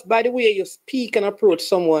just by the way you speak and approach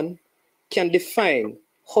someone can define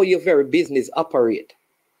how your very business operate.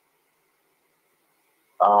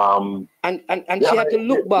 And she had to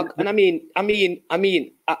look back, and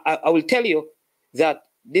I will tell you that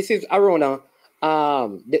this is around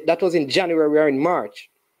that was in January, we are in March.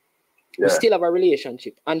 We still have a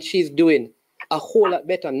relationship, and she's doing a whole lot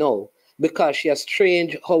better now because she has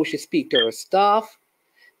changed how she speaks to her staff.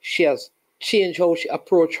 She has changed how she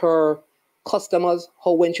approach her customers,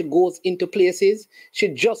 how when she goes into places. She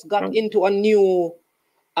just got into a new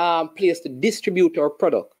place to distribute her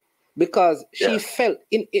product because she felt,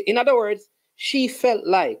 in other words, she felt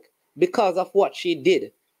like because of what she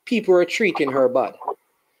did, people were treating her bad.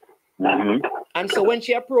 And so when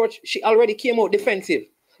she approached, she already came out defensive.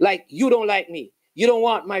 Like, you don't like me. You don't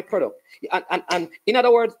want my product. And in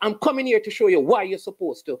other words, I'm coming here to show you why you're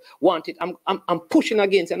supposed to want it. I'm pushing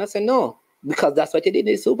against it. And I said, no, because that's what you did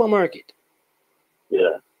in the supermarket.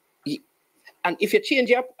 Yeah. And if you change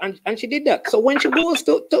your, and she did that. So when she goes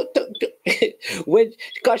because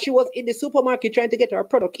she was in the supermarket trying to get her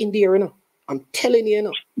product in there, you know, I'm telling you, you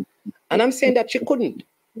know. And I'm saying that she couldn't.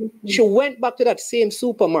 She went back to that same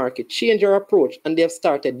supermarket, changed her approach, and they've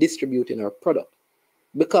started distributing her product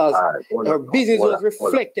because her business was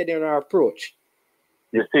reflected in her approach.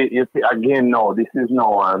 You see, again, no, this is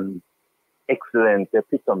now an excellent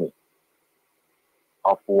epitome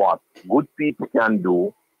of what good people can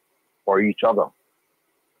do for each other.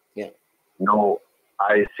 Yeah. Now,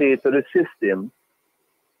 I say to the system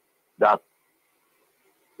that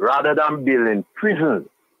rather than building prisons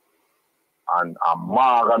and a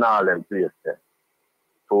morgue and all them places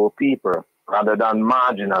for people, rather than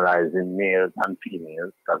marginalizing males and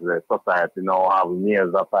females, because the society now have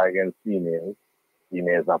males up against females,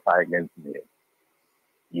 females up against males.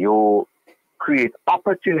 You create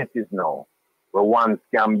opportunities now where one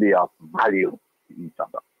can be of value to each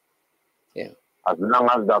other. Yeah. As long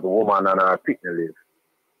as that woman and her pitney live,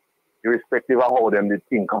 irrespective of how them they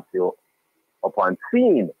think of you upon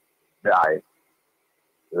seeing the eye,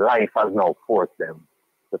 life has now forced them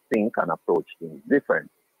to think and approach things different.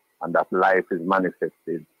 And that life is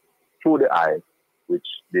manifested through the eye, which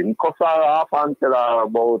didn't cuss her off and tell her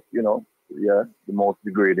about, you know, the most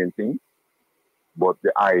degrading thing. But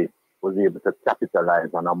the eye was able to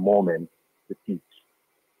capitalize on a moment to teach,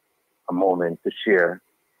 a moment to share,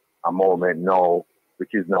 a moment now,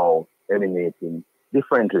 which is now emanating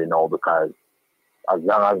differently now, because as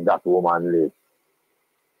long as that woman lives,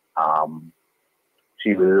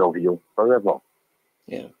 she will love you forever.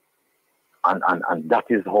 Yeah. And that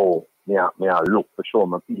is how me I look for show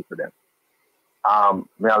my people them.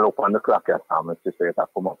 Me I look on the clock at time and say it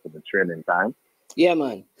come up to the training time. Yeah,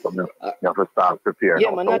 man. So me have to start preparing.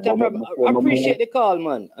 Yeah, man. I appreciate the call,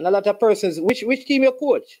 man. And a lot of persons, which team you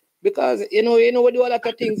coach? Because you know, we do a lot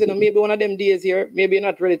of things, you know, maybe one of them days here, maybe you're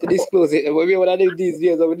not ready to disclose it. Maybe one of them these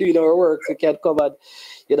days that we're doing our work, so can't cover,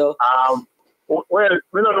 you know. Well,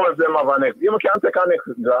 we don't know if them have a next. You can't take a next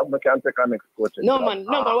job. We can't take a next coaching job. Man.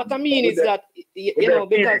 What I mean is that, you know,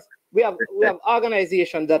 because we have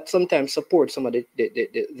organizations that sometimes support some of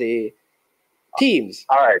the teams.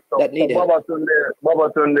 All right. So that need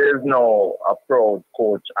Babatunde is now a pro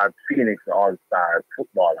coach at Phoenix All-Star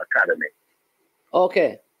Football Academy.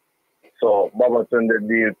 Okay. So Babatunde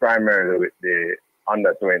deals primarily with the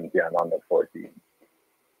under 20 and under 14.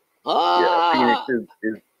 Yeah, Phoenix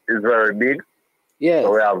is very big. Yeah.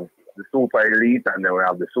 So we have the super elite, and then we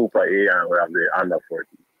have the super A, and we have the under 14.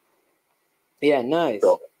 Yeah, nice.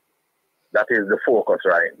 So that is the focus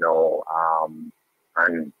right now.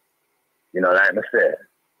 And you know, like I said,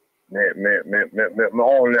 me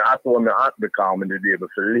only at what me at become to be able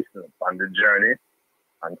to listen on the journey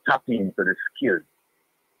and tap into the skills.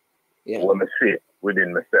 Yeah. What me see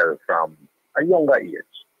within myself from a younger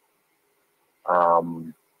age. A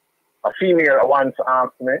female once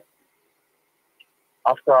asked me,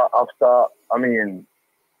 after I mean,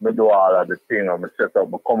 me do all of the thing, and me set up,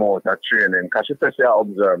 me come out of training, because she said she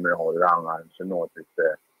observed me how long, and she noticed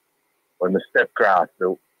that when me step across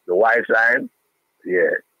the white line,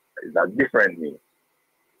 yeah, it's a different me.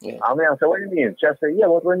 Yeah. I mean, I said, what do you mean? She said, yeah,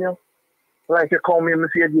 but when you, like, you come in, me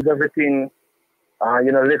see you do everything,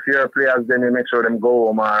 you know, lift your players, then you make sure them go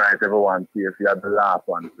home, all right, everyone see if you are the last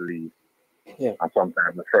one to leave. Yeah. And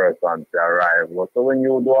sometimes the first one to arrive. But so when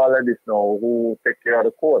you do all of this now, who take care of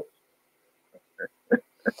the coach?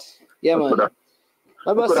 Yeah, man.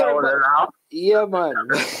 But sir, yeah, man.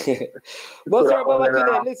 But sir,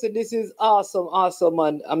 but listen, this is awesome,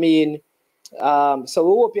 man. I mean, so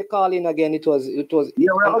we hope you call in again. It was yeah,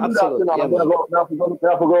 we have to do that, you know.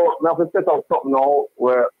 Yeah, we have to set up something now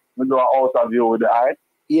where we do an out of view with the eye.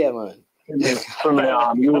 Yeah, man. From my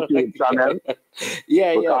YouTube channel.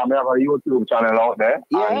 Yeah. We have a YouTube channel out there.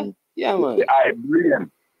 Yeah, man. The eye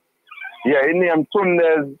brilliant. Yeah, it named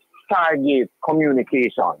Tunde's Stargate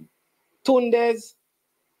Communication. Tunde's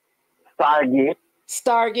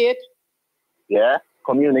Stargate. Yeah,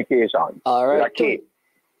 communication. All right.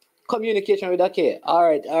 Communication with a K. All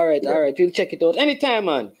right. We'll check it out anytime,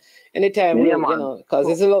 man. Anytime, yeah, man. You know, because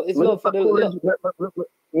it's love for the.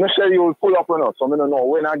 Michelle, you will pull up on us, so I don't know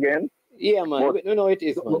when again. Yeah, man. We know it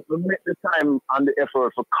is, man. We make the time and the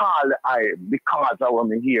effort to call the eye because I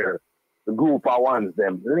want to hear the group I want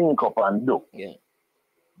them link up and do. Yeah.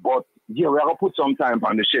 But yeah, we have to put some time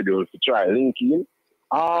on the schedule to try linking.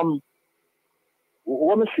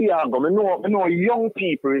 What me see, I know young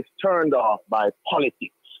people is turned off by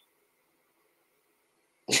politics.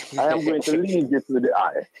 I am going to leave this with the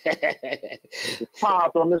eye. The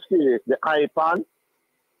part of the iPad,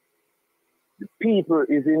 the people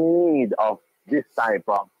is in need of this type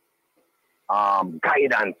of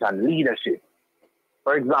guidance and leadership.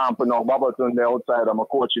 For example, now Babaton, the outside of my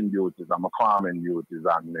coaching duties and my farming duties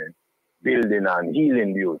and building and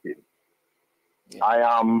healing duties.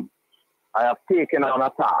 Yeah. I have taken on a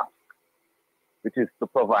task, which is to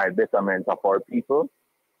provide betterment of our people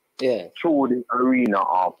through the arena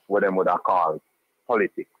of what they would have called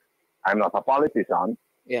politics. I'm not a politician,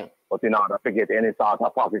 but in order to get any sort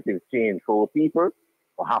of positive change for people,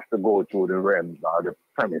 we have to go through the realms or the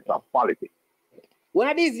premise of politics. One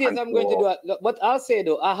of these days I'm going to do it, but I'll say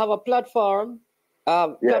though, I have a platform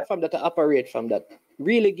that I operate from that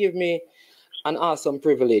really give me an awesome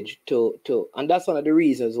privilege to and that's one of the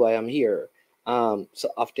reasons why I'm here so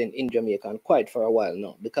often in Jamaica and quite for a while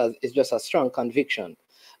now, because it's just a strong conviction.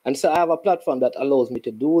 And so I have a platform that allows me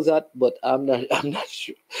to do that, but I'm not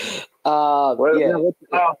sure.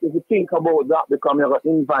 If you think about that, because you're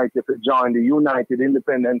invited to join the United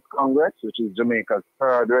Independence Congress, which is Jamaica's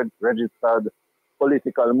third registered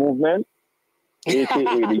political movement, aka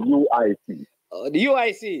the UIC. The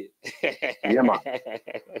UIC. Yeah, man.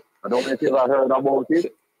 I don't know if you've ever heard about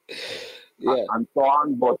it. And so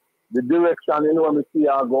on, but the direction, you know, when I see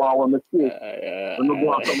I go on, when I see it, when I go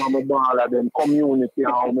on some of my ball of them community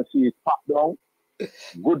and when I see it pop down,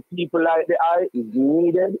 good people like the eye is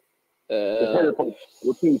needed to help us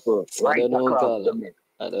with people right across the middle.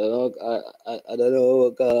 I don't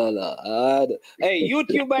know. Hey,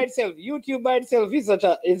 YouTube by itself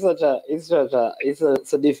is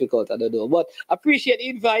so difficult. I don't know, but appreciate the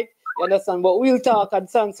invite. You understand? But we'll talk and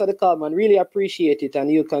thanks for the call, man. Really appreciate it,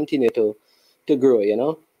 and you continue to grow. You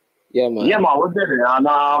know? Yeah, man. Yeah, man. We're ready, and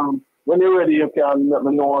when you're ready, you can let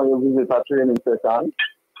me know you visit a training session.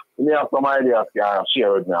 When you have some ideas, you can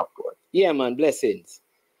share with me, of course. Yeah, man. Blessings.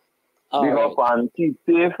 Big up and keep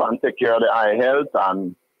safe and take care of the eye health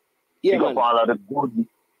and pick up all of the good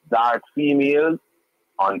dark females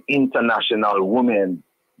on International Women's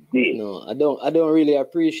Day. No, I don't really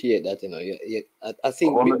appreciate that. You know, I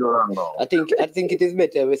think it is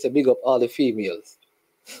better if it's a big up all the females.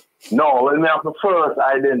 No, well, we have to first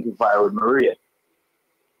identify with Maria.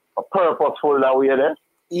 A purposeful that we are there.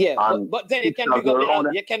 Yeah, but then you can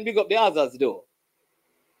big up the others though.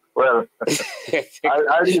 Well,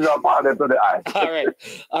 I leave a part to the eye.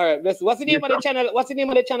 All right. What's the name of the channel? What's the name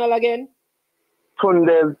of the channel again?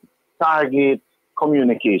 Tunde's Stargate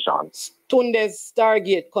Communication. Tunde's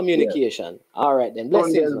Stargate Communication. Yeah. All right then.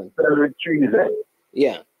 Blessings, man. 3Z.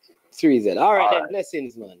 Yeah. 3Z. All right then.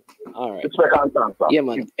 Blessings, man. All right. Respect and thanks, sir. Yeah,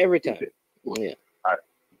 man. Every time. Yeah. All right.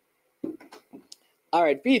 All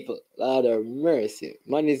right, people. Lord of mercy.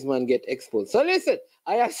 Money's man get exposed. So listen.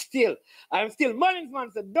 I'm still money's man,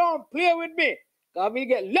 so don't play with me. Cause me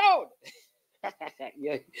get loud.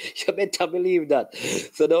 You better believe that.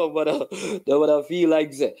 So don't bother feel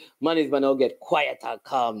like say, money's man will get quiet and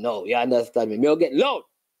calm now. You understand me? Me will get loud.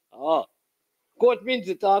 Oh. Coach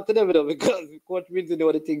Minzy talk to them though, because Coach Minzy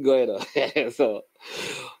know the thing going on. So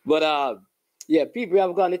but yeah, people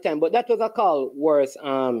have gone the time. But that was a call worth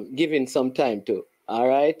giving some time to. All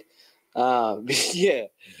right. Yeah.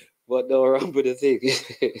 But don't run with the thing.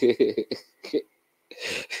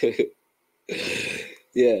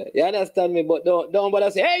 Yeah, you understand me? But don't bother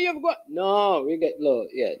say, hey, you've got no, we get low.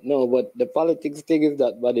 Yeah, no, but the politics thing is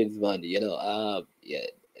that money is money, you know. Yeah,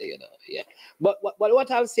 you know, yeah. But what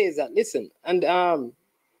I'll say is that listen, and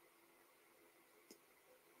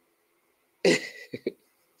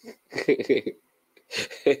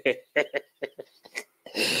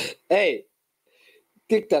Hey,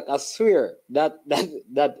 TikTok, I swear that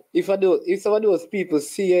if some of those people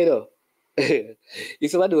see, you know,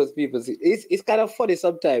 if some of those people see, it's kind of funny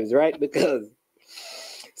sometimes, right? Because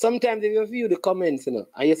sometimes if you view the comments, you know,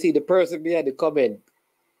 and you see the person behind the comment,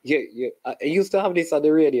 I used to have this on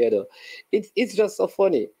the radio, though. It's just so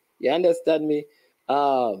funny. You understand me?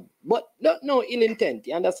 But no ill intent.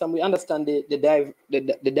 You understand? We understand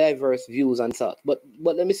the diverse views and thoughts. But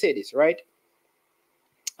let me say this, right?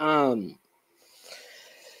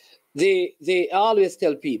 They always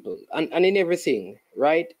tell people, and in everything,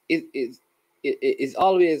 right? Is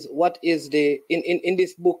always what is the in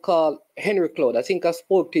this book called Henry Cloud. I think I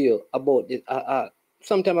spoke to you about it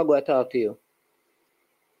some time ago. I talked to you.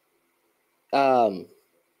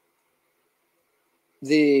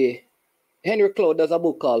 The Henry Cloud does a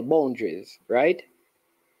book called Boundaries, right?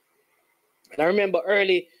 And I remember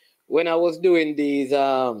early when I was doing these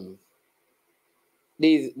vlogs.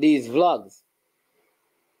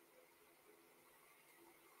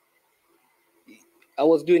 I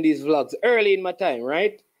was doing these vlogs early in my time,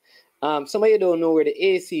 right? Some of you don't know where the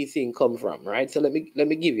AC thing come from, right? So let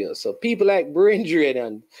me give you. So people like Brain Drain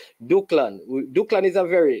and Duklan is a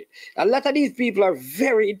lot of these people are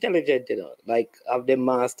very intelligent, you know, like have their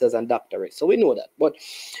masters and doctorates. So we know that. But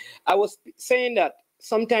I was saying that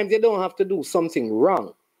sometimes you don't have to do something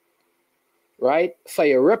wrong, right, for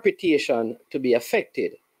your reputation to be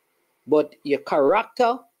affected. But your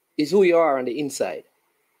character is who you are on the inside.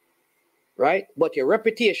 Right? But your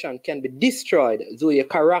reputation can be destroyed though your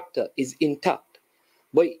character is intact.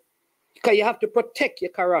 But because you have to protect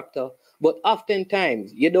your character, but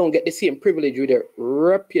oftentimes you don't get the same privilege with your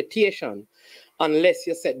reputation unless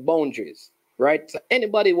you set boundaries. Right? So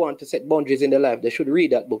anybody want to set boundaries in their life, they should read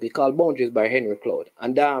that book. It's called Boundaries by Henry Cloud.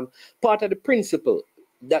 And part of the principle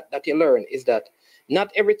that you learn is that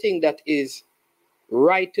not everything that is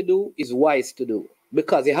right to do is wise to do,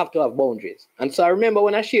 because you have to have boundaries. And so I remember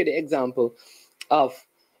when I shared the example of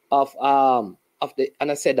and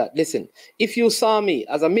I said that, listen, if you saw me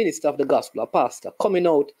as a minister of the gospel, a pastor, coming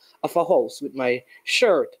out of a house with my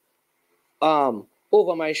shirt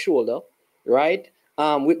over my shoulder, right,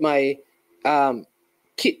 with my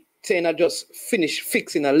kit saying I just finished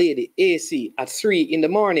fixing a lady AC at 3 in the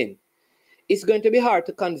morning, it's going to be hard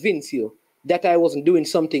to convince you that I wasn't doing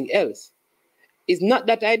something else. It's not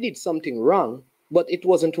that I did something wrong, but it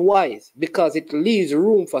wasn't wise, because it leaves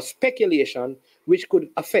room for speculation, which could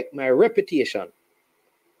affect my reputation.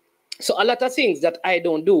 So a lot of things that I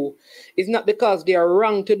don't do is not because they are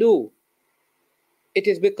wrong to do. It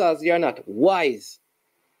is because they are not wise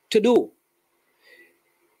to do.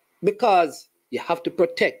 Because you have to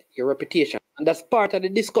protect your reputation. And that's part of the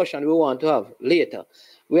discussion we want to have later.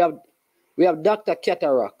 We have Dr.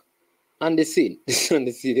 Cataract on the scene. On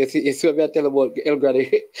the scene. You see what I tell about El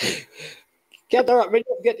Grady. Cataract, we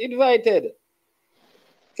just get invited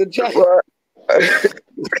to join a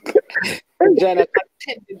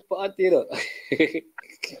contended party. You know.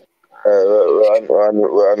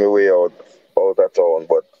 we're on the way out of town,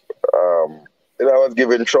 but I was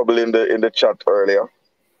giving trouble in the chat earlier.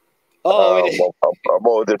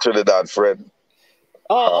 About the Trinidad friend.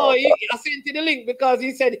 I sent you the link because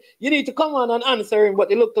he said you need to come on and answer him, but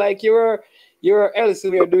it looked like you're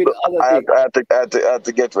elsewhere doing other things. I had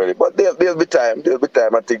to get ready, but there'll be time. I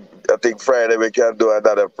think Friday we can do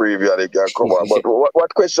another preview and he can come on. But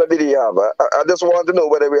what question did he have? I just want to know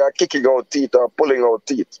whether we are kicking out teeth or pulling out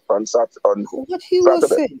teeth on Saturday. What he was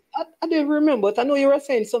saying, I don't remember, but I know you were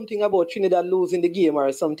saying something about Trinidad losing the game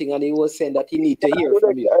or something, and he was saying that he need to hear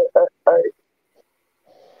from you.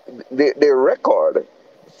 The record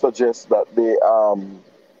suggests that they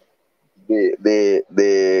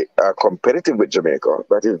are competitive with Jamaica.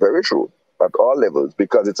 That is very true at all levels,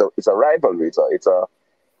 because it's a rivalry. It's a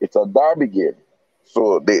derby game.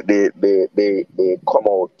 So they come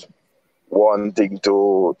out wanting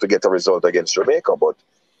to get a result against Jamaica. But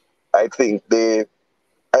I think I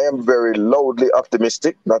am very loudly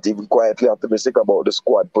optimistic, not even quietly optimistic, about the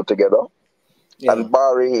squad put together. Yeah. And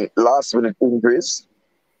barring last minute injuries,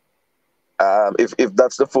 if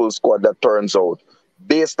that's the full squad that turns out,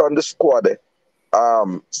 based on the squad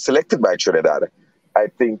selected by Trinidad, I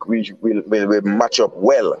think we will match up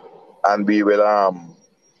well, and we will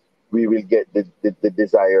get the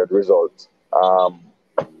desired result.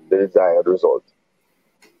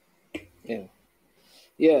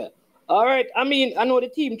 Yeah. All right. I mean, I know the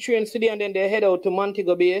team trains today and then they head out to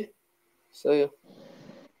Montego Bay. So yeah.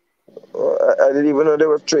 I didn't even know they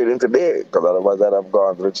were training today, because otherwise I'd have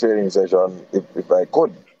gone to the training session if I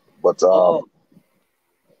could. But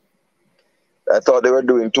I thought they were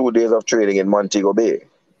doing 2 days of training in Montego Bay.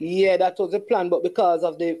 Yeah, that was the plan, but because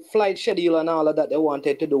of the flight schedule and all of that, they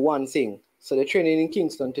wanted to do one thing. So they're training in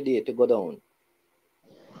Kingston today to go down.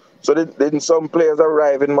 So didn't some players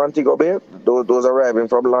arrive in Montego Bay? Those arriving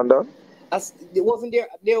from London? There was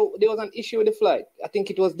an issue with the flight. I think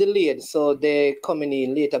it was delayed, so they're coming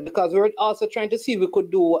in later. Because we were also trying to see if we could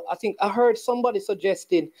do, I think I heard somebody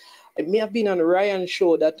suggesting, it may have been on Ryan's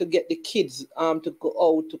show, that to get the kids to go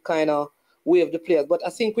out to kind of wave the players. But I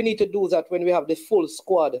think we need to do that when we have the full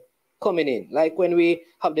squad coming in, like when we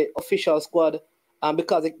have the official squad,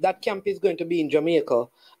 because that camp is going to be in Jamaica,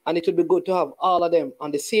 and it would be good to have all of them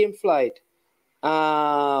on the same flight.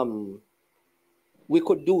 We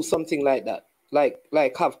could do something like that, like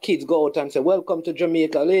have kids go out and say, welcome to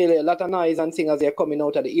Jamaica, a lot of noise and things as they're coming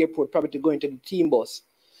out of the airport, probably to go into the team bus.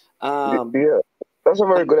 Yeah, that's a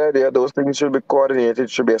very good idea. Those things should be coordinated. It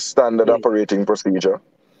should be a standard operating procedure.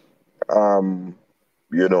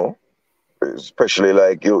 You know, especially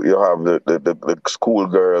like you have the school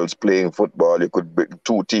girls playing football. You could bring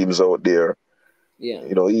 2 teams out there. Yeah.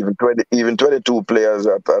 You know, even 22 players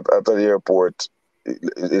at the airport,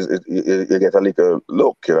 you get a little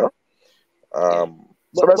look, you know.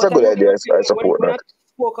 So that's a good idea. I support when that. I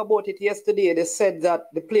spoke about it yesterday, they said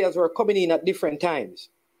that the players were coming in at different times.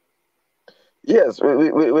 Yes, we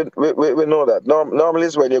know that. Normally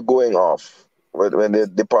it's when you're going off, when they're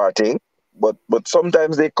departing, but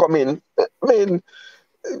sometimes they come in. I mean,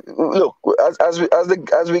 look,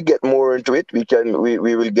 as we get more into it, we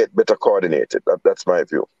will get better coordinated. That's my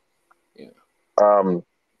view. Yeah.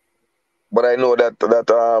 But I know that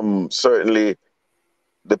certainly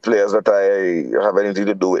the players that I have anything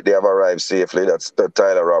to do with, they have arrived safely. That's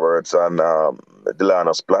Tyler Roberts and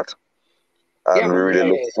Delano Splatt. And we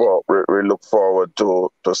really look forward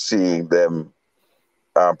to seeing them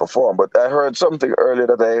perform. But I heard something earlier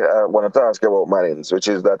that I wanted to ask you about Mannings, which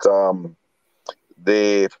is that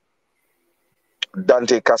the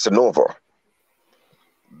Dante Casanova,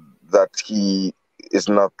 that he is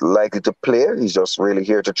not likely to play. He's just really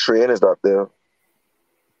here to train. Is that the?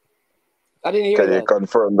 I didn't hear that. Can you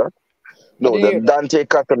confirm that? No, Dante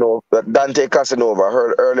Casanova. I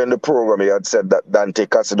heard earlier in the program he had said that Dante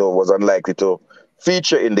Casanova was unlikely to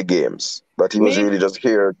feature in the games, but he was really just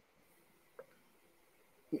here.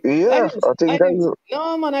 Yeah, I think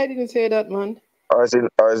no, man, I didn't say that, man. I was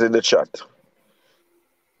in the chat.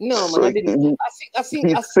 No, So man, I didn't. I think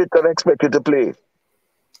he's fit and expected to play.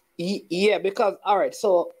 Yeah, because all right,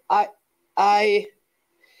 so there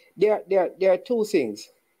are 2 things.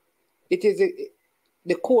 It is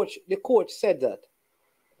the coach said that.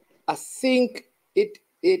 I think it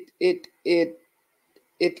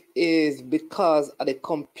is because of the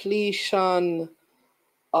completion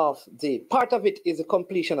of part of it is the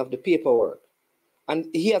completion of the paperwork, and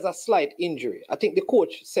he has a slight injury. I think the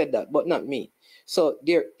coach said that, but not me. So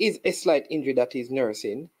there is a slight injury that he's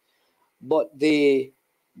nursing, but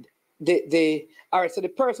all right. So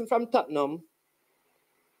the person from Tottenham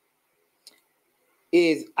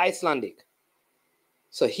is Icelandic,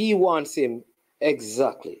 so he wants him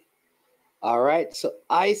exactly. All right. So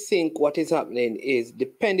I think what is happening is,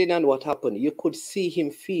 depending on what happened, you could see him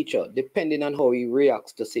feature depending on how he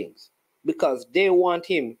reacts to things, because they want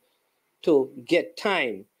him to get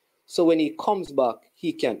time, so when he comes back,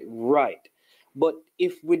 he can write. But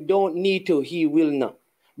if we don't need to, he will not.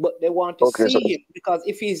 But they want to see him, because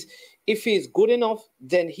if he's good enough,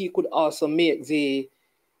 then he could also make the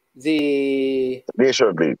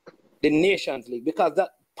Nations League. The Nations League, because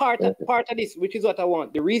that part of this, which is what I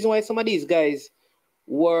want. The reason why some of these guys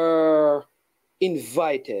were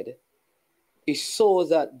invited is so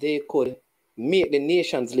that they could make the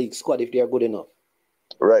Nations League squad if they are good enough.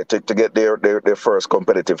 Right, to get their first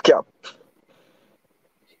competitive cap.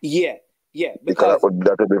 Yeah, because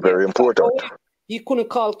that would be very important. He couldn't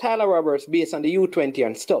call Tyler Roberts based on the U20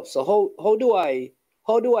 and stuff. So how do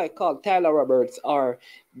I call Tyler Roberts or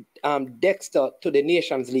Dexter to the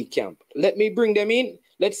Nations League camp? Let me bring them in.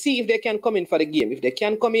 Let's see if they can come in for the game. If they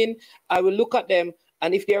can come in, I will look at them,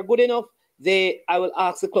 and if they are good enough, I will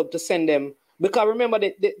ask the club to send them. Because remember,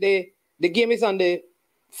 the game is on the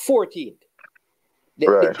 14th. The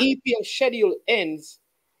EPL schedule ends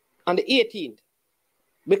on the 18th,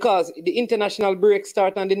 because the international break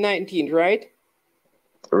starts on the 19th, right?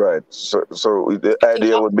 Right. So the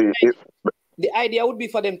idea would be... The idea would be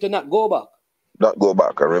for them to not go back. Not go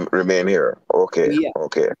back and remain here. Okay. Yeah.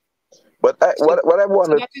 Okay. But what I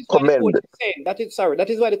want to commend... That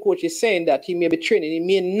is why the coach is saying that he may be training. He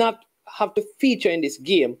may not have to feature in this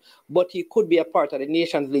game, but he could be a part of the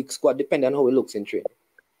Nations League squad depending on how he looks in training.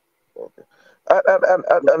 Okay.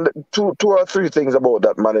 And two or three things about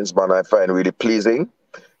that management I find really pleasing.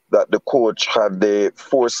 That the coach had the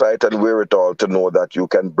foresight and wherewithal to know that you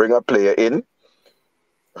can bring a player in,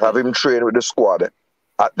 have him train with the squad,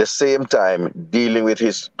 at the same time dealing with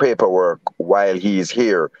his paperwork while he's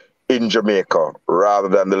here in Jamaica, rather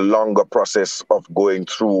than the longer process of going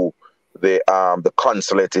through the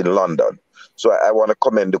consulate in London. So I want to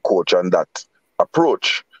commend the coach on that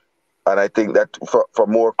approach. And I think that for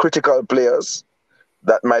more critical players,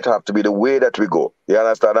 that might have to be the way that we go. You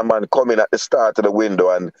understand? A man coming at the start of the window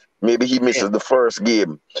and maybe he misses the first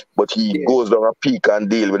game, but he goes down a peak and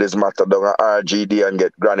deal with his matter down a RGD and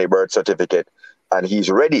get granny birth certificate, and he's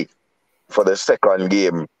ready for the second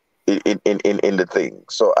game in the thing.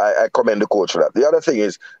 So I commend the coach for that. The other thing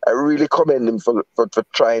is I really commend him for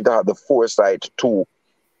trying to have the foresight to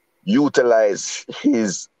utilize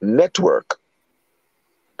his network.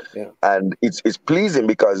 Yeah. And it's pleasing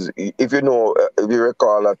because if you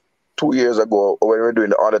recall that 2 years ago when we were doing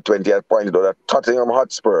the under 20, I pointed out that Tottenham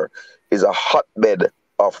Hotspur is a hotbed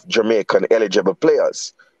of Jamaican eligible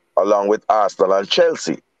players, along with Arsenal and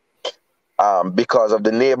Chelsea, because of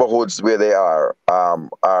the neighborhoods where they are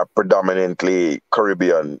predominantly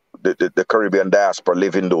Caribbean. The Caribbean diaspora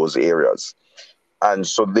live in those areas, and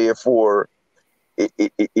so therefore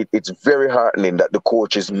it's very heartening that the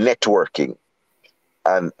coach is networking.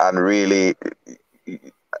 And really,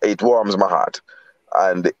 it warms my heart,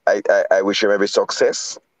 and I wish him every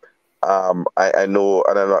success. I know,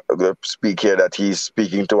 and I'm not going to speak here that he's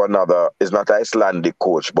speaking to another. It's not Icelandic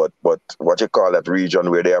coach, but what you call that region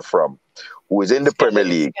where they are from, who is in the Premier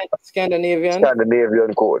League,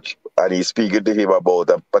 Scandinavian coach, and he's speaking to him about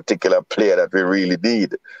a particular player that we really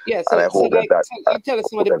need. Yeah, so, and I hope that. I'll tell you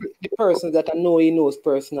some of the persons that I know he knows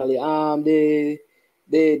personally.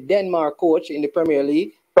 The Denmark coach in the Premier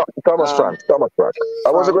League. Thomas Frank.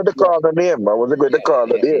 I wasn't going to call the name.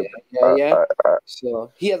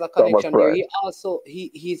 So he has a connection there.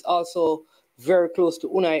 He's also very close to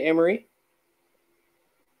Unai Emery.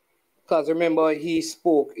 Because remember, he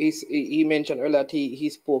mentioned earlier that he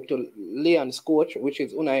spoke to Leon's coach, which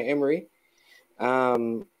is Unai Emery.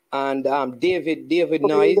 And David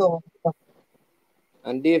Noyes.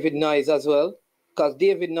 And David Noyes as well. Because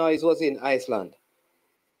David Noyes was in Iceland.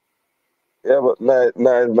 Yeah, but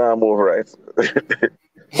now move right.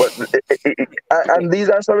 But and these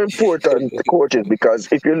are some important coaches, because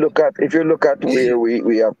if you look at where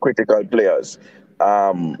we have critical players,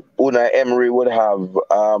 Unai Emery would have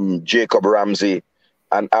Jacob Ramsey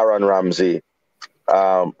and Aaron Ramsey,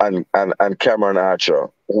 and Cameron Archer,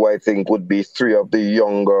 who I think would be three of the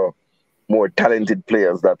younger, more talented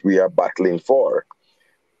players that we are battling for.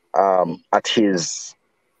 At his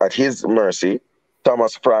mercy,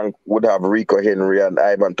 Thomas Frank would have Rico Henry and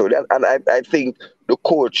Ivan Toney. And I think the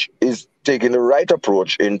coach is taking the right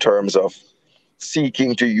approach in terms of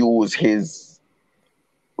seeking to use his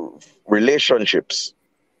relationships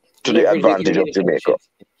to the advantage of Jamaica.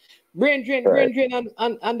 Brain Drain and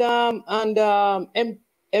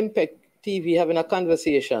MPEC TV having a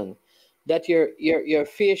conversation that your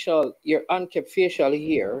unkept facial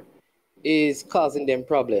hair is causing them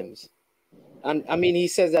problems. And I mean, he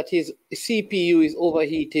says that his CPU is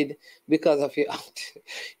overheated because of your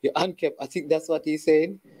unkept. I think that's what he's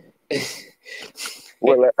saying.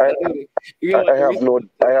 Well, I have no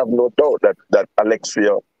doubt that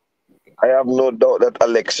Alexia. I have no doubt that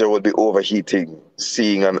Alexia will be overheating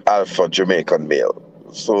seeing an alpha Jamaican male.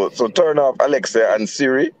 So turn off Alexia and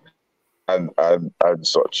Siri and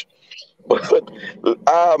such. But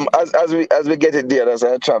as we get it there, as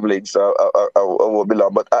I'm traveling, so I won't be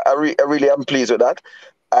long. But I really am pleased with that.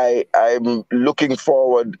 I'm looking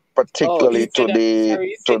forward particularly to the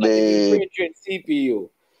CPU.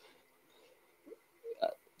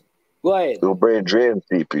 Go ahead. The brain drain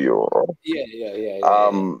CPU.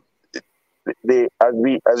 Yeah.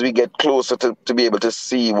 As we get closer to be able to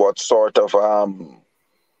see what sort of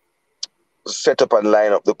setup and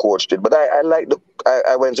lineup the coach did, but I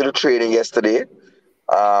went to the training yesterday,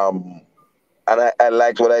 and I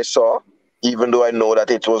liked what I saw, even though I know that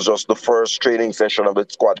it was just the first training session of the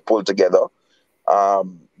squad pulled together.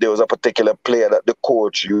 There was a particular player that the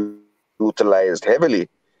coach utilized heavily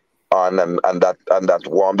on, and that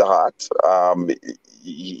warmed the heart.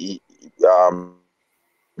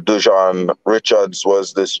 Dujon Richards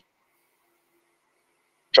was this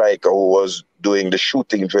striker who was doing the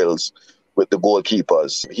shooting drills with the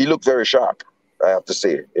goalkeepers. He looked very sharp, I have to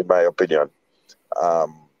say, in my opinion. I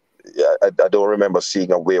don't remember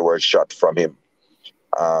seeing a wayward shot from him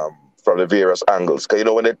from the various angles. Because,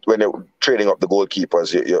 when they're training up the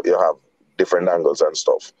goalkeepers, you have different angles and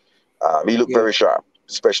stuff. He looked very sharp,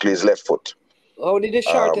 especially his left foot. How did the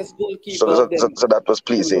shortest goalkeeper of them? So that was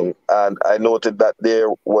pleasing. And I noted that there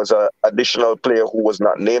was an additional player who was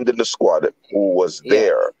not named in the squad who was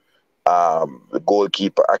there. The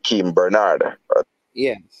goalkeeper, Akeem Bernard.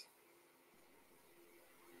 Yes.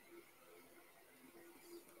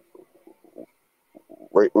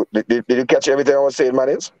 Wait, did you catch everything I was saying,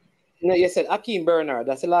 Manins? No, you said Akeem Bernard.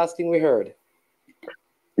 That's the last thing we heard.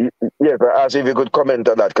 Yes, I asked if you could comment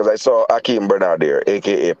on that because I saw Akeem Bernard there,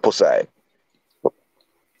 aka Pusai.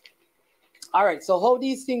 All right. So how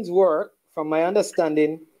these things work, from my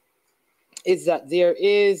understanding, is that there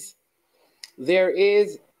is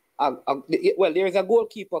a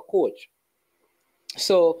goalkeeper coach.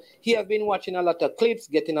 So he has been watching a lot of clips,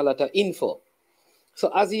 getting a lot of info.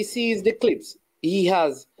 So as he sees the clips,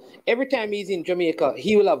 every time he's in Jamaica,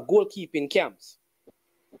 he will have goalkeeping camps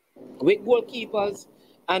with goalkeepers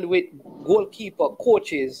and with goalkeeper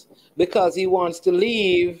coaches, because he wants to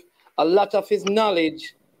leave a lot of his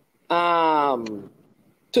knowledge to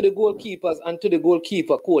the goalkeepers and to the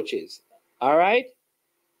goalkeeper coaches. All right.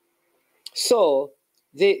 So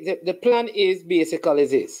the plan is basically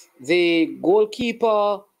this: the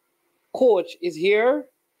goalkeeper coach is here,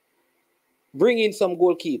 bring in some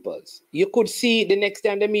goalkeepers. You could see the next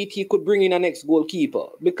time they meet, he could bring in a next goalkeeper,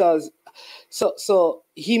 because so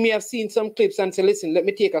he may have seen some clips and say, listen, let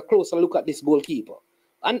me take a closer look at this goalkeeper.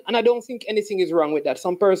 And I don't think anything is wrong with that.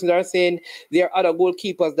 Some persons are saying there are other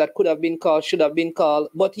goalkeepers that could have been called, should have been called,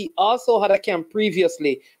 but he also had a camp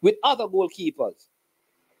previously with other goalkeepers.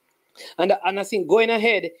 And I think going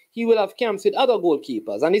ahead, he will have camps with other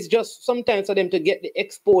goalkeepers. And it's just sometimes for them to get the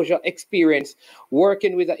exposure, experience,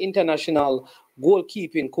 working with an international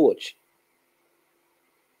goalkeeping coach.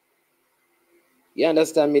 You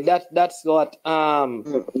understand me? That's what Man,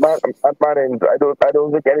 I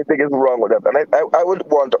don't think anything is wrong with that. And I would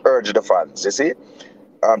want to urge the fans, you see,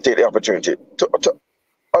 take the opportunity to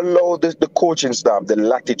allow the coaching staff the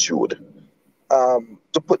latitude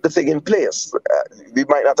to put the thing in place. We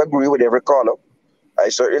might not agree with every call-up. I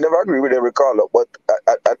certainly never agree with every call-up, but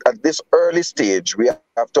at this early stage, we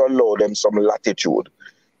have to allow them some latitude,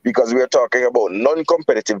 because we are talking about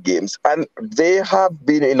non-competitive games, and they have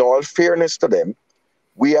been, in all fairness to them,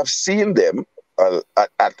 we have seen them at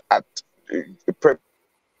Premier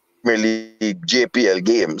League, JPL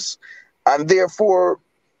games, and therefore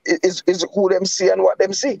is who them see and what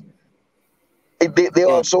them see. They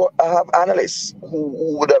also have analysts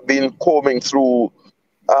who would have been combing through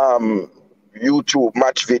YouTube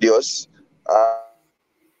match videos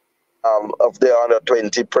of the under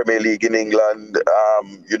 20 Premier League in England,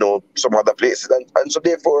 some other places. And so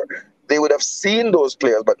therefore, they would have seen those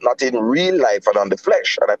players, but not in real life and on the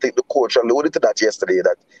flesh. And I think the coach alluded to that yesterday,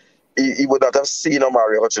 that he would not have seen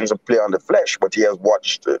Omari Hutchinson play on the flesh, but he has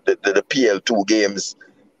watched the PL2 games,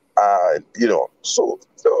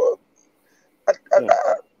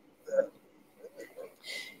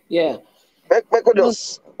 yeah. Make could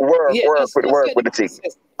just work with the team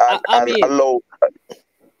and allow.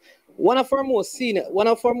 One of our most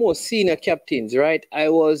senior captains, right? I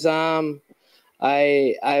was one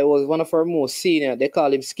of our most senior. They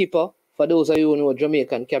call him Skipper. For those of you who know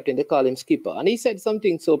Jamaican captain, they call him Skipper. And he said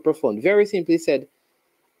something so profound. Very simply said,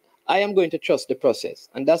 I am going to trust the process.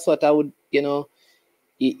 And that's what I would,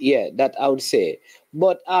 that I would say.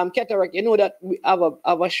 But Cataract, that we have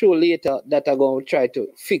a show later that are going to try to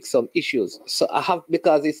fix some issues. So I have,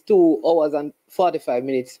 because it's 2 hours and 45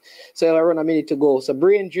 minutes. So I run a minute to go. So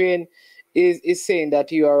Brain Drain is saying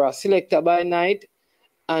that you are a selector by night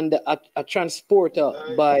and a transporter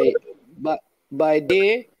by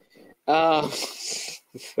day.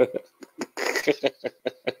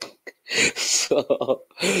 So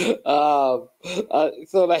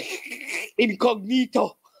like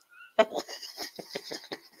incognito.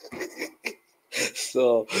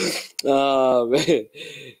 So he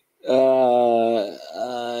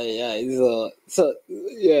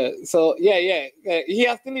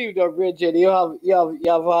has to leave the bridge, and you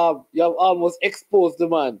have almost exposed the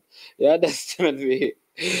man. You understand me?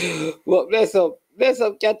 But bless up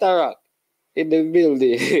Cataract in the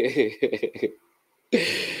building.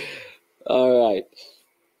 All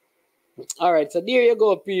right, so there you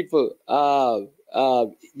go, people.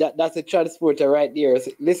 That's a transporter right there.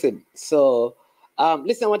 So,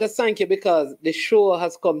 listen, I want to thank you, because the show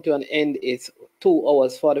has come to an end. It's 2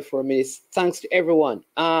 hours 44 minutes. Thanks to everyone.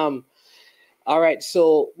 All right,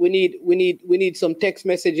 so we need some text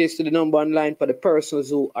messages to the number online for the persons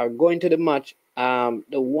who are going to the match. The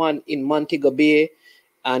one in Montego Bay,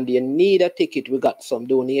 and you need a ticket. We got some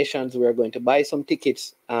donations. We're going to buy some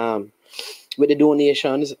tickets with the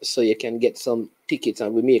donations, so you can get some tickets,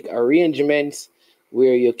 and we make arrangements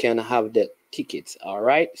where you can have the tickets. All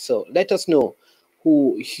right. So let us know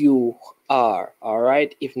who you are. All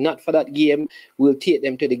right. If not for that game, we'll take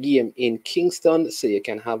them to the game in Kingston so you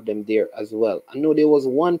can have them there as well. I know there was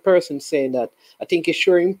one person saying that, I think a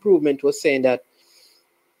Sure Improvement was saying that,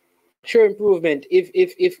 Sure Improvement,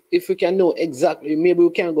 if we can know exactly, maybe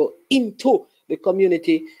we can go into the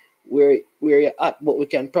community where you're at, but we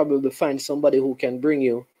can probably find somebody who can bring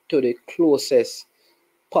you to the closest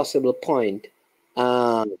possible point.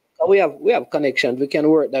 We have connections. We can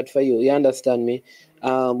work that for you. You understand me?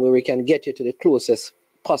 Where we can get you to the closest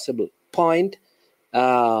possible point.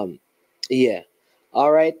 Yeah.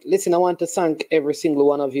 All right. Listen, I want to thank every single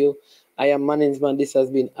one of you. I am management. This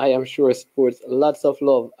has been I Am Sure Sports. Lots of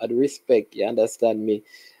love and respect. You understand me?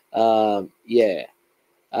 Yeah.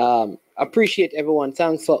 Appreciate everyone.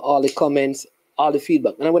 Thanks for all the comments, all the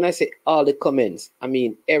feedback. And when I say all the comments, I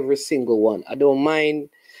mean every single one. I don't mind.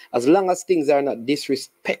 As long as things are not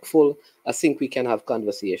disrespectful, I think we can have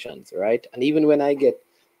conversations, right? And even when I get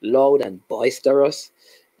loud and boisterous,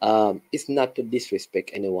 it's not to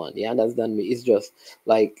disrespect anyone. You understand me? It's just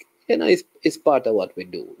like, it's part of what we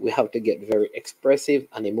do. We have to get very expressive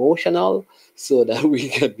and emotional so that we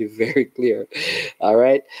can be very clear. All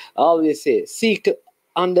right? I always say, seek to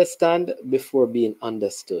understand before being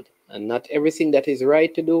understood. And not everything that is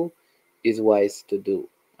right to do is wise to do.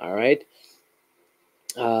 All right?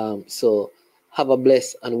 So have a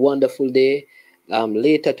blessed and wonderful day.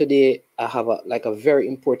 Later today, I have a very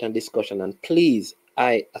important discussion, and please,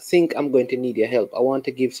 I think I'm going to need your help. I want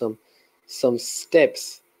to give some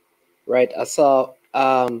steps, right? I saw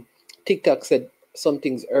TikTok said some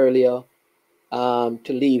things earlier, to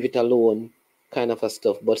leave it alone, kind of a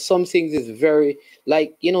stuff. But some things is very,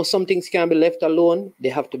 some things can be left alone. They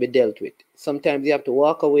have to be dealt with. Sometimes you have to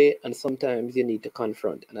walk away, and sometimes you need to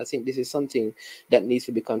confront. And I think this is something that needs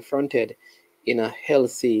to be confronted in a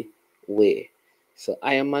healthy way. So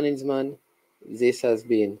I am management. This has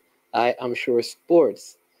been I Am Sure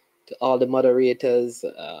Sports. To all the moderators,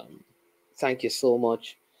 thank you so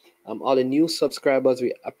much. All the new subscribers,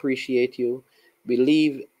 we appreciate you. We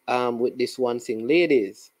leave with this one thing,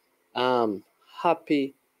 ladies.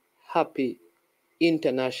 Happy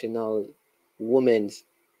International Women's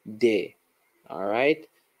Day. All right.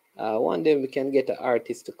 One day we can get an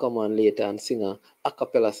artist to come on later and sing a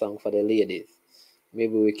cappella song for the ladies.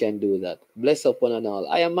 Maybe we can do that. Bless up one and all.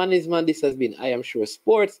 I am management. This has been I Am Sure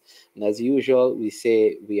Sports. And as usual, we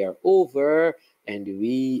say we are over and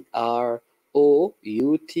we are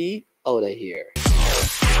OUT out of here.